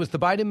campaign, was the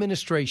Biden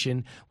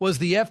administration, was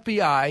the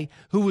FBI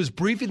who was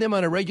briefing them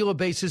on a regular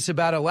basis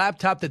about a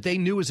laptop that they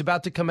knew was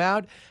about to come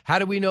out? How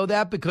do we know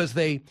that? Because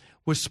they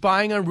were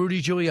spying on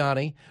Rudy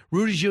Giuliani.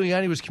 Rudy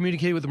Giuliani was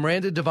communicating with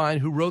Miranda Devine,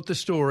 who wrote the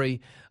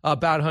story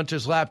about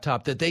Hunter's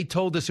laptop, that they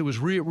told us it was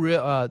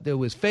there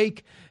was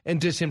fake and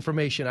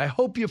disinformation. I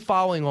hope you're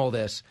following all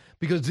this,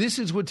 because this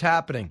is what's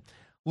happening.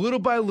 Little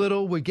by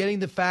little, we're getting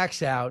the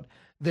facts out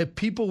that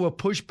people were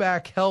pushed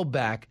back, held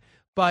back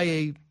by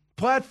a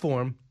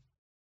platform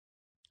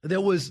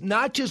that was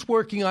not just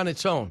working on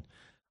its own.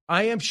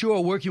 I am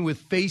sure working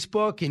with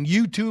Facebook and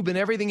YouTube and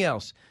everything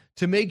else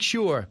to make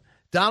sure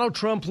Donald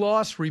Trump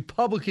lost,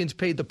 Republicans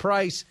paid the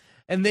price,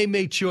 and they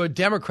made sure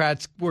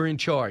Democrats were in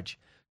charge.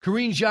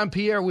 Karine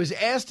Jean-Pierre was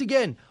asked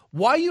again,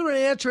 why you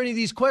didn't answer any of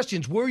these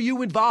questions? Were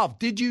you involved?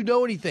 Did you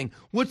know anything?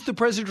 What's the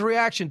president's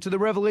reaction to the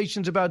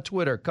revelations about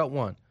Twitter? Cut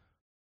 1.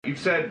 You've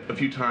said a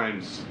few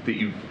times that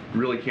you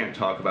really can't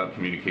talk about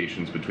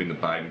communications between the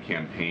Biden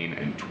campaign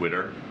and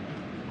Twitter.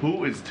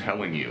 Who is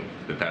telling you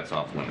that that's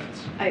off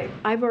limits?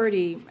 I've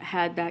already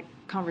had that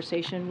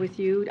conversation with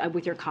you,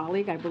 with your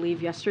colleague, I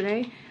believe,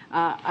 yesterday.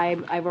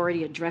 I've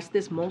already addressed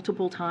this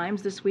multiple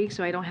times this week,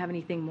 so I don't have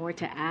anything more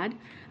to add.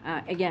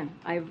 Again,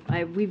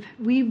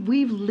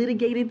 we've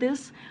litigated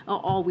this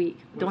all week.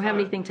 Don't have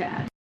anything to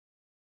add.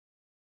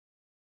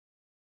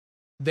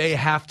 they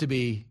have to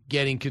be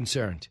getting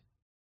concerned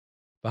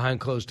behind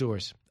closed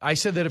doors. I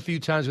said that a few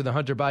times when the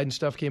Hunter Biden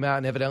stuff came out,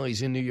 and evidently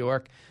he's in New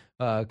York,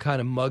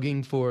 kind of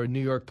mugging for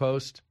New York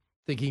Post,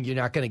 thinking you're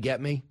not going to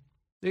get me.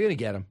 They're going to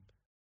get him.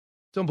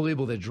 It's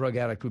unbelievable that a drug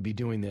addict would be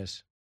doing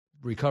this,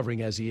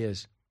 recovering as he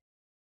is.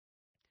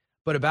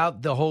 But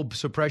about the whole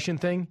suppression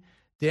thing,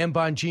 Dan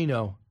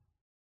Bongino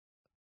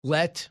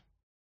let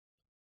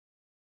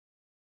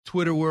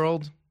Twitter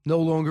world, no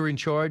longer in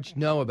charge,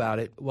 know about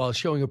it while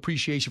showing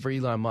appreciation for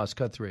Elon Musk.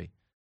 Cut 3.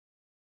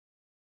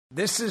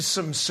 This is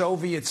some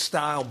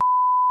Soviet-style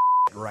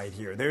right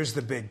here. There's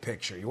the big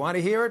picture. You want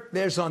to hear it?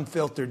 There's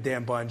unfiltered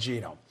Dan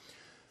Bongino.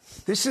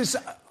 This is,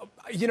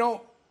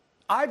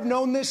 I've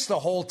known this the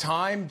whole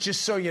time,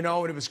 just so you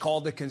know, and it was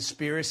called a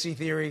conspiracy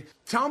theory.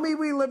 Tell me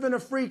we live in a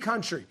free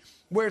country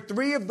where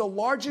 3 of the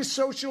largest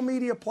social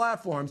media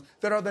platforms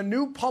that are the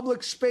new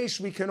public space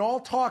we can all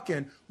talk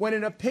in, when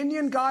an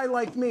opinion guy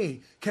like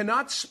me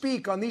cannot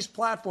speak on these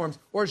platforms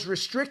or is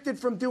restricted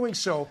from doing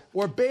so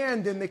or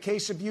banned in the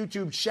case of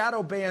YouTube,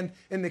 shadow banned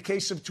in the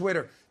case of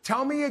Twitter.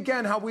 Tell me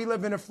again how we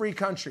live in a free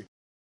country.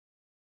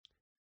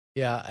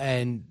 Yeah,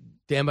 and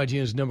Dan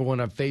Bongino is number 1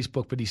 on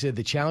Facebook, but he said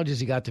the challenges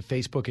he got to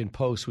Facebook and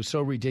posts was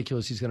so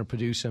ridiculous he's going to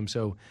produce them.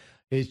 So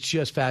it's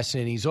just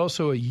fascinating. He's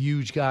also a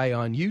huge guy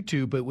on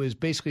YouTube, but was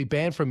basically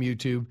banned from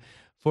YouTube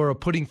for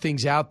putting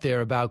things out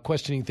there about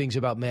questioning things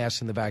about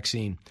masks and the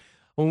vaccine.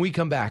 When we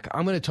come back,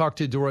 I'm going to talk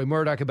to DeRoy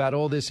Murdock about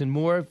all this and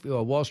more,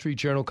 a Wall Street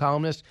Journal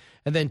columnist,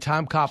 and then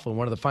Tom Coughlin,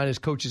 one of the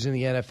finest coaches in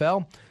the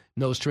NFL,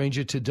 no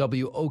stranger to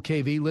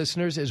WOKV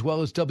listeners as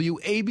well as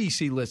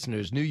WABC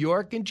listeners, New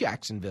York and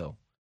Jacksonville.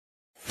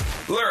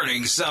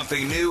 Learning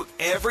something new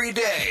every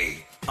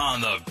day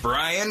on the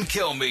Brian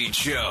Kilmeade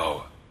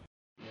Show.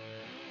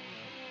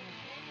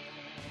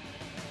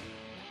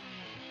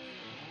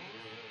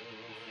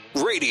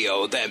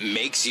 Radio that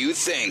makes you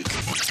think.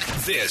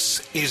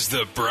 This is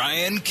the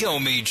Brian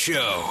Kilmeade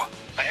Show.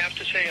 I have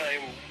to say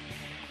I'm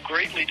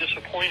greatly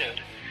disappointed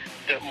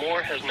that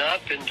more has not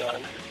been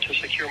done to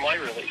secure my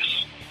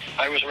release.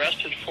 I was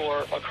arrested for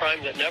a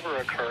crime that never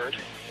occurred.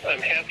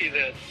 I'm happy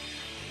that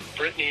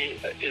Brittany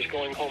is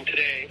going home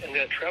today and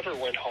that Trevor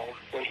went home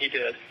when he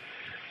did.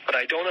 But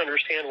I don't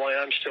understand why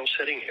I'm still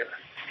sitting here.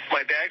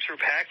 My bags are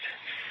packed.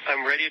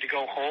 I'm ready to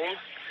go home.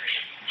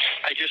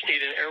 I just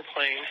need an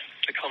airplane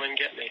to come and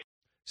get me.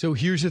 So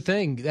here's the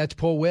thing. That's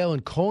Paul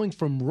Whelan calling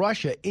from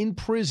Russia in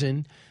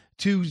prison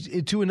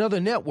to another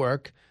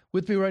network.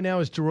 With me right now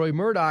is DeRoy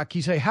Murdock.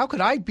 He say, how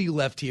could I be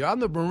left here? I'm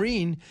the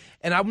Marine,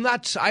 and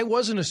I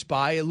wasn't a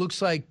spy. It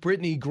looks like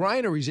Brittany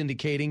Griner, he's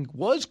indicating,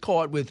 was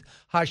caught with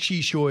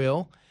hashish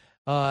oil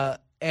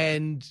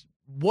and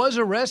was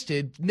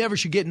arrested. Never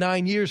should get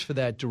 9 years for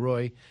that,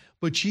 DeRoy.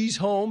 But she's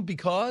home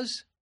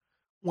because?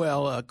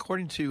 Well,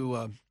 according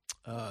to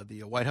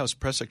the White House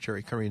press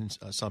secretary, Karine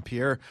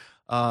Jean-Pierre,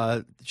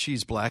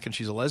 she's black and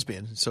she's a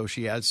lesbian, so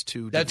she adds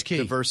to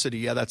diversity.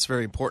 Yeah, that's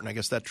very important. I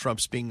guess that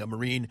trumps being a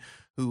Marine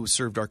who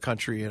served our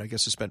country and I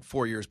guess has spent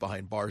 4 years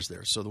behind bars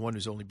there. So the one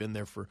who's only been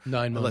there for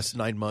 9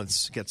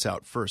 months gets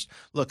out first.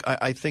 Look,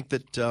 I think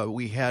that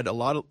we had a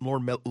lot more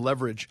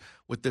leverage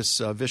with this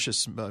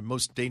vicious,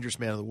 most dangerous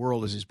man in the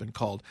world, as he's been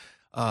called.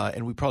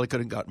 And we probably could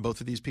have gotten both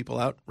of these people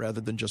out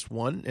rather than just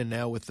one. And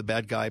now with the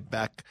bad guy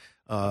back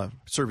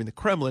serving the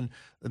Kremlin,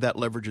 that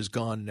leverage is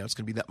gone. Now it's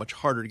going to be that much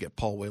harder to get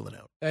Paul Whelan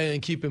out. And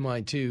keep in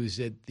mind, too, is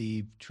that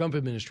the Trump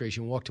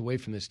administration walked away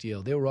from this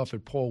deal. They were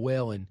offered Paul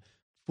Whelan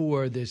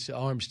for this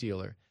arms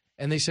dealer.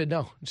 And they said,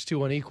 no, it's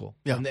too unequal.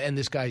 Yeah. And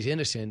this guy's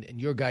innocent and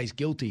your guy's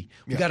guilty.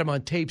 We got him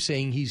on tape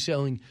saying he's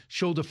selling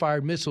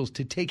shoulder-fired missiles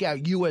to take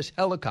out U.S.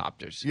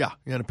 helicopters. Yeah,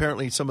 and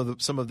apparently some of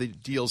the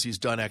deals he's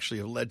done actually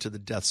have led to the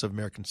deaths of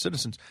American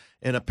citizens.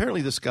 And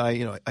apparently this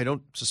guy, I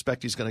don't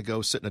suspect he's going to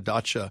go sit in a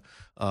dacha,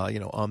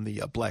 on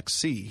the Black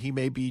Sea. He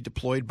may be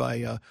deployed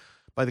by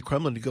the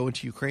Kremlin to go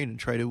into Ukraine and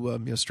try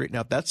to straighten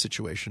out that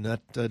situation.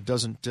 That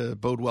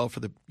doesn't bode well for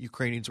the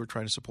Ukrainians we're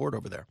trying to support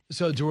over there.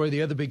 So, DeRoy,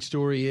 the other big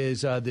story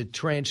is the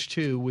Tranche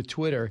 2 with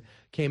Twitter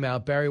came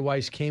out. Barry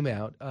Weiss came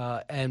out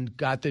and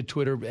got the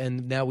Twitter,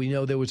 and now we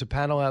know there was a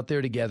panel out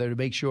there together to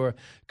make sure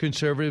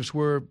conservatives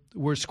were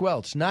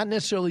squelched. Not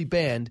necessarily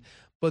banned,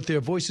 but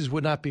their voices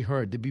would not be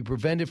heard. They'd be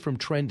prevented from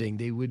trending.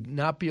 They would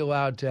not be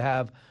allowed to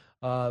have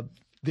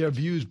their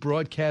views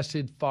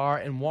broadcasted far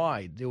and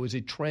wide. There was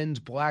a trends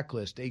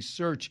blacklist, a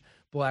search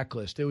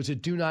blacklist. There was a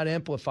do not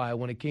amplify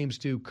when it came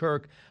to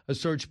Kirk, a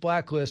search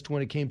blacklist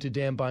when it came to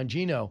Dan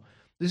Bongino.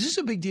 Is this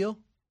a big deal?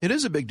 It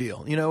is a big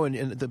deal,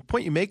 and the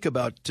point you make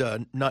about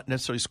not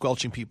necessarily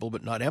squelching people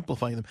but not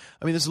amplifying them.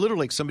 I mean, this is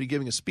literally like somebody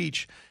giving a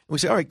speech, and we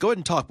say, all right, go ahead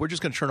and talk. We're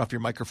just going to turn off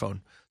your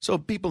microphone. So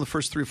people in the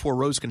first 3 or 4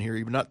 rows can hear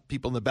you, but not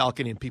people in the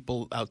balcony and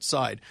people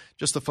outside,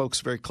 just the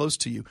folks very close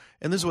to you.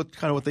 And this is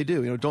what they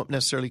do. Don't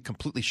necessarily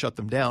completely shut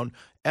them down,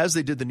 as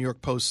they did the New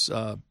York Post's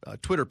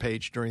Twitter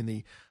page during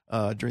the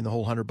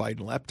whole Hunter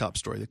Biden laptop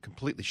story. That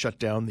completely shut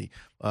down the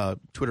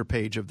Twitter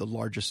page of the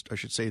largest, I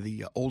should say,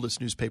 the oldest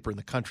newspaper in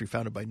the country,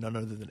 founded by none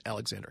other than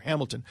Alexander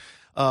Hamilton.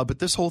 But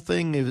this whole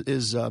thing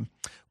is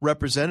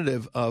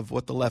representative of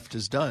what the left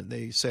has done.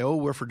 They say, oh,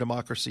 we're for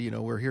democracy.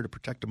 We're here to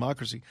protect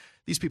democracy.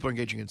 These people are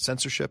engaging in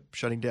censorship,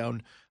 shutting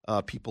down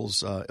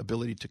people's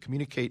ability to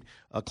communicate,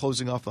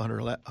 closing off the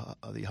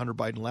Hunter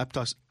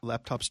Biden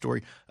laptop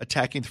story,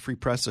 attacking the free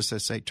press, as I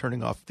say,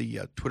 turning off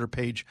the Twitter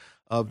page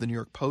of the New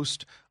York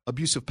Post,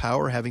 abuse of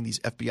power, having these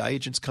FBI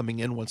agents coming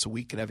in once a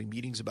week and having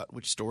meetings about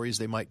which stories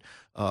they might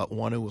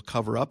want to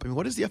cover up. I mean,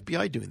 what is the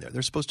FBI doing there?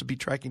 They're supposed to be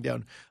tracking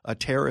down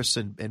terrorists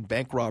and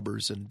bank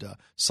robbers and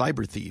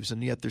cyber thieves,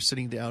 and yet they're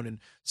sitting down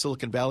in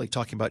Silicon Valley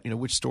talking about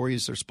which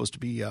stories are supposed to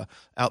be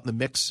out in the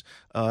mix.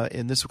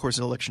 And this, of course, is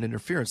election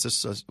interference.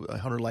 This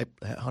Hunter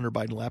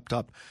Biden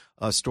laptop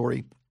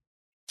story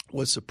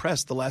was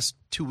suppressed the last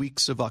 2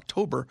 weeks of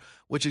October,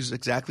 which is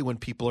exactly when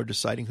people are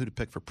deciding who to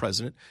pick for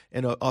president,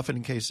 and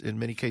often in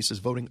many cases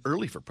voting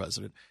early for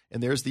president.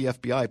 And there's the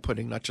FBI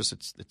putting not just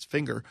its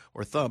finger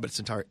or thumb, but its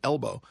entire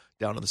elbow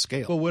down on the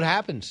scale. But what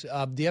happens?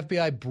 The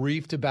FBI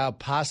briefed about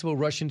possible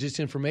Russian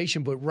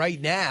disinformation, but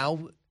right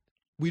now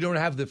we don't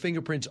have the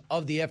fingerprints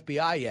of the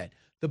FBI yet,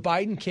 the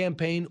Biden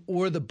campaign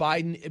or the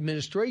Biden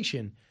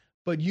administration.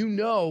 But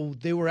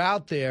they were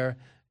out there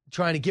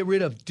trying to get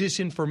rid of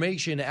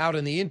disinformation out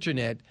on the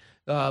internet,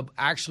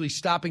 actually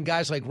stopping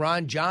guys like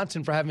Ron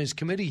Johnson for having his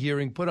committee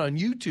hearing put on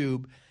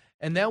YouTube.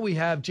 And now we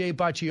have Jay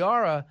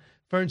Bhattacharya.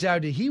 Turns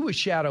out that he was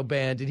shadow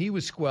banned and he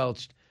was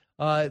squelched.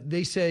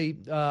 They say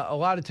a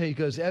lot of times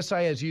because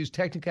SI has used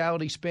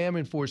technicality spam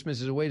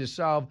enforcement as a way to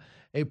solve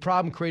a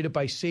problem created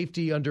by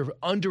safety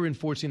under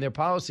enforcing their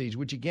policies,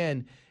 which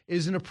again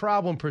isn't a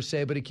problem per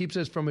se, but it keeps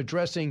us from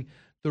addressing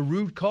the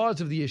root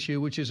cause of the issue,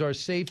 which is our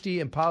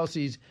safety and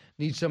policies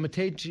need some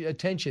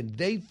attention.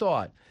 They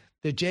thought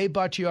that Jay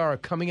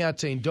Bhattacharya coming out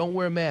saying don't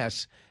wear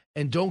masks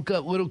and don't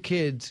let little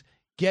kids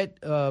get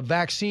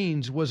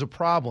vaccines was a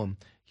problem.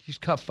 He's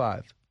cut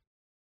 5.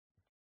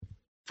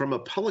 From a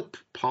public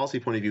policy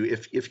point of view,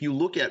 if you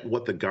look at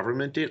what the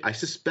government did, I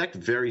suspect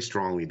very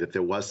strongly that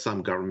there was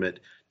some government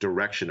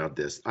direction of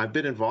this. I've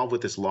been involved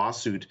with this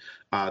lawsuit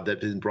that has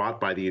been brought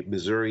by the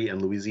Missouri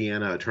and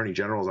Louisiana Attorney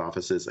General's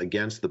offices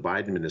against the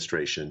Biden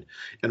administration,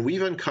 and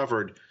we've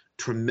uncovered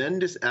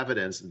tremendous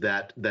evidence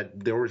that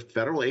there were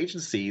federal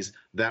agencies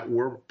that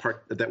were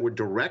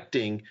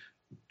directing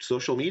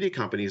social media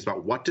companies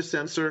about what to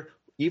censor,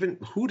 even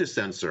who to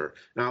censor.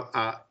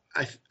 Now,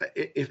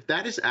 if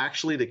that is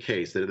actually the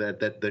case,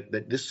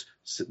 that this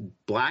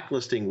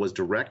blacklisting was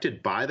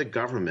directed by the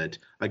government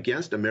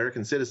against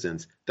American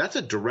citizens, that's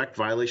a direct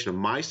violation of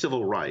my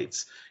civil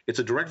rights. It's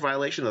a direct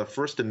violation of the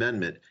First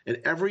Amendment,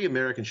 and every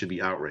American should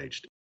be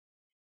outraged.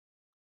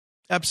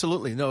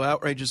 Absolutely. No,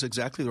 outrage is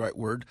exactly the right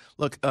word.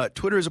 Look,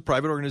 Twitter is a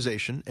private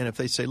organization, and if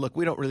they say, look,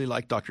 we don't really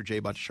like Dr. Jay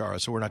Bhattacharya,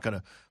 so we're not going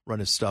to run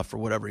his stuff or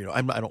whatever,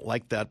 I don't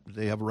like that.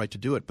 They have a right to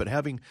do it. But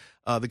having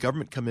the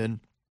government come in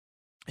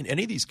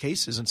any of these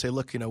cases and say,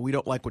 look, we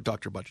don't like what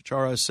Dr.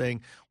 Bhattacharya is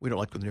saying. We don't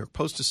like what the New York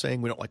Post is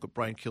saying. We don't like what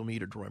Brian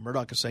Kilmeade or Roy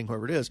Murdoch is saying,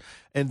 whoever it is,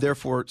 and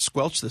therefore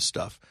squelch this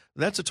stuff.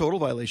 That's a total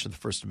violation of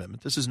the First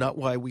Amendment. This is not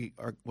what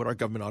our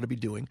government ought to be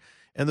doing.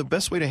 And the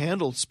best way to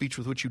handle speech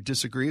with which you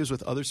disagree is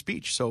with other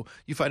speech. So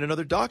you find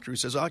another doctor who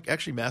says,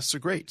 actually, masks are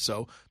great.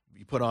 So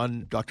you put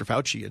on Dr.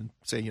 Fauci and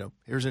say,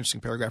 here's an interesting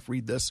paragraph,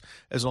 read this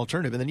as an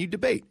alternative. And then you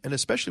debate. And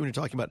especially when you're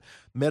talking about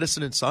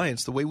medicine and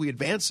science, the way we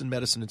advance in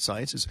medicine and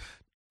science is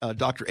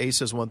Dr. A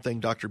says one thing,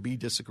 Dr. B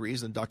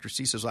disagrees, and Dr.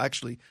 C says, well,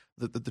 actually,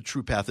 the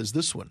true path is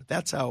this one.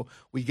 That's how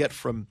we get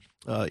from,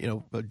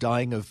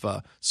 dying of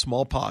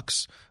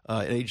smallpox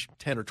at age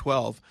 10 or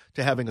 12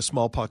 to having a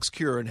smallpox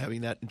cure and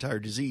having that entire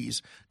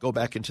disease go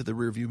back into the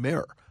rearview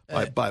mirror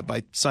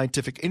by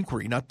scientific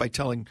inquiry, not by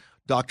telling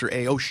Dr.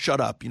 A, oh,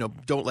 shut up,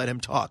 don't let him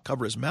talk,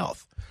 cover his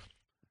mouth.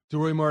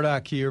 Roy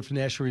Murdoch here from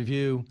National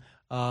Review.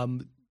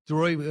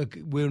 Roy,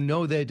 we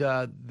know that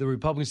the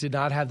Republicans did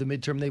not have the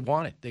midterm they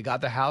wanted. They got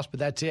the House, but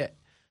that's it.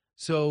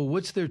 So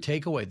what's their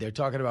takeaway? They're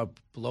talking about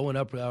blowing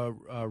up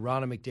Ronna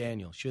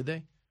McDaniel. Should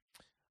they?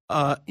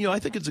 I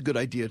think it's a good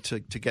idea to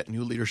get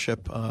new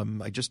leadership.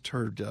 I just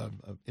heard,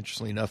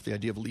 interestingly enough, the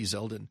idea of Lee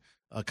Zeldin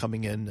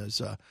coming in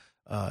as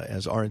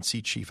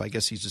RNC chief. I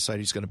guess he's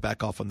decided he's going to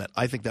back off on that.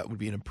 I think that would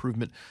be an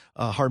improvement.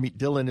 Harmeet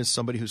Dillon is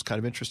somebody who's kind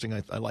of interesting.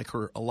 I like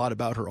her a lot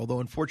about her, although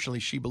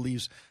unfortunately she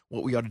believes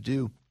what we ought to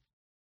do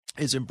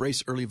is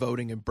embrace early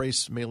voting,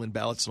 embrace mail-in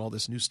ballots and all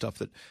this new stuff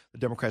that the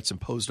Democrats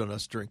imposed on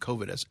us during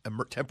COVID as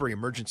temporary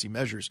emergency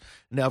measures.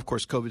 Now, of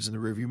course, COVID's in the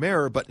rearview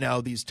mirror, but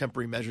now these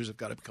temporary measures have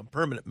got to become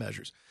permanent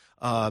measures.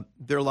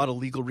 There are a lot of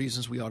legal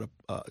reasons we ought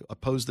to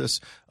oppose this.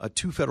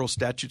 2 federal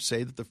statutes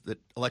say that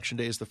Election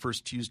Day is the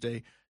first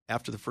Tuesday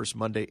after the first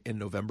Monday in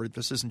November.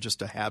 This isn't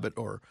just a habit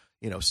or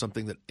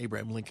something that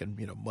Abraham Lincoln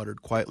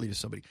muttered quietly to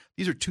somebody.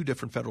 These are 2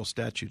 different federal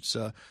statutes.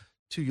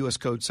 2 U.S.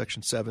 Code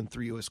Section 7,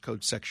 3 U.S.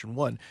 Code Section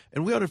 1.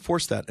 And we ought to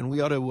enforce that. And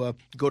we ought to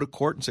go to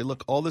court and say,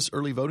 look, all this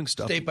early voting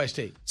stuff. State by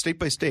state. State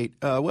by state.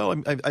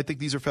 I think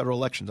these are federal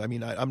elections. I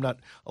mean, I'm not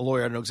a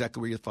lawyer. I don't know exactly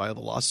where you file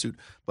the lawsuit.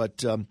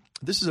 But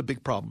this is a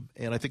big problem.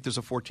 And I think there's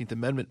a 14th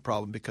Amendment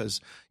problem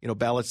because,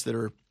 ballots that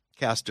are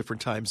cast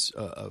different times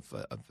of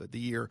the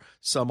year,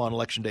 some on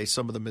Election Day,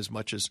 some of them as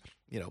much as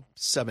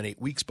 7-8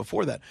 weeks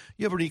before that.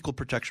 You have an equal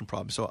protection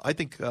problem. So I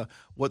think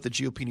what the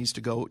GOP needs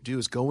to go do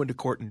is go into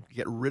court and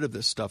get rid of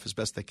this stuff as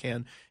best they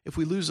can. If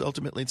we lose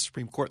ultimately in the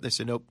Supreme Court, they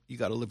say, nope, you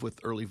got to live with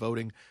early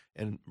voting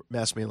and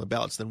mass mail-in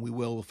ballots, then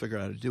we'll figure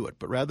out how to do it.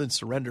 But rather than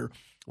surrender,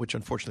 which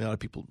unfortunately a lot of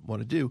people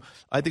want to do,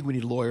 I think we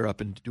need to lawyer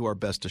up and do our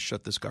best to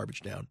shut this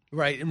garbage down.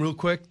 Right. And real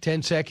quick,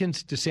 10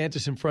 seconds,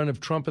 DeSantis in front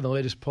of Trump in the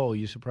latest poll.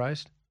 You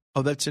surprised?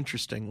 Oh, that's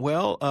interesting.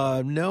 Well,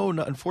 no,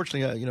 not,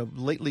 unfortunately,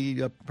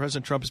 lately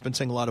President Trump has been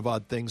saying a lot of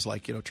odd things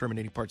like,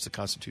 terminating parts of the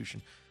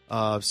Constitution.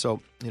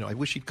 So, I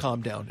wish he'd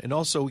calm down. And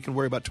also we can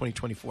worry about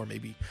 2024,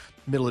 maybe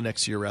middle of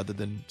next year rather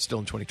than still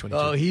in 2022.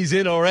 Oh, he's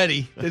in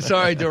already. It's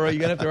all right, Dora. You're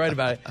going to have to write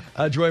about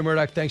it. Joy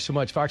Murdoch, thanks so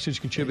much. Fox News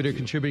contributor,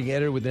 contributing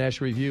editor with the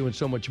National Review, and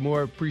so much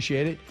more.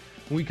 Appreciate it.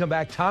 When we come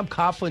back, Tom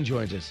Coughlin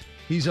joins us.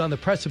 He's on the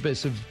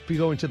precipice of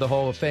going to the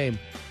Hall of Fame.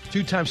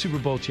 2-time Super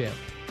Bowl champ.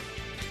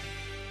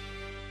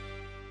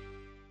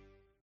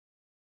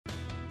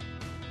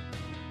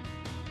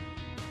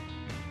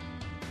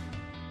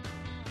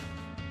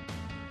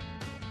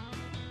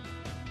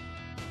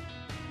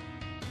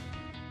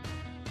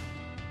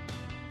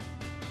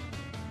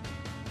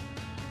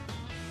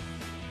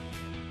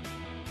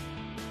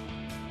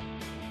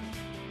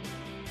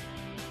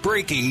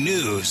 Breaking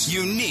news,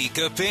 unique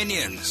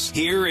opinions.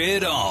 Hear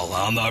it all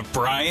on the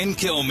Brian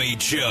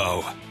Kilmeade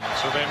Show.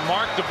 So they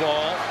mark the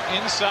ball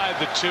inside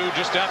the 2,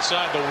 just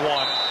outside the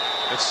 1.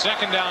 It's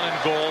second down and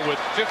goal with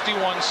 51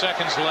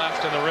 seconds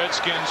left, and the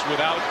Redskins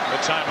without a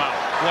timeout.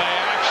 Play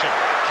action.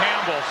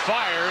 Campbell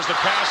fires. The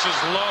pass is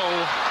low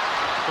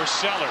for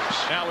Sellers.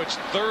 Now it's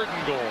third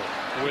and goal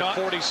with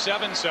 47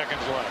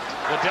 seconds left.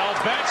 Liddell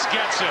Betts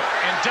gets it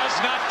and does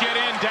not get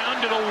in down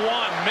to the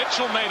 1.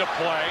 Mitchell made a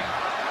play.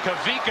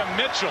 Kavika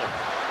Mitchell.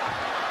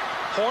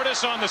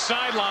 Portis on the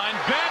sideline.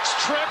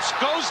 Betts trips,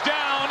 goes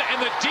down,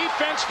 and the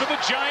defense for the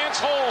Giants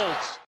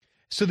holds.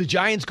 So the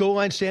Giants goal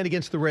line stand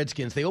against the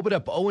Redskins. They opened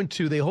up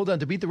 0-2. They hold on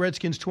to beat the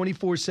Redskins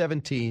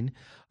 24-17.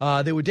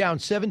 They were down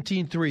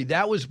 17-3.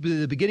 That was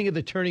the beginning of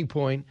the turning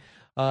point.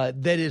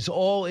 That is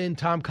all in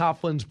Tom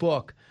Coughlin's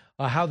book,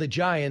 how the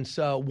Giants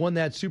won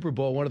that Super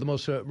Bowl, one of the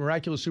most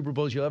miraculous Super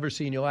Bowls you'll ever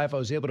see in your life. I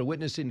was able to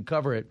witness it and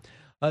cover it.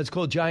 It's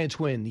called Giants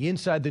Win. The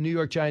inside the New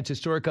York Giants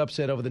historic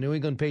upset over the New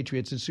England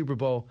Patriots in Super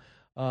Bowl,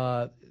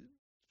 what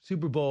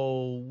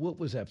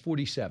was that,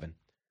 47.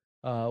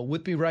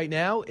 With me right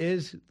now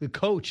is the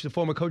coach, the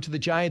former coach of the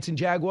Giants and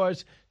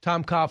Jaguars,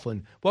 Tom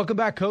Coughlin. Welcome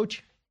back,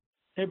 Coach.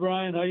 Hey,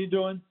 Brian. How you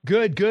doing?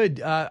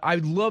 Good. I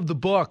love the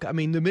book. I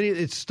mean, the minute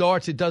it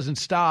starts, it doesn't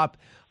stop.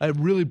 It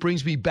really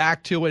brings me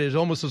back to it. It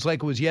almost looks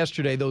like it was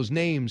yesterday, those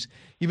names.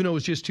 Even though it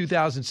was just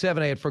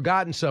 2007, I had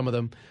forgotten some of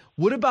them.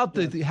 What about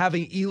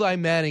having Eli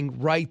Manning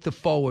write the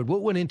forward?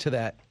 What went into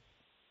that?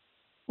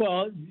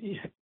 Well,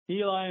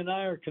 Eli and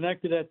I are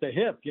connected at the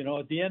hip.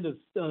 At the end of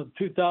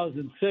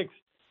 2006,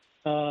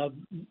 the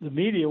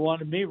media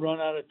wanted me run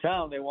out of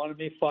town. They wanted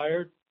me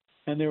fired,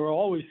 and they were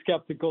always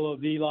skeptical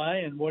of Eli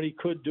and what he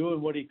could do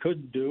and what he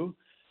couldn't do.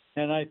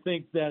 And I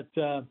think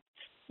that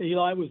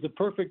Eli was the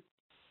perfect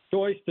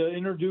choice to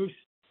introduce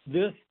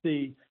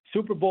the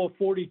Super Bowl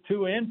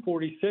 42 and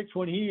 46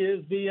 when he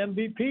is the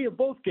MVP of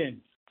both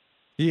games.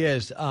 He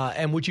is,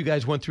 and what you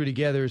guys went through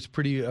together is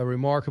pretty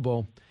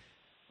remarkable.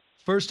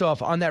 First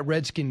off, on that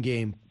Redskin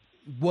game,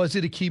 was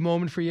it a key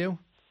moment for you?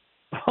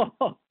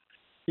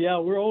 Yeah,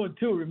 we're 0-2.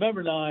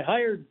 Remember now, I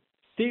hired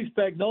Steve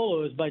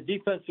Spagnuolo as my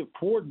defensive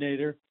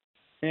coordinator,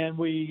 and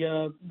we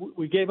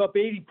gave up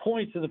 80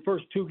 points in the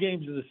first 2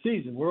 games of the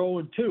season. We're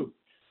 0-2.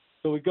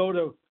 So we go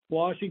to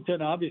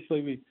Washington.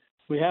 Obviously,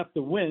 we have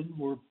to win.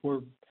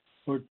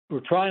 We're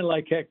trying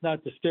like heck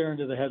not to stare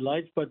into the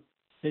headlights, but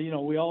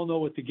we all know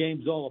what the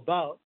game's all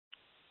about.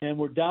 And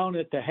we're down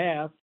at the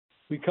half.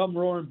 We come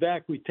roaring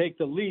back. We take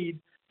the lead.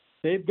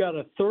 They've got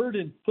a 3rd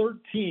and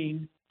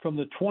 13 from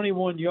the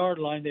 21-yard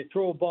line. They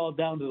throw a ball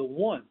down to the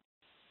 1.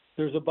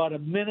 There's about a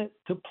minute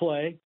to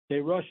play. They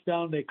rush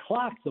down. They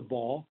clock the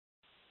ball.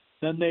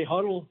 Then they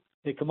huddle.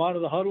 They come out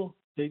of the huddle,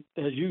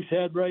 as you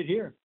said right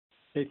here.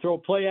 They throw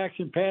play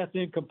action pass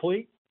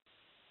incomplete.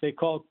 They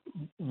call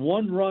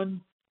one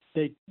run.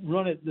 They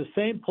run it the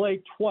same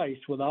play twice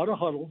without a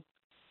huddle.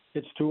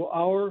 It's to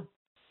our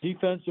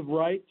defensive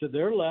right, to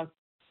their left.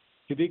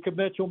 Kavika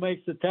Mitchell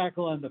makes the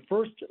tackle on the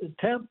first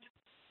attempt,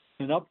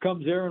 and up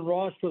comes Aaron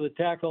Ross for the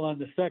tackle on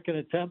the second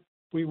attempt.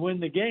 We win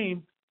the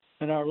game,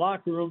 and our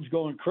locker room's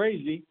going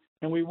crazy,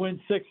 and we win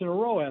 6 in a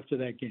row after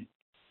that game.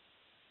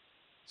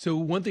 So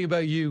one thing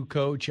about you,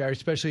 Coach,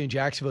 especially in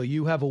Jacksonville,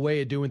 you have a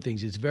way of doing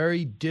things. It's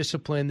very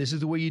disciplined. This is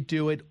the way you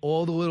do it.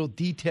 All the little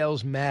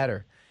details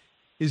matter.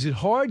 Is it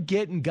hard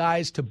getting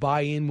guys to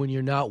buy in when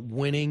you're not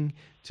winning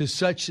to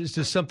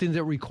something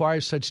that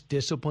requires such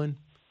discipline?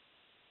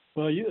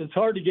 Well, it's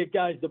hard to get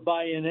guys to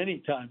buy in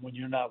anytime when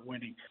you're not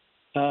winning.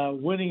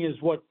 Winning is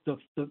what the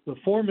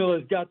formula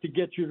has got to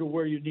get you to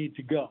where you need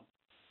to go.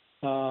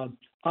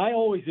 I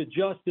always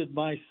adjusted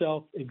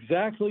myself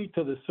exactly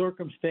to the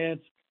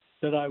circumstance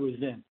that I was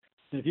in.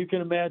 And if you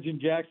can imagine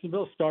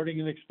Jacksonville starting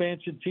an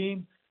expansion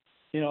team,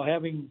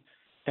 having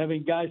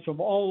guys from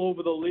all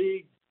over the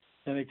league,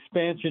 an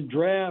expansion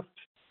draft,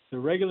 the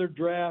regular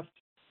draft,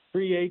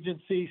 free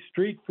agency,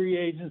 street free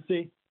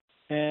agency.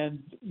 And,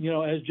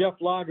 as Jeff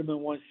Lageman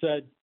once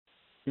said,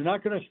 you're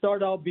not going to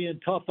start out being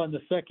tough on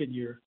the second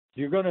year.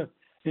 You're going to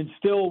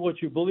instill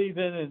what you believe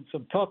in and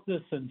some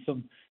toughness and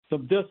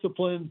some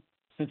discipline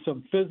and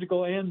some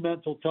physical and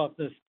mental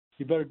toughness.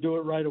 You better do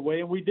it right away,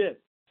 and we did.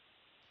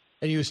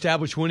 And you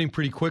established winning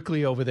pretty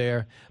quickly over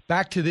there.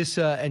 Back to this,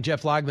 and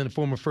Jeff Lageman, the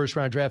former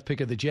first-round draft pick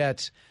of the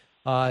Jets,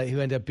 who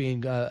ended up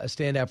being a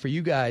standout for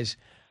you guys.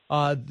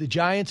 The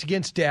Giants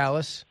against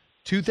Dallas,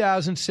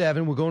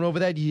 2007. We're going over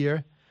that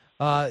year.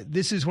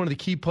 This is one of the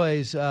key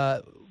plays.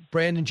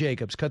 Brandon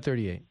Jacobs, cut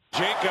 38.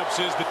 Jacobs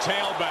is the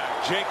tailback.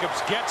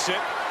 Jacobs gets it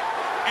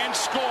and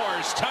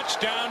scores.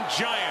 Touchdown,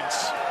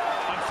 Giants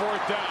on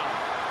fourth down.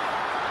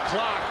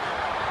 Clock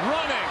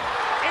running.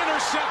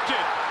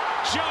 Intercepted.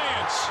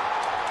 Giants.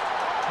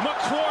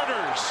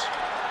 McQuarters.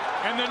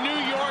 And the New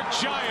York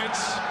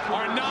Giants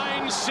are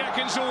 9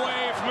 seconds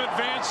away from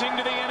advancing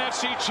to the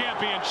NFC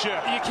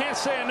Championship. You can't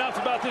say enough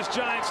about this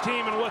Giants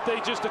team and what they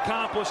just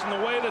accomplished and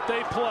the way that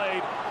they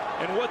played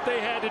and what they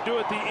had to do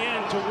at the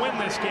end to win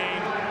this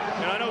game.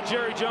 And I know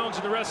Jerry Jones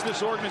and the rest of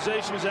this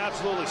organization is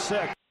absolutely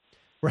sick.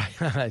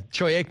 Right.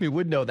 Troy Aikman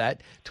would know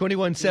that.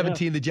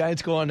 21-17, the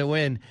Giants go on to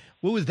win.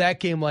 What was that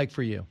game like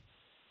for you?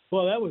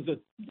 Well, that was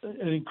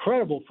an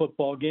incredible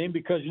football game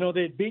because,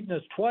 they had beaten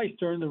us twice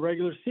during the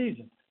regular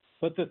season.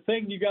 But the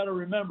thing you got to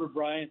remember,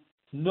 Brian,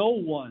 no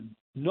one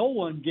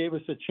gave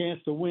us a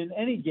chance to win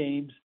any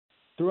games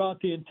throughout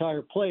the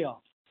entire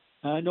playoffs.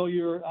 And I know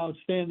you're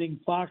outstanding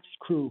Fox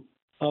crew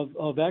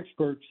of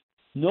experts.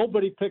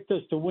 Nobody picked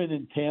us to win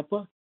in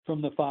Tampa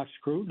from the Fox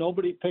crew.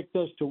 Nobody picked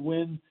us to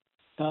win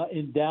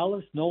in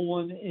Dallas. No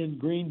one in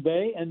Green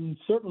Bay, and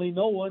certainly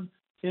no one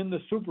in the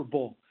Super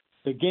Bowl.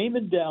 The game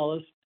in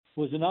Dallas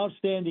was an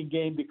outstanding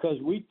game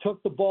because we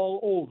took the ball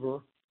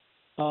over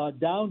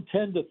down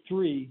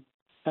 10-3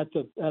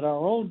 at our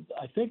own,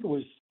 I think it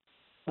was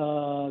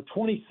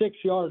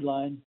 26-yard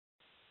line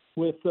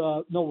with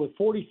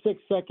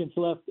 46 seconds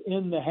left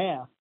in the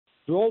half.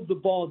 Drove the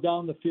ball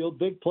down the field,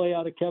 big play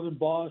out of Kevin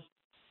Boss,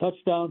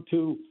 touchdown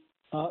to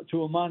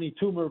Amani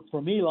Toomer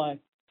from Eli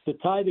to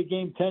tie the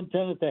game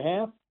 10-10 at the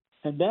half,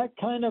 and that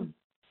kind of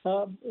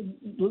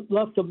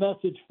left a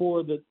message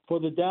for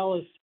the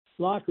Dallas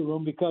locker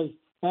room because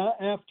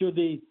after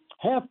the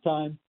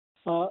halftime,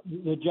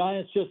 the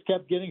Giants just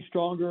kept getting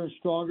stronger and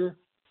stronger.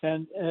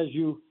 And as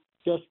you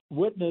just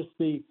witnessed,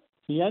 the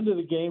end of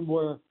the game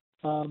where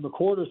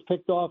McQuarters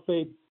picked off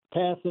a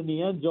pass in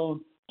the end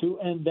zone to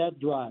end that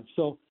drive.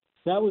 So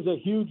that was a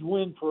huge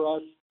win for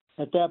us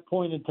at that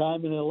point in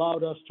time, and it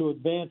allowed us to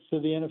advance to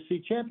the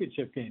NFC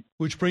Championship game.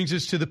 Which brings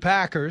us to the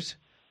Packers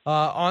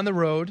on the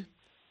road.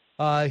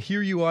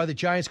 Here you are. The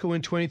Giants go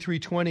in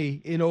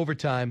 23-20 in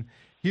overtime.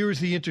 Here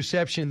is the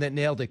interception that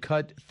nailed it.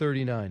 Cut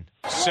 39.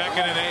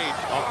 2nd and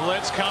 8. A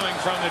blitz coming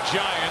from the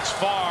Giants.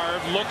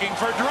 Favre looking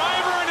for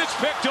Driver, and it's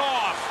picked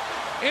off.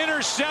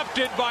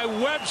 Intercepted by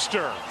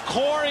Webster.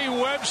 Corey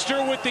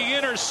Webster with the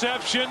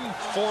interception.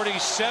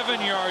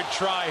 47-yard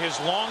try, his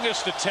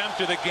longest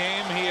attempt of the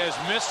game. He has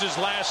missed his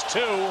last 2,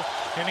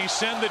 and he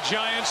sent the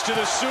Giants to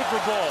the Super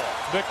Bowl.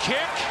 The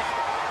kick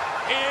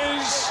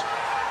is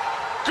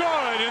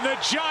good, and the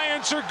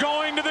Giants are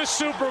going to the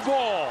Super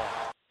Bowl.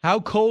 How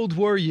cold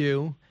were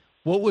you?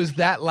 What was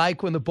that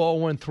like when the ball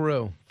went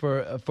through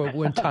for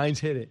when Tynes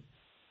hit it?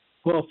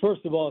 Well,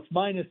 first of all, it's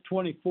minus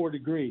 24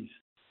 degrees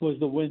was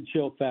the wind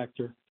chill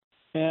factor.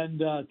 And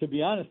to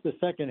be honest, the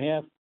second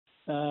half,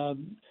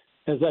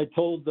 as I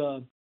told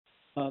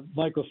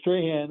Michael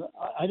Strahan,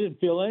 I didn't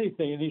feel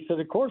anything. And he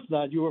said, of course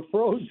not. You were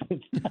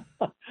frozen.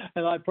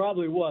 And I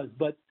probably was.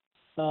 But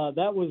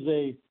that was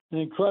an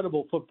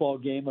incredible football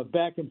game, a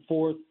back and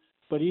forth.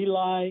 But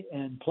Eli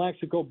and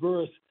Plaxico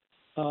Burress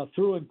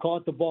threw and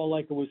caught the ball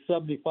like it was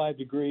 75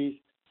 degrees.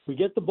 We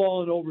get the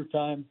ball in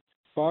overtime.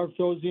 Favre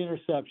throws the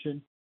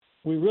interception.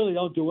 We really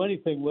don't do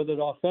anything with it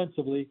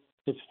offensively.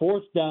 It's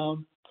fourth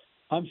down.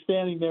 I'm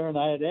standing there, and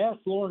I had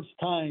asked Lawrence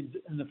Tynes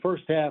in the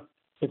first half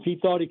if he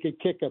thought he could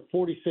kick a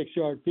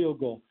 46-yard field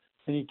goal,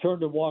 and he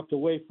turned and walked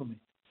away from me.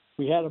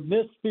 We had a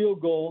missed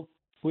field goal.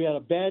 We had a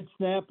bad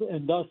snap,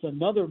 and thus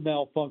another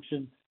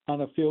malfunction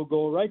on a field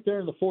goal right there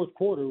in the fourth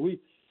quarter. We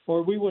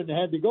wouldn't have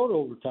had to go to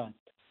overtime.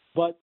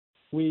 But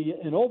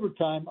in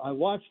overtime, I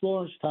watched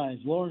Lawrence Tynes.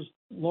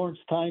 Lawrence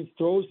Tynes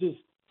throws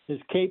his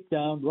cape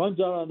down, runs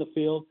out on the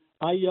field.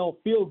 I yell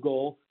field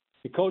goal.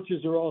 The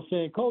coaches are all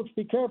saying, Coach,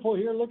 be careful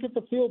here. Look at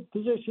the field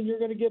position you're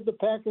going to give the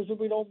Packers if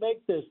we don't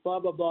make this,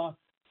 blah, blah, blah.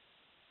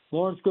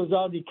 Lawrence goes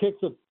out and he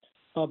kicks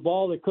a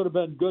ball that could have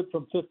been good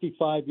from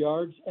 55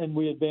 yards, and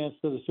we advance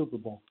to the Super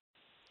Bowl.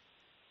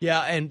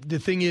 Yeah, and the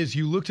thing is,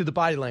 you looked at the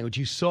body language.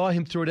 You saw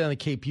him throw down the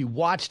cape. You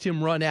watched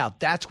him run out.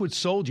 That's what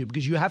sold you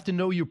because you have to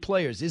know your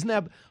players. Isn't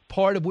that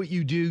part of what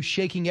you do,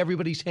 shaking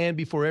everybody's hand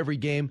before every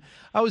game?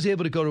 I was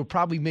able to go to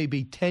probably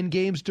maybe 10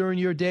 games during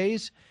your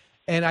days,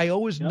 And I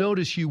always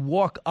notice you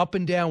walk up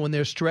and down when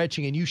they're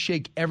stretching and you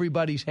shake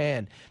everybody's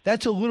hand.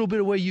 That's a little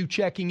bit of way you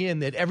checking in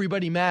that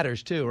everybody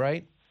matters too,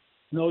 right?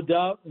 No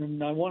doubt.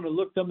 And I want to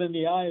look them in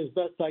the eye as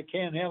best I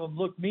can, have them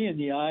look me in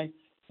the eye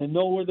and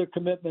know where their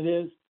commitment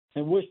is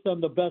and wish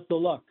them the best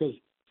of luck. Because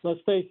let's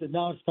face it,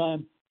 now it's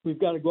time. We've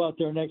got to go out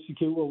there and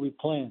execute what we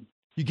planned.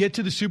 You get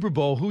to the Super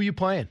Bowl. Who are you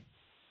playing?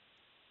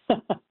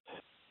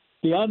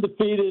 The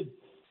undefeated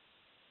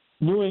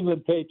New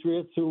England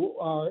Patriots, who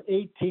are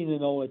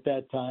 18-0 at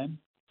that time,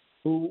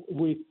 who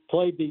we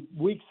played the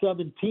Week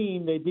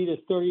 17. They beat us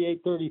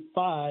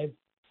 38-35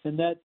 in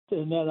that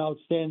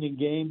outstanding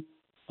game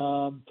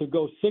to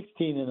go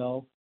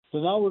 16-0. So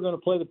now we're going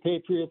to play the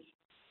Patriots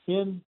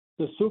in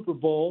the Super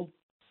Bowl.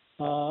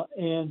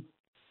 And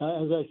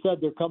as I said,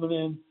 they're coming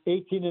in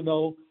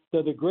 18-0.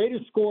 They're the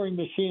greatest scoring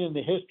machine in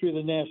the history of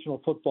the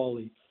National Football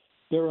League.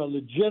 They're a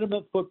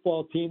legitimate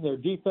football team. Their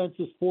defense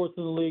is fourth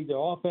in the league. Their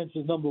offense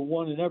is number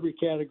one in every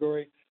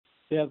category.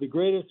 They have the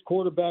greatest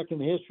quarterback in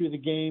the history of the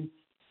game.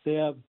 They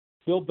have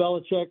Bill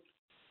Belichick,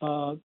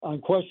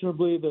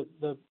 unquestionably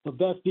the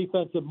best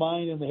defensive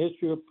mind in the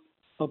history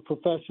of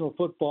professional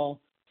football.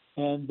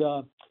 And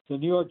the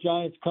New York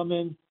Giants come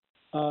in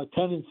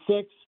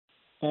 10-6,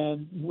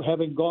 and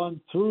having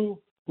gone through,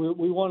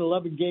 we won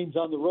 11 games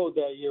on the road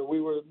that year.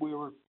 We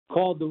were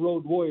called the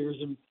Road Warriors,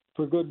 and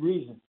for good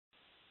reason.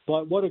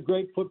 But what a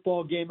great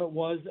football game it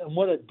was, and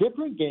what a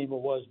different game it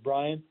was,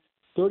 Brian.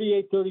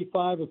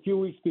 38-35 a few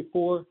weeks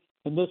before,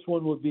 and this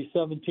one would be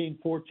 17-14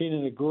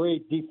 in a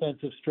great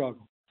defensive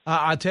struggle.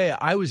 I'll tell you,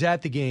 I was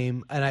at the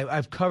game, and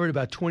I've covered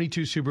about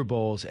 22 Super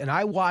Bowls, and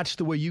I watched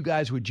the way you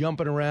guys were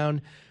jumping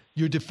around.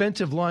 Your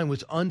defensive line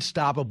was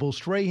unstoppable.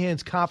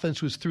 Strahan's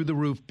confidence was through the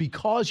roof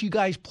because you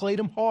guys played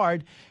him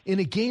hard in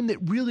a game that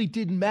really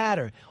didn't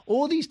matter.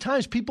 All these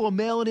times people are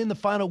mailing in the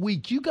final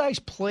week. You guys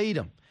played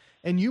him.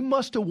 And you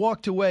must have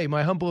walked away,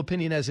 my humble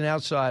opinion as an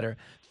outsider,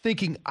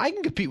 thinking, I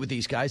can compete with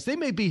these guys. They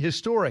may be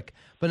historic,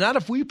 but not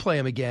if we play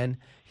them again.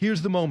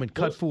 Here's the moment,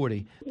 cut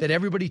 40, that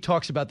everybody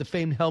talks about, the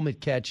famed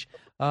helmet catch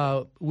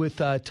with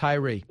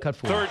Tyree. Cut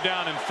 40. 3rd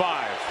down and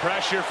 5.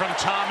 Pressure from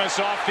Thomas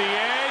off the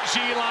edge.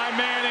 Eli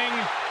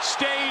Manning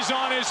stays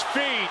on his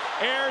feet,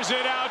 airs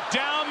it out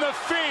down the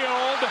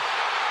field.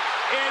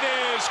 It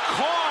is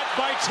caught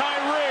by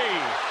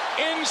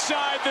Tyree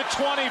inside the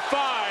 25.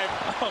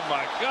 Oh,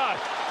 my God.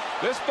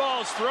 This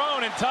ball's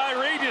thrown, and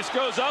Tyree just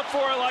goes up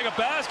for it like a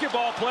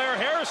basketball player.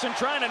 Harrison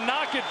trying to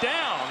knock it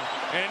down.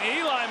 And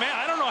Eli, man,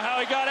 I don't know how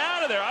he got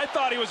out of there. I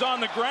thought he was on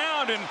the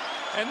ground,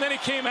 and then he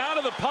came out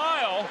of the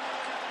pile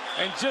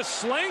and just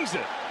slings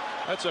it.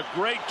 That's a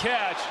great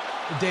catch.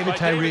 David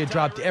Tyree had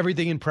dropped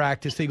everything in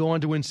practice. They go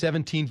on to win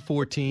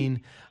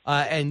 17-14.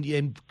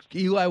 And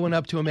Eli went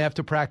up to him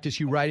after practice.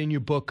 You write in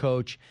your book,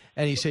 Coach,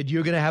 and he said,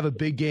 you're going to have a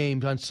big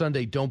game on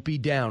Sunday. Don't be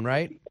down,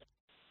 right?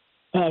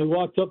 I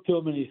walked up to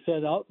him and he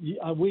said,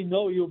 we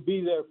know you'll be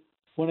there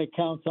when it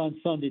counts on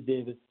Sunday,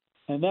 David.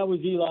 And that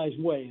was Eli's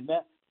way. And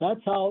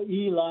that's how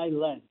Eli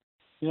led.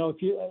 You know,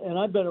 and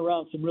I've been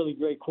around some really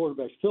great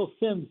quarterbacks. Phil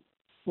Simms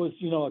was,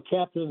 a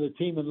captain of the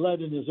team and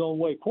led in his own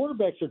way.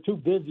 Quarterbacks are too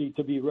busy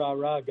to be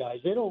rah-rah guys.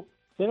 They don't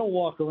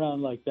walk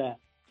around like that.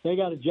 They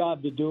got a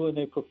job to do and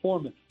they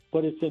perform it.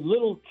 But it's in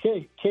little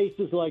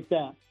cases like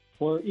that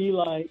where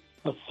Eli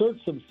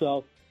asserts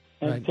himself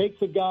and takes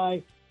a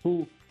guy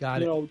who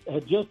had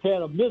just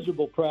had a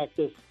miserable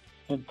practice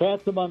and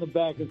pats him on the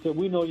back and said,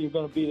 we know you're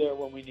going to be there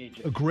when we need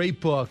you. A great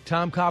book.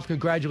 Tom Koff,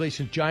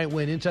 congratulations. Giant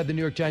win inside the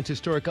New York Giants'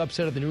 historic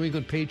upset of the New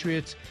England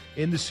Patriots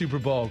in the Super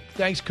Bowl.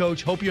 Thanks,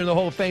 Coach. Hope you're in the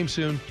Hall of Fame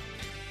soon.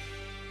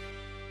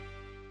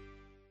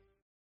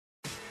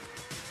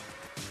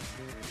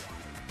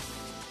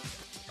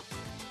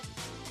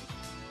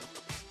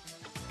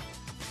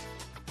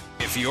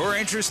 If you're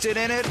interested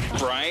in it,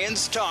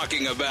 Brian's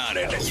talking about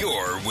it.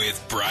 You're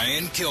with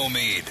Brian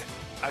Kilmeade.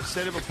 I've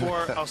said it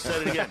before. I'll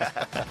say it again.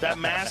 That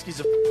mask is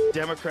a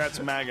Democrats'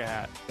 MAGA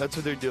hat. That's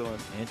what they're doing.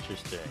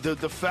 Interesting.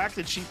 The fact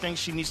that she thinks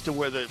she needs to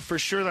wear for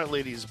sure that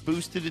lady is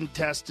boosted and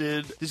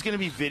tested. There's going to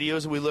be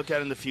videos that we look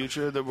at in the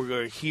future that we're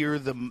going to hear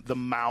the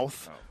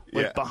mouth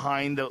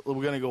behind. We're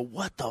going to go,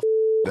 what the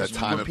that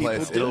time and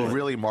place. It'll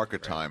really mark a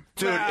time.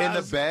 Dude, in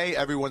the Bay,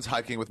 everyone's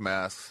hiking with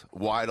masks,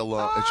 wide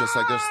alone. It's just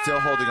like they're still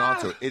holding on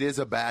to it. It is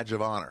a badge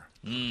of honor.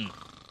 Mm.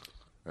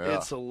 Yeah.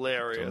 It's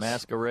hilarious. It's a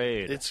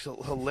masquerade. It's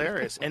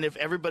hilarious. And if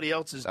everybody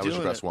else is doing it. That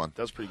was your best one.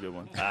 That was a pretty good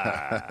one.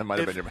 It might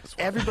have been your best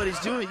one. Everybody's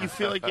doing it. You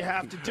feel like you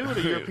have to do it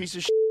or you're a piece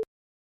of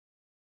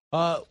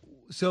shit.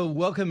 So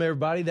welcome,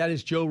 everybody. That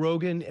is Joe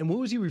Rogan. And what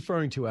was he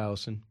referring to,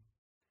 Allison?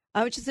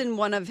 I was just in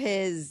one of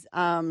his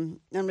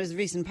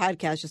recent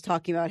podcasts just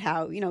talking about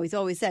how, he's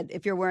always said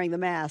if you're wearing the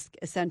mask,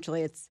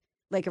 essentially it's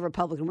like a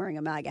Republican wearing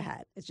a MAGA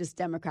hat. It's just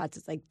Democrats.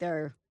 It's like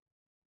their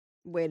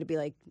way to be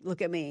like,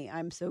 look at me.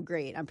 I'm so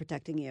great. I'm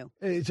protecting you.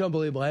 It's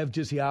unbelievable. I have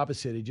just the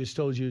opposite. He just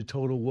told you a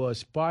total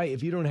wuss.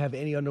 If you don't have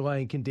any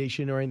underlying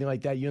condition or anything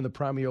like that, you're in the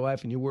prime of your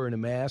life and you're wearing a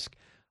mask,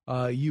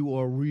 you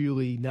are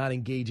really not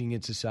engaging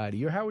in society.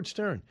 You're Howard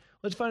Stern.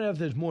 Let's find out if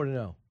there's more to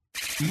know.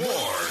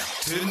 More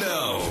to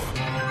know.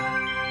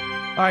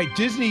 All right,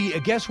 Disney,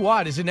 guess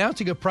what, is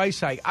announcing a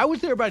price hike. I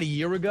was there about a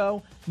year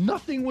ago.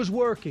 Nothing was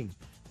working.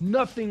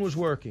 Nothing was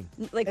working.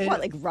 Like what?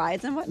 Like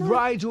rides and whatnot?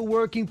 Rides were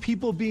working.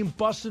 People being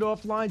busted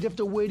off lines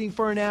after waiting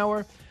for an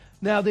hour.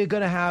 Now they're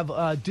going to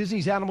have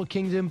Disney's Animal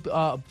Kingdom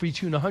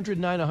between $109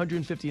 and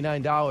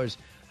 $159.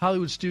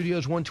 Hollywood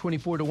Studios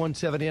 $124 to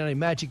 $179.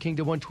 Magic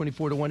Kingdom $124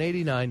 to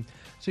 $189.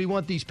 So you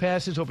want these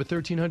passes over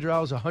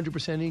 $1,300,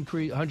 100%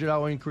 increase,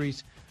 $100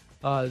 increase.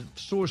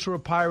 Sorcerer,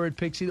 Pirate,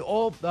 Pixie,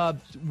 all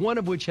one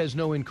of which has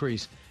no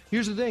increase.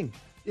 Here's the thing: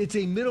 it's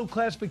a middle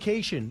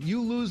classification.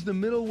 You lose the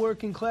middle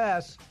working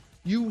class,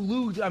 you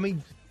lose. I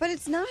mean, but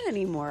it's not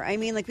anymore. I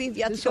mean, like we've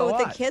yet to go with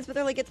the kids, but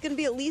they're like it's going to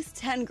be at least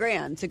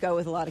 $10,000 to go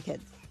with a lot of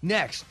kids.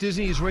 Next,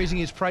 Disney is raising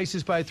its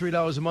prices by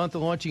 $3 a month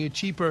and launching a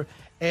cheaper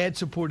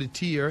ad-supported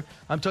tier.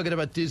 I'm talking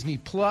about Disney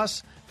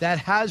Plus. That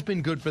has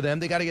been good for them.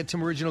 They got to get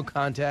some original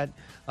content.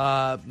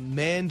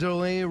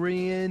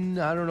 Mandalorian,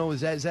 I don't know, is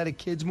that a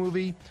kids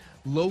movie?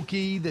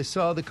 Loki, they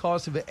saw the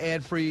cost of an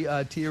ad-free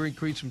tier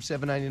increase from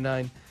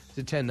 $7.99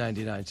 to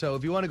 $10.99. So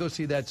if you want to go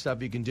see that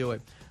stuff, you can do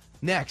it.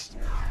 Next,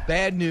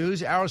 bad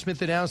news.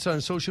 Aerosmith announced on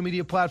a social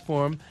media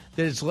platform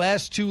that its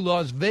last 2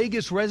 Las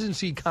Vegas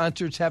residency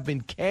concerts have been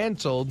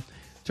canceled.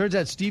 Turns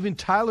out Steven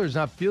Tyler's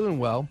not feeling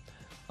well.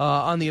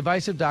 On the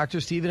advice of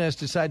doctors, Steven has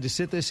decided to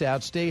sit this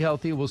out. Stay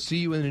healthy. We'll see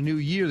you in the new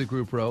year, the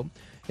group wrote.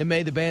 In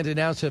May, the band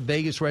announced that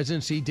Vegas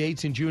residency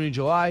dates in June and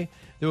July.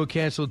 They were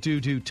canceled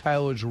due to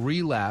Tyler's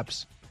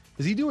relapse.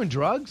 Is he doing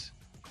drugs?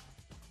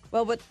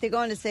 Well, but they go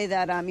on to say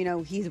that,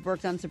 he's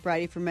worked on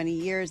sobriety for many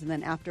years, and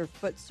then after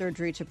foot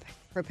surgery to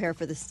prepare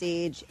for the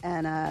stage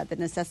and the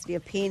necessity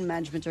of pain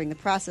management during the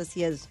process,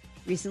 he has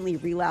recently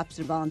relapsed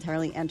and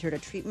voluntarily entered a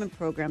treatment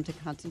program to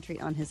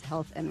concentrate on his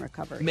health and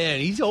recovery. Man,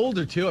 he's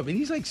older, too. I mean,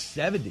 he's like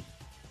 70.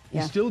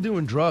 He's still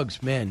doing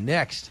drugs. Man,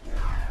 next.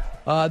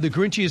 The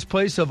grinchiest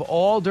place of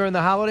all during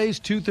the holidays,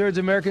 2/3 of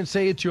Americans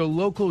say it's your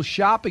local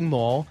shopping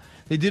mall.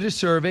 They did a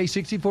survey.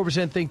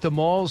 64% think the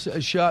malls,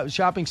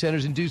 shopping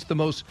centers induce the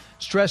most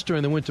stress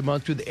during the winter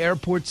months, with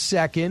airports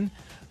second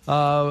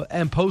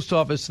and post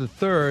office the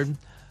third.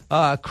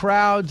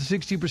 Crowd,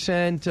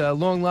 60%,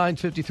 long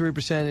lines,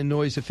 53%, and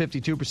noise at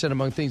 52%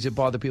 among things that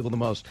bother people the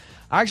most.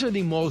 I actually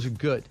think malls are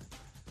good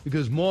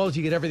because malls,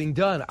 you get everything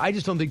done. I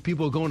just don't think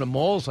people are going to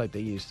malls like they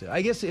used to.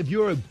 I guess if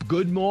you're a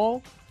good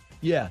mall,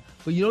 yeah.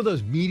 But you know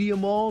those media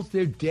malls?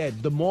 They're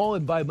dead. The mall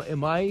by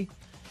my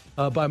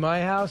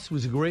house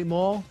was a great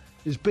mall.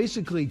 It's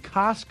basically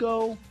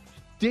Costco,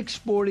 Dick's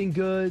Sporting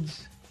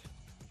Goods.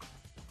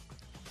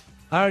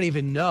 I don't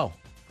even know.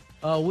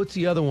 What's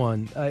the other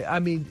one? I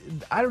mean,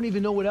 I don't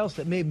even know what else.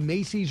 That made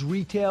Macy's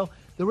retail.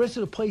 The rest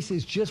of the place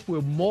is just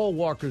where mall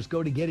walkers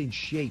go to get in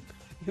shape,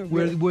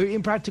 where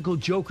impractical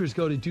jokers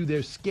go to do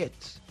their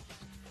skits.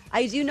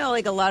 I do know,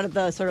 like a lot of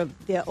the sort of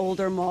the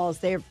older malls,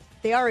 they are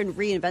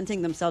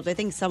reinventing themselves. I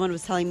think someone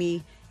was telling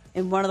me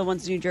in one of the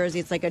ones in New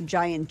Jersey, it's like a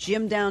giant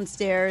gym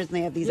downstairs, and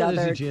they have these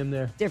other gym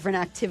there. Different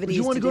activities. Would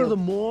you want to go to the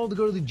mall to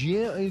go to the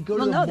gym?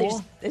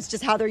 It's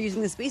just how they're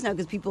using the space now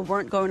because people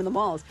weren't going to the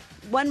malls.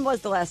 When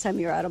was the last time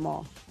you were at a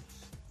mall,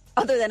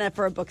 other than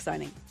for a book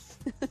signing?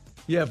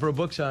 Yeah, for a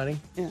book signing.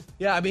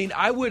 Yeah. I mean,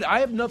 I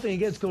have nothing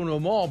against going to a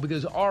mall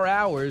because our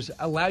hours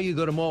allow you to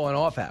go to mall on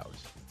off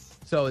hours,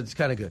 so it's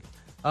kind of good.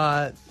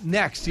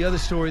 Next, the other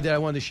story that I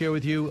wanted to share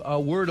with you,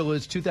 Wordle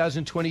is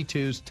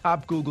 2022's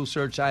top Google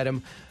search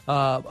item,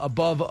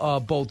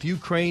 above both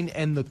Ukraine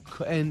and the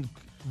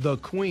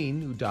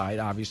Queen, who died,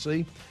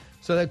 obviously.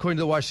 So that according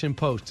to the Washington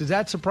Post. Does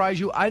that surprise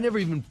you? I never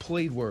even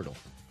played Wordle.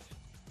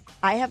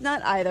 I have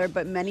not either,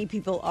 but many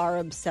people are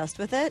obsessed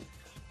with it.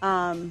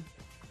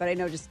 But I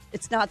know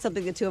it's not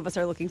something the two of us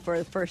are looking for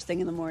the first thing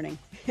in the morning.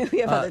 We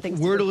have other things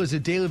Wordle to do. is a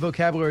daily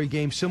vocabulary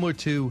game similar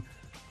to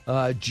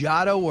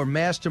Giotto or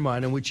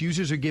Mastermind, in which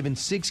users are given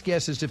 6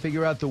 guesses to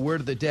figure out the word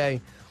of the day.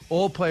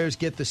 All players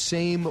get the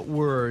same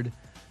word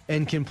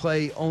and can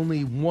play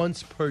only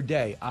once per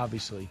day,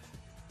 obviously.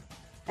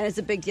 And it's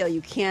a big deal.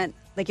 You can't,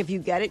 like, if you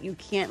get it, you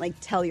can't, like,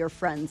 tell your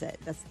friends it.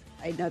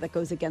 I know that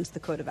goes against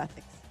the code of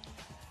ethics.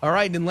 All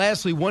right, and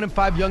lastly, 1 in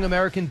 5 young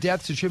American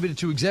deaths attributed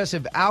to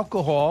excessive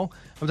alcohol.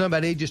 I'm talking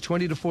about ages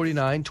 20 to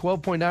 49.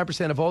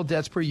 12.9% of all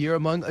deaths per year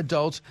among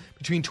adults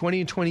between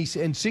 20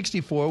 and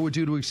 64 were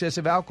due to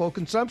excessive alcohol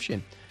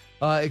consumption.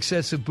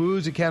 Excessive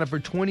booze accounted for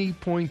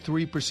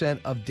 20.3%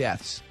 of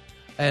deaths.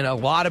 And a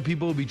lot of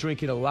people will be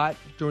drinking a lot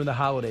during the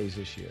holidays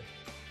this year.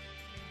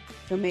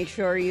 So make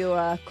sure you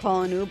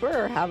call an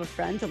Uber or have a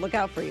friend to look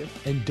out for you.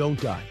 And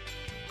don't die.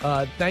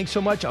 Thanks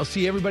so much. I'll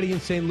see everybody in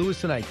St. Louis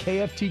tonight.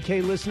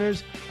 KFTK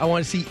listeners, I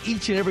want to see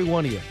each and every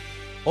one of you.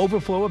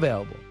 Overflow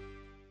available.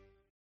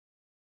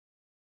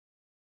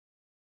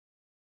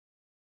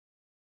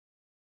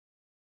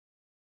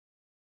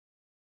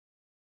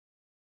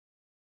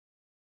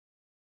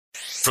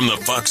 From the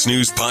Fox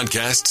News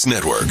Podcasts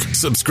Network.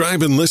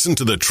 Subscribe and listen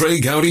to the Trey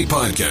Gowdy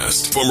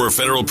Podcast. Former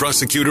federal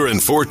prosecutor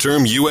and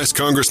 4-term U.S.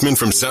 Congressman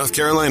from South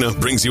Carolina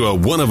brings you a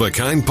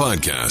one-of-a-kind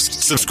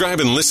podcast. Subscribe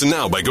and listen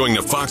now by going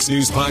to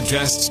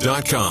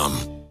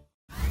foxnewspodcasts.com.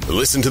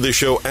 Listen to the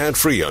show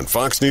ad-free on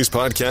Fox News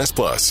Podcast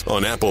Plus,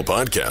 on Apple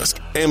Podcast,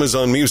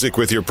 Amazon Music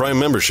with your Prime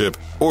membership,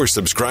 or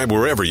subscribe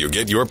wherever you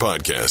get your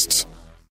podcasts.